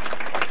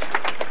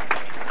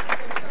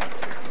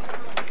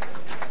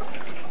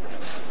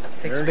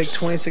 Takes a big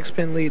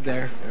 26-pin lead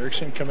there.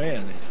 Eric's in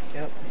command.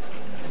 Yep.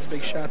 That's a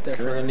big shot there.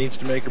 Carolyn needs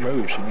to make her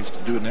move. She needs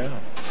to do it now.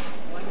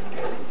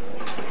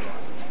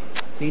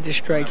 Needs a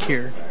strike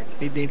here.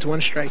 Needs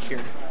one strike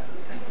here.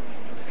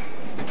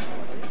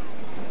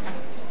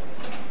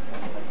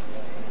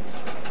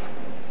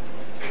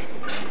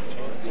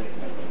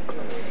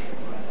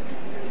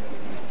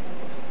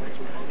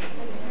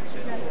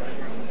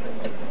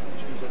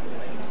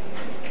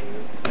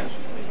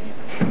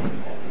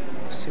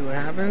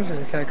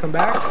 And kind of come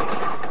back.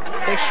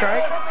 Big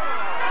strike.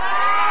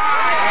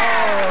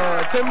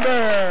 Oh,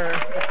 timber.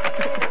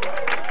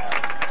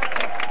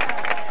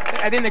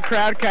 I think the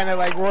crowd kind of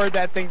like roared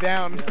that thing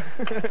down.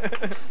 Yeah.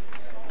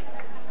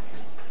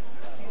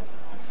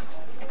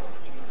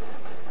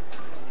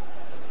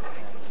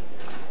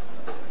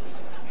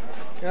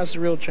 That's the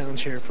real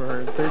challenge here for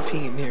her.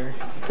 13 here.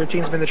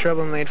 13's been the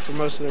trouble lane for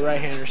most of the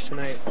right-handers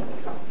tonight.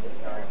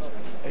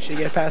 If she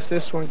gets past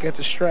this one, gets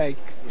a strike,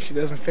 she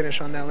doesn't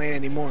finish on that lane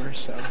anymore,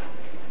 so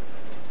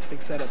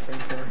big setup frame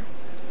for her.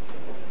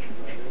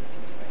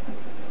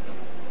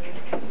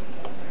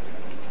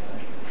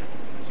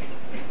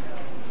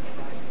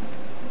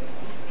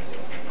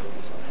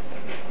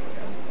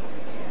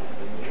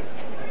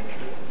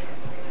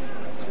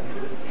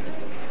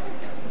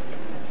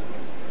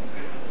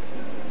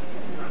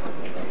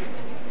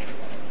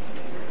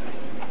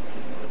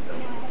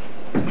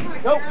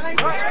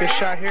 That's a good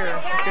shot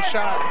here. Good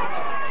shot.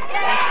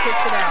 Lynch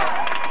kicks it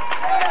out.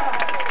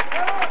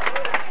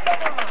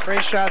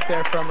 Great shot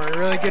there from her.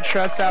 Really good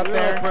trust out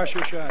there.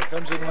 Pressure shot.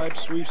 Comes in live,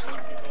 sweeps.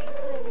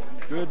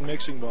 Good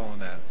mixing ball on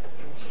that.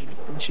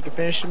 And she can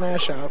finish the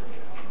match out.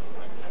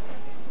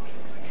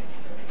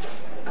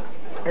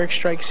 Eric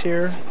strikes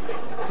here.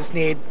 Just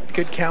need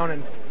good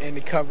count and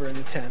to cover in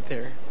the 10th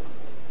here.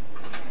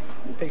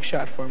 Big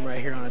shot for him right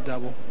here on a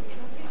double.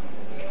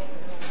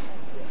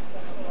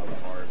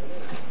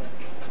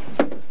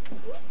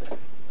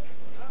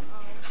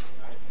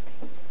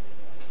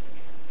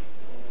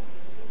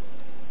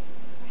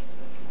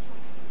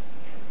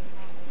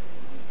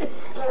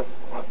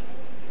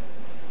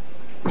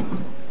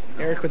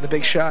 Eric with the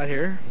big shot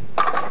here.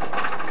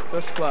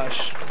 Goes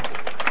flush.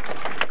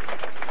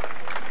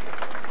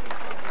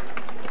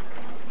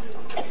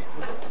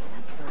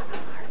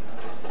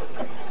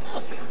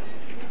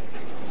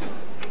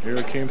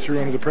 Eric came through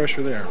under the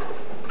pressure there.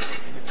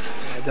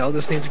 Yeah, Dell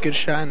just needs a good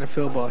shot and a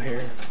field ball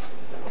here.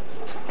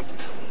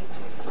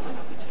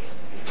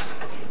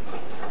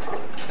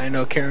 I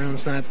know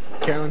Carolyn's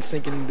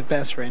thinking the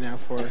best right now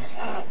for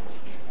her.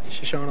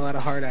 She's showing a lot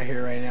of heart out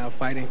here right now,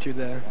 fighting through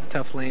the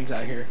tough lanes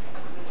out here.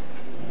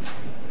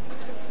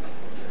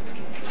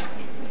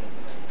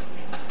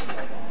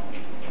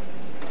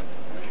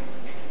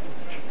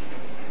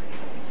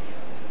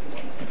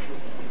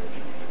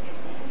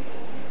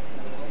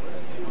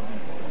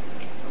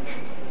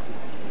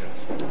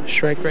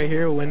 Strike right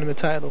here will win him the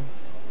title.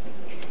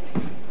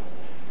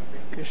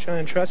 Good shot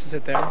and trusses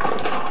it there.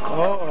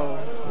 Uh-oh.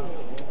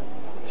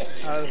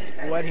 That was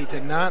what he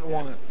did not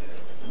want.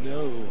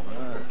 No.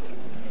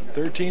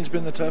 13's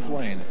been the tough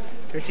lane.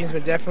 13's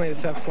been definitely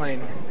the tough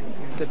lane.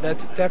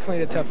 That's definitely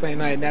the tough lane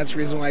night, and that's the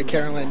reason why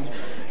Carolyn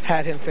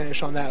had him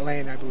finish on that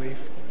lane, I believe.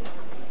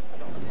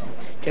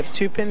 Gets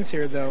 2 pins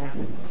here, though.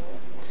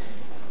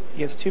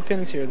 He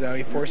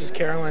forces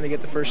Carolyn to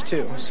get the first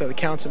 2, so the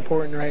count's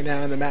important right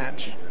now in the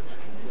match.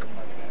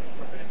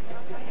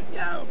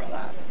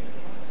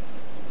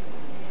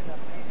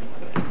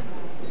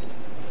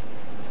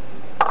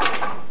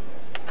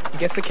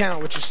 Gets the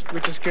count, which is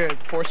good.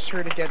 Forces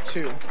her to get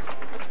 2.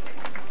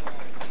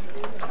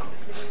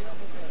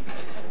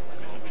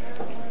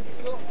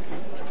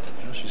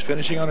 She's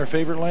finishing on her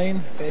favorite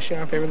lane.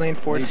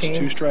 14. Needs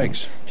 2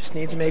 strikes. Just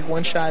needs to make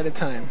 1 shot at a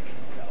time.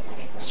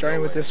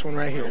 Starting with this one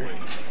right here.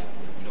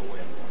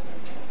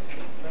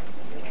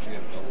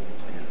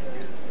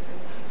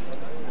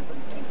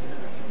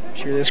 I'm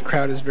sure this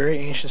crowd is very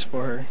anxious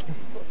for her.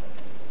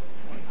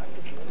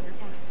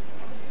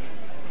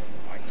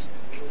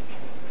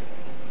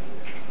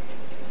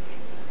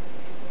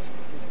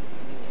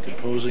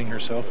 Composing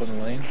herself on the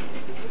lane.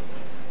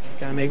 She's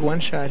got to make 1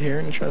 shot here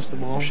and trust the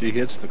ball. If she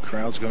hits, the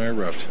crowd's going to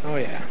erupt. Oh,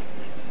 yeah.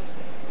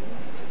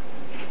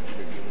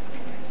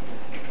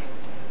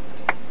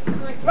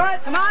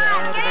 Come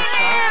on!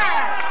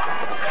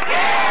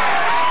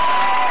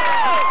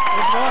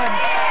 There's 1.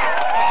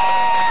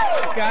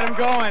 She's got him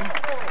going.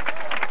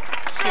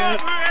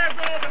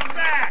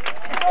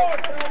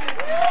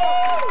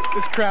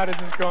 This crowd is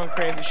just going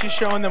crazy. She's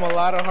showing them a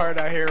lot of heart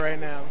out here right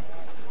now.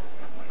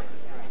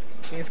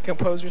 She needs to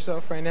compose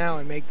herself right now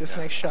and make this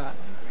next shot.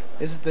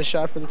 This is the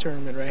shot for the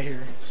tournament right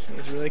here. She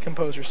needs to really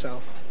compose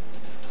herself.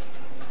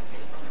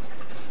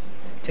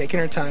 Taking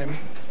her time.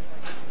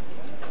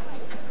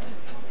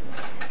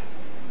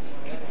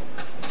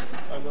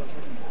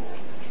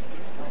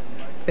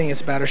 The thing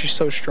is about her, she's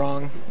so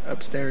strong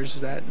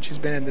upstairs that she's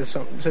been in this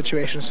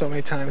situation so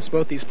many times,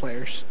 both these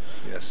players.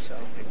 Yes. So.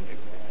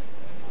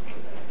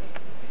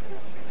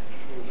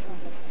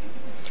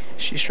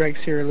 She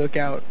strikes here, look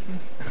out.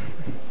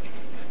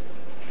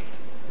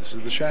 This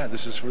is the shot.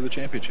 This is for the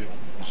championship.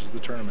 This is the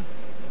tournament.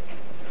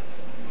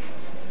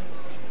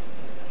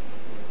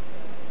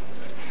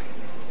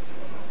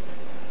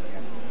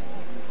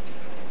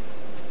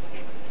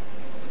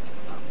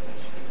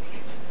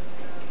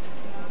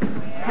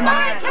 Come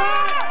on!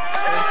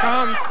 Here it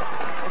comes.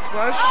 It's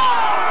flush.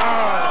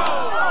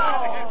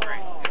 Oh.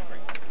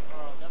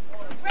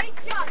 Great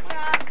shot,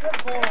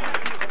 Rob.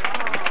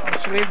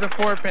 She leaves a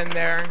 4-pin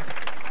there.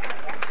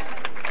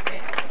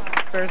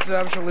 Spurs it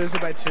up, she'll lose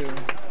it by 2.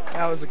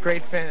 That was a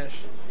great finish.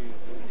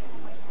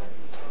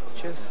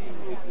 Just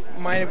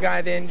might have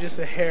got in just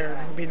a hair.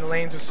 I mean, the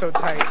lanes were so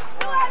tight.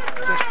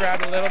 Just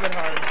grabbed a little bit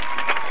hard.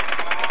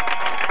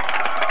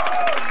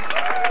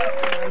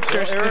 I'm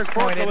sure she's Eric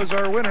disappointed. Forkel is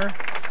our winner.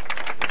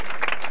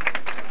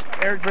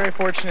 Eric very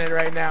fortunate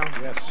right now.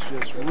 Yes,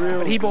 just real.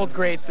 But he bowled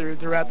great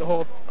throughout the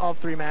all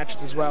 3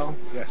 matches as well.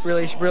 Yes.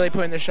 Really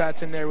putting the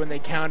shots in there when they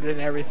counted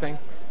and everything.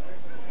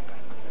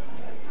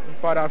 He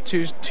fought off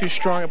two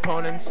strong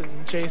opponents,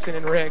 and Jason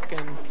and Rick,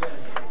 and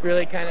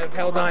really kind of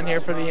held on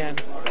here for the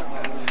end.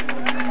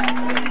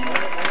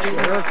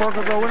 Eric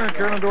Forkel's our winner.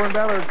 Carolyn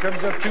Dorin-Ballard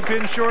comes up 2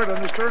 pins short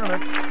on this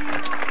tournament.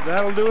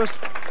 That'll do us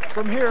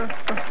from here.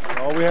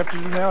 All we have to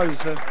do now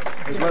is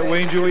let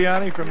Wayne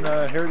Giuliani from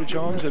Heritage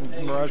Homes and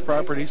Mirage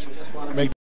Properties make